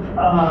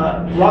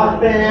rock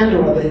band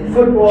or the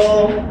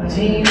football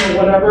team or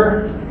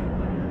whatever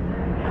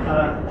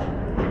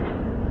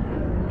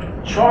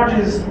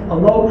charges a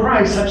low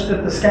price such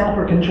that the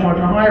scalper can charge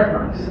a higher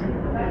price?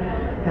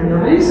 And the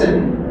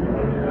reason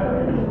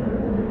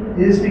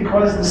is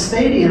because the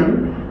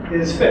stadium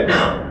is fixed.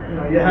 You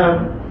know, you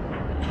have,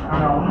 I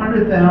don't know,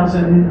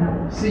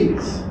 100,000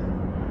 seats,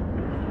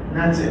 and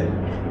that's it.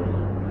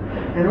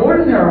 And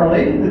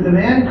ordinarily, the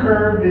demand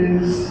curve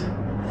is,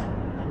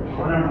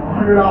 I don't know,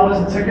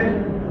 $100 a ticket.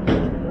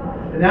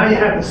 And now you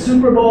have the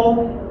Super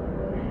Bowl,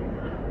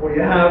 or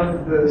you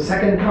have the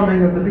second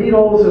coming of the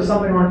Beatles, or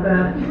something like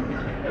that.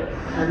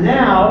 And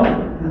now,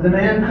 the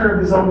demand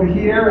curve is over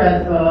here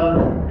at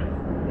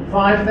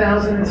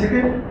 5,000 a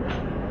ticket.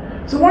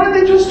 So why don't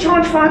they just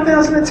charge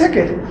 5,000 a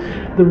ticket?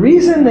 The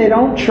reason they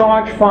don't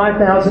charge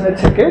 5,000 a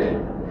ticket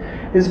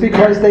is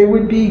because they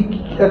would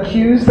be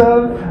accused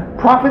of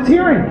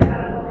profiteering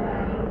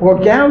or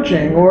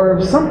gouging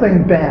or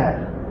something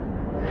bad.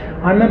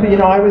 I remember, you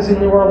know, I was in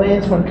New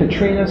Orleans when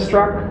Katrina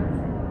struck,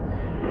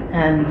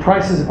 and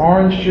prices of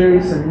orange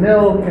juice and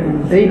milk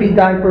and baby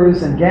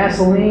diapers and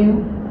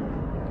gasoline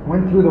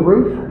went through the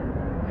roof.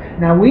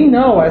 Now we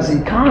know as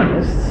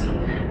economists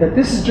that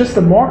this is just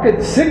a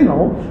market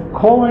signal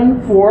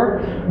calling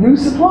for new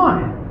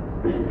supply.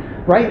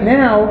 Right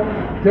now,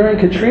 during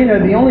Katrina,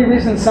 the only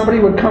reason somebody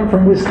would come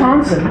from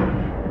Wisconsin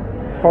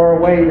far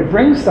away to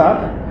bring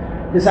stuff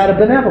is out of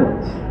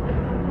benevolence.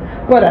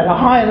 But at a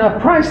high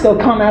enough price, they'll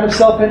come out of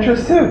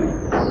self-interest too.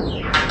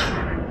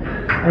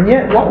 And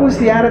yet, what was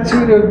the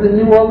attitude of the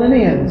New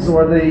Orleanians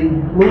or the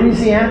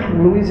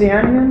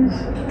Louisianians?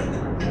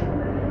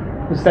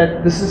 Was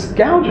that this is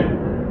gouging.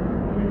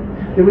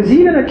 There was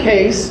even a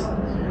case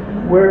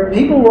where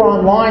people were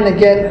online to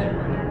get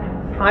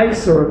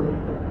ice or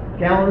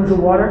gallons of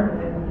water,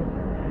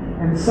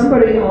 and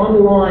somebody on the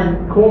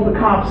line called the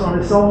cops on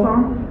his cell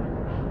phone,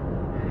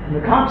 and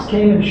the cops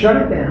came and shut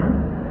it down,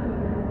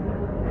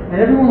 and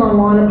everyone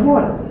online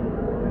applauded.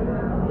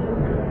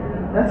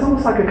 That's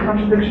almost like a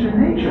contradiction in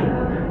nature.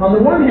 On the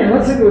one hand,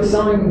 let's say they were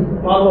selling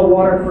a bottle of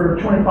water for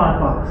 25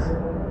 bucks.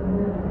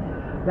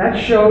 That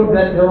showed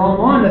that they're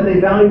online, that they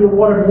value the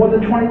water more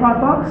than 25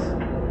 bucks.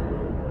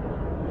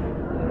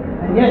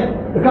 And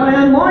yet, the guy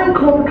online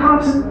called the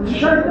cops to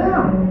shut it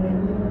down.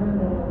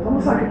 It's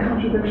almost like a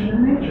contradiction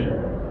in nature.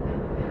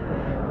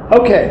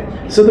 Okay,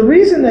 so the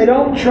reason they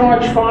don't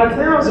charge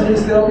 5,000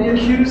 is they'll be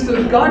accused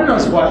of God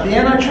knows what. The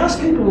antitrust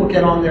people will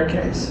get on their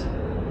case.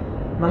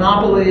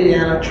 Monopoly,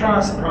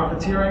 antitrust,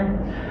 profiteering.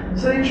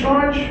 So they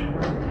charge,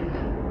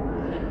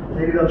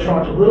 maybe they'll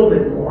charge a little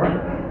bit more.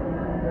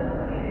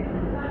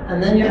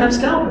 And then you have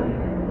scalping.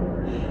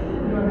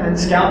 And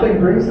scalping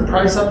brings the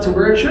price up to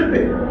where it should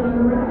be.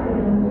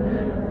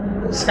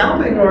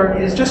 Scalping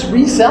is just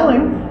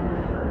reselling.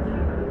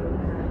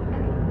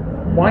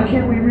 Why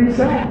can't we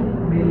resell? I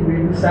mean,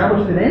 we've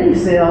established that any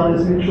sale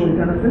is mutually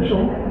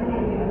beneficial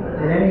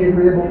at any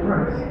agreeable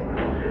price.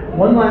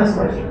 One last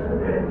question.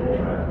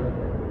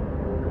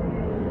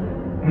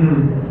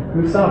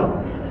 Gustavo.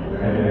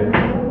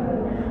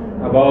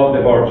 About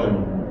abortion.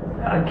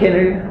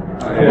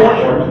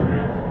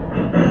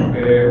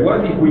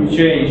 What if we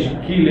change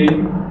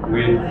killing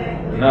with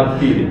not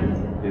killing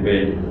the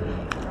baby?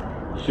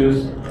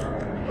 Choose,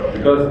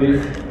 because this.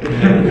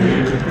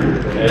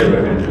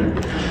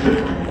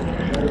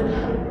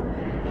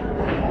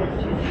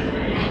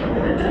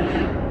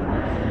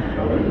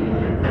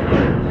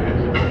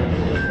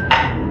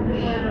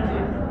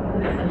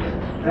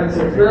 That's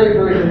a very,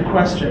 very good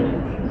question.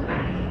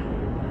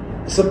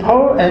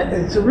 Suppose, and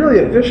it's really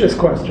a vicious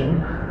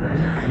question.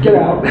 Get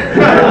out.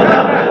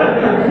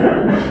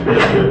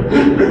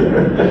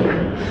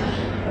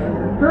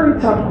 Very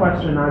tough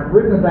question. I've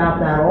written about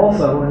that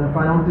also, and if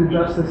I don't do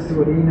justice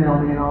to it, email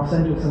me and I'll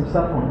send you some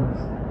stuff on this.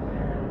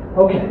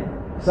 Okay,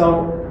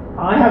 so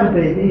I have a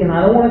baby and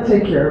I don't want to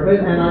take care of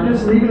it, and I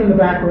just leave it in the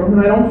back room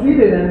and I don't feed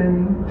it,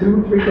 and in 2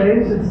 or 3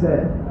 days it's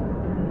dead.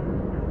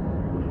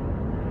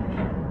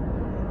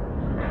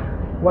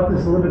 What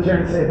does the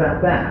libertarian say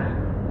about that?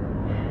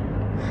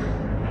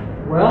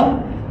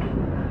 Well,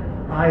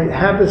 I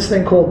have this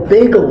thing called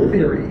bagel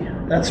theory.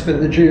 That's for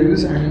the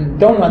Jews, and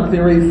donut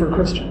theory for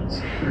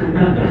Christians.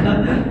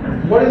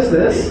 What is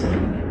this?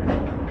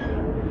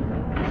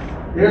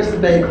 Here's the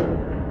bagel,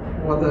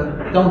 or the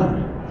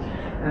donut.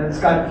 And it's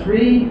got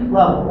 3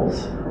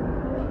 levels.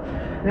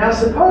 Now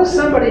suppose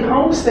somebody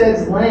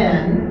homesteads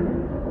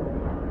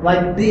land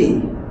like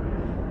B.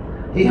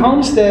 He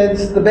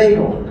homesteads the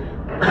bagel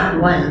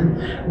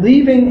land,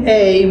 leaving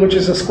A, which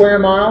is a square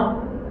mile,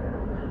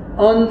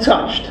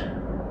 untouched.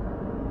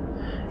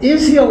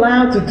 Is he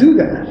allowed to do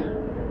that?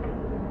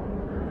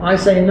 I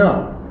say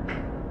no.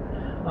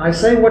 I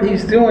say what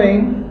he's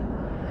doing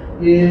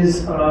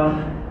is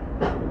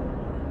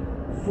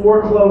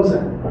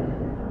foreclosing.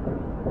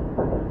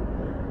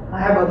 I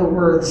have other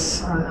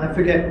words. I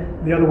forget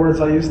the other words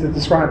I used to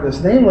describe this.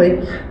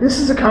 Namely, this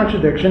is a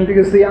contradiction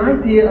because the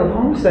idea of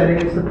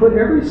homesteading is to put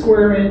every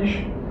square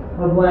inch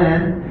of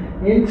land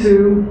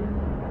into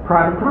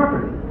private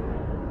property.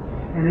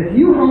 And if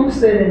you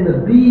homestead in the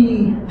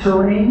B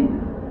terrain,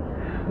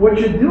 what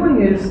you're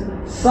doing is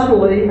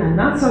subtly, and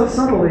not so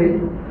subtly,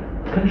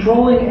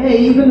 controlling A,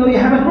 even though you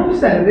haven't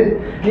homesteaded it.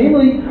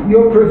 Namely,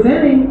 you're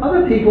preventing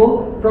other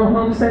people from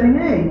homesteading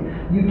A.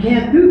 You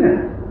can't do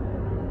that.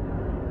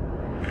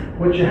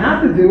 What you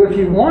have to do if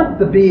you want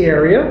the B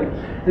area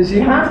is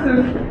you have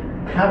to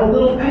have a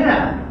little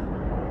path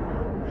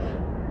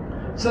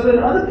so that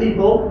other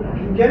people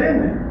can get in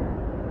there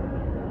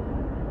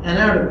and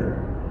out of there.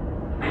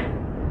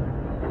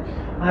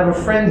 I have a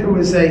friend who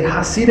is a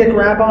Hasidic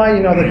rabbi,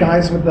 you know, the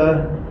guys with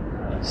the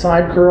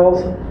side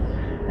curls,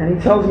 and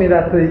he tells me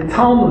that the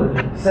Talmud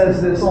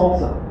says this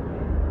also.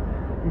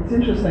 It's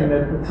interesting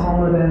that the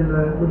Talmud and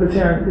the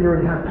libertarian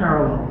theory have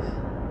parallels.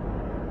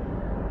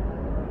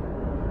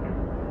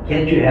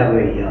 Can't you have a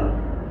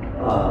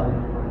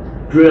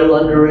drill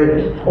under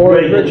it? Or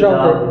a bridge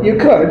over it? You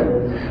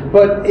could,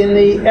 but in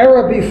the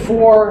era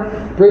before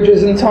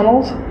bridges and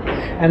tunnels,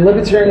 and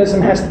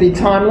libertarianism has to be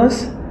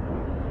timeless,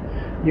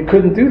 you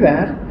couldn't do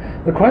that.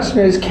 The question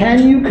is,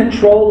 can you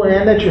control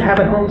land that you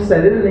haven't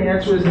homesteaded? And the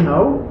answer is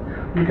no.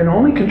 You can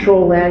only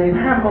control land you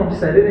have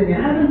homesteaded, and you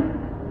haven't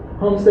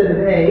homesteaded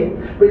A,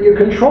 but you're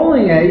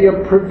controlling A,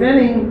 you're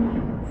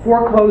preventing,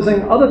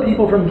 foreclosing other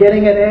people from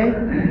getting at A.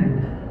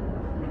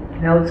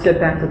 Now let's get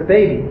back to the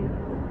baby,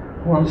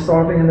 who I'm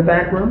starving in the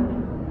back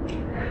room.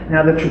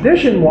 Now the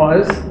tradition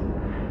was,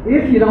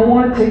 if you don't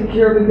want to take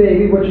care of the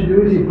baby, what you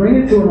do is you bring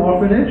it to an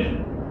orphanage,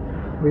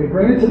 or you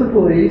bring it to the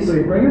police, or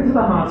you bring it to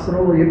the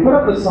hospital, or you put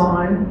up a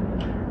sign,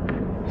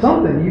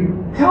 something. You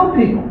tell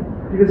people,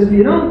 because if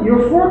you don't,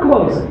 you're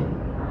foreclosing.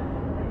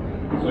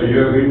 So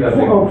you agree that...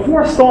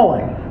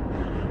 Forestalling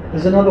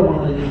is another one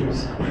I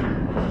use.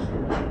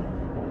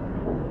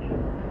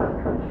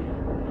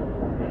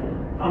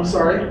 I'm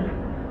sorry?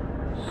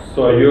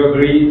 So you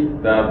agree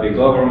that the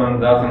government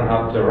doesn't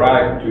have the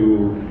right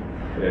to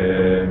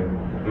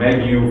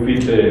make you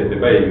feed the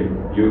baby.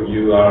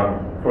 You are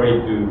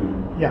free to...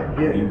 Yeah.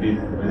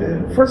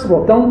 First of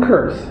all, don't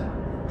curse.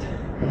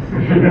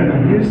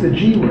 Use the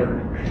G word.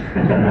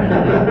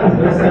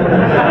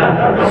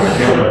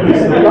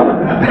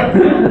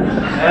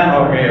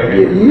 Okay.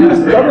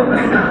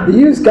 You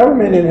use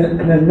government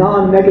in a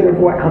non-negative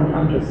way.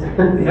 I'm just.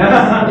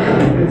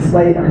 It's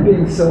late. I'm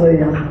being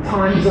silly. I'm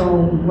time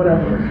zone.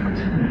 Whatever.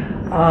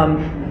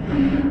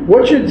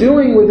 What you're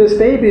doing with this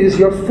baby is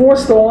you're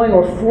forestalling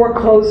or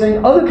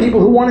foreclosing other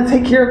people who want to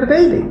take care of the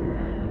baby.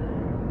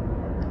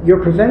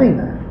 You're preventing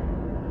that.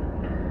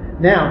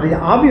 Now, the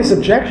obvious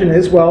objection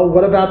is, well,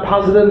 what about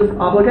positive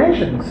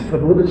obligations? For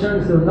the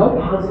libertarians, there are no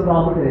positive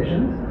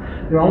obligations.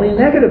 There are only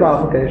negative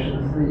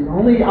obligations. The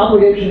only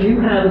obligation you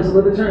have as a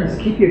libertarian is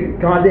to keep your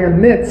goddamn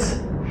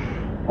mitts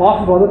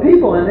off of other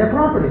people and their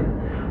property.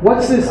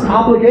 What's this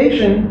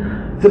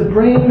obligation to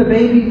bring the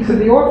baby to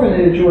the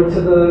orphanage or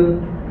to the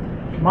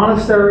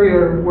monastery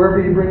or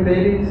wherever you bring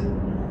babies?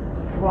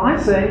 Well, I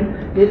say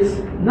it's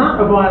not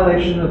a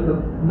violation of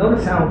the...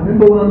 Notice how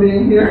nimble I'm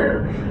being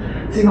here.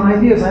 See, my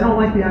idea is I don't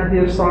like the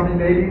idea of starving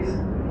babies.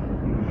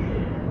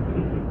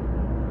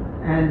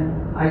 And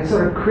I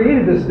sort of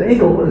created this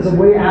bagel as a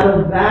way out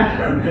of that.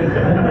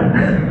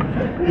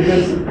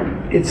 Because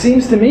it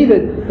seems to me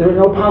that there are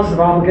no positive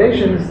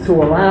obligations to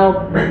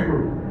allow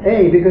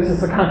A, because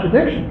it's a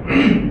contradiction.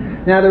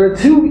 Now, there are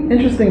 2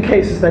 interesting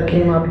cases that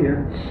came up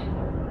here.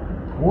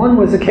 One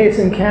was a case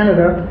in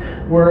Canada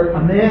where a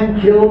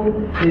man killed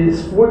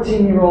his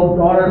 14-year-old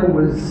daughter who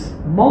was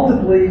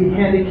multiply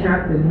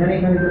handicapped in many,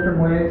 many different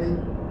ways.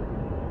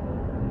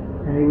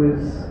 and he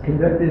was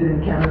convicted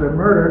in Canada of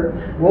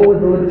murder, what would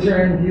the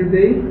libertarian view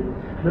be?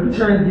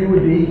 Libertarian view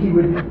would be he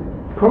would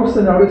post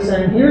a notice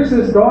saying, here's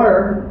his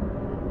daughter,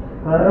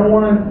 but I don't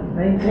want to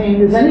maintain,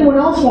 does anyone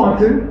else want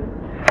to?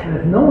 And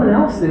if no one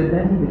else did,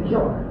 then he would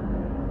kill her.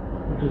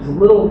 Which is a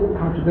little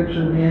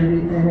contradiction of the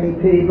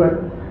NAP,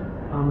 but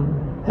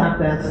tap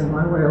dancing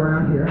my way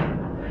around here.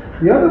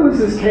 The other was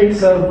this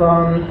case of,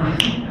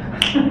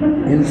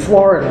 in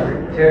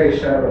Florida. Terry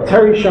Schiavo.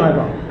 Terry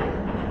Schiavo.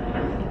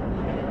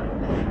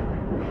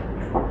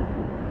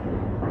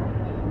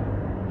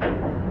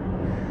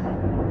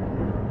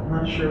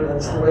 Not sure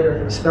that's the way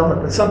to spell it,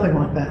 but something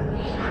like that.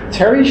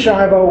 Terry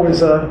Schiavo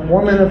was a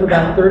woman of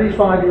about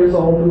 35 years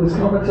old who was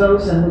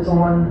comatose and was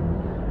on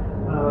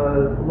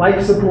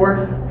life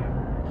support.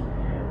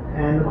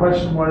 And the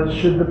question was,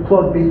 should the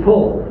plug be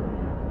pulled?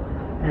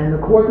 And the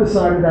court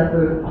decided that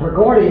her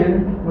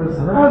guardian was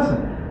her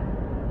husband,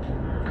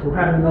 who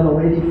had another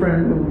lady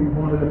friend who we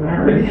wanted to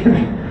marry,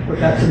 but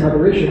that's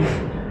another issue.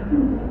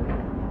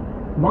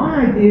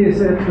 My idea is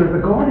that for the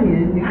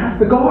guardian, you have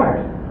to guard.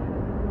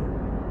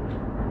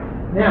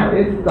 Now,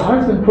 if the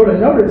husband put a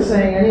notice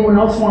saying, anyone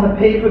else want to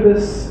pay for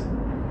this,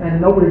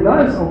 and nobody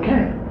does,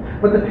 okay.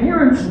 But the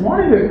parents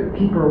wanted to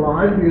keep her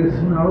alive because,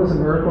 who knows, a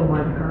miracle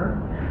might occur.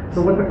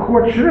 So what the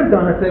court should have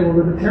done if they were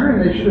libertarian,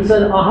 they should have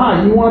said,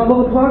 aha, you want to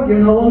pull the plug? You're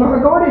no longer a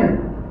guardian.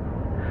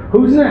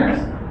 Who's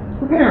next?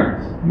 The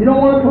parents. You don't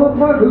want to pull the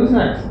plug? Who's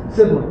next?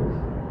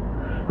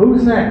 Siblings.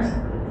 Who's next?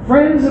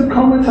 Friends of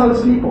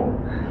comatose people.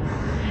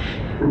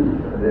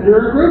 There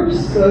are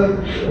groups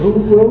who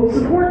will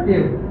support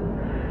you.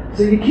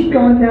 So you keep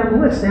going down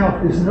the list. Now,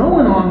 if there's no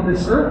one on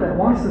this earth that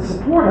wants to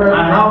support her...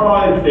 And how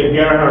about if the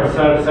girl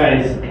herself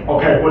says,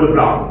 okay, pull the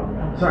plug?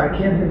 I'm sorry, I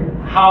can't hear you.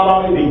 How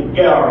about if the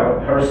girl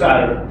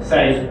herself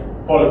says,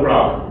 pull the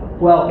plug?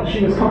 Well,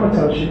 she was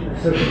comatose,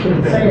 so she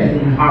couldn't say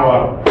anything.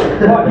 Well,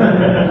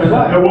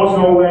 there was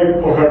no way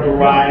for her to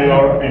write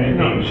or anything.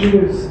 No, she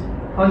was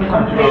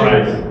unconscious.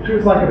 Right. She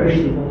was like a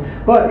baby.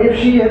 But if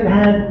she had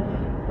had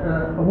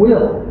a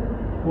will,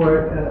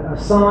 or a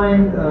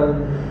signed,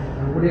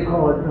 what do you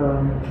call it,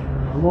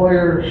 a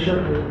lawyer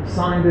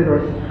signed it,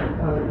 or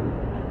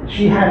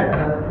she had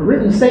a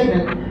written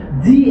statement,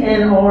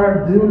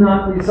 DNR, do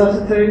not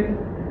resuscitate,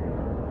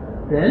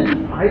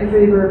 then I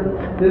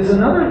favor, there's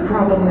another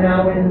problem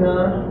now in,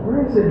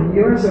 where is it, in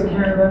the US or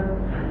Canada?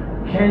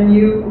 Can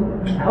you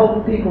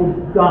help people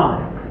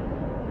die?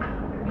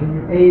 Can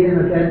you aid and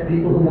abet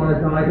people who want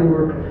to die who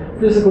are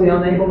physically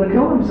unable to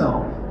kill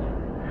themselves?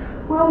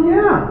 Well,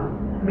 yeah.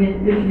 I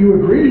mean, if you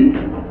agree,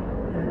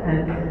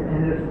 and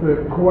if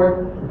the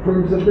court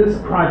approves of this,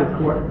 private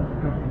court.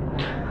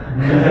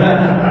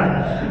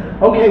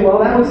 Okay, well,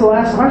 that was the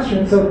last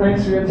question, so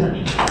thanks for your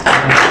attention.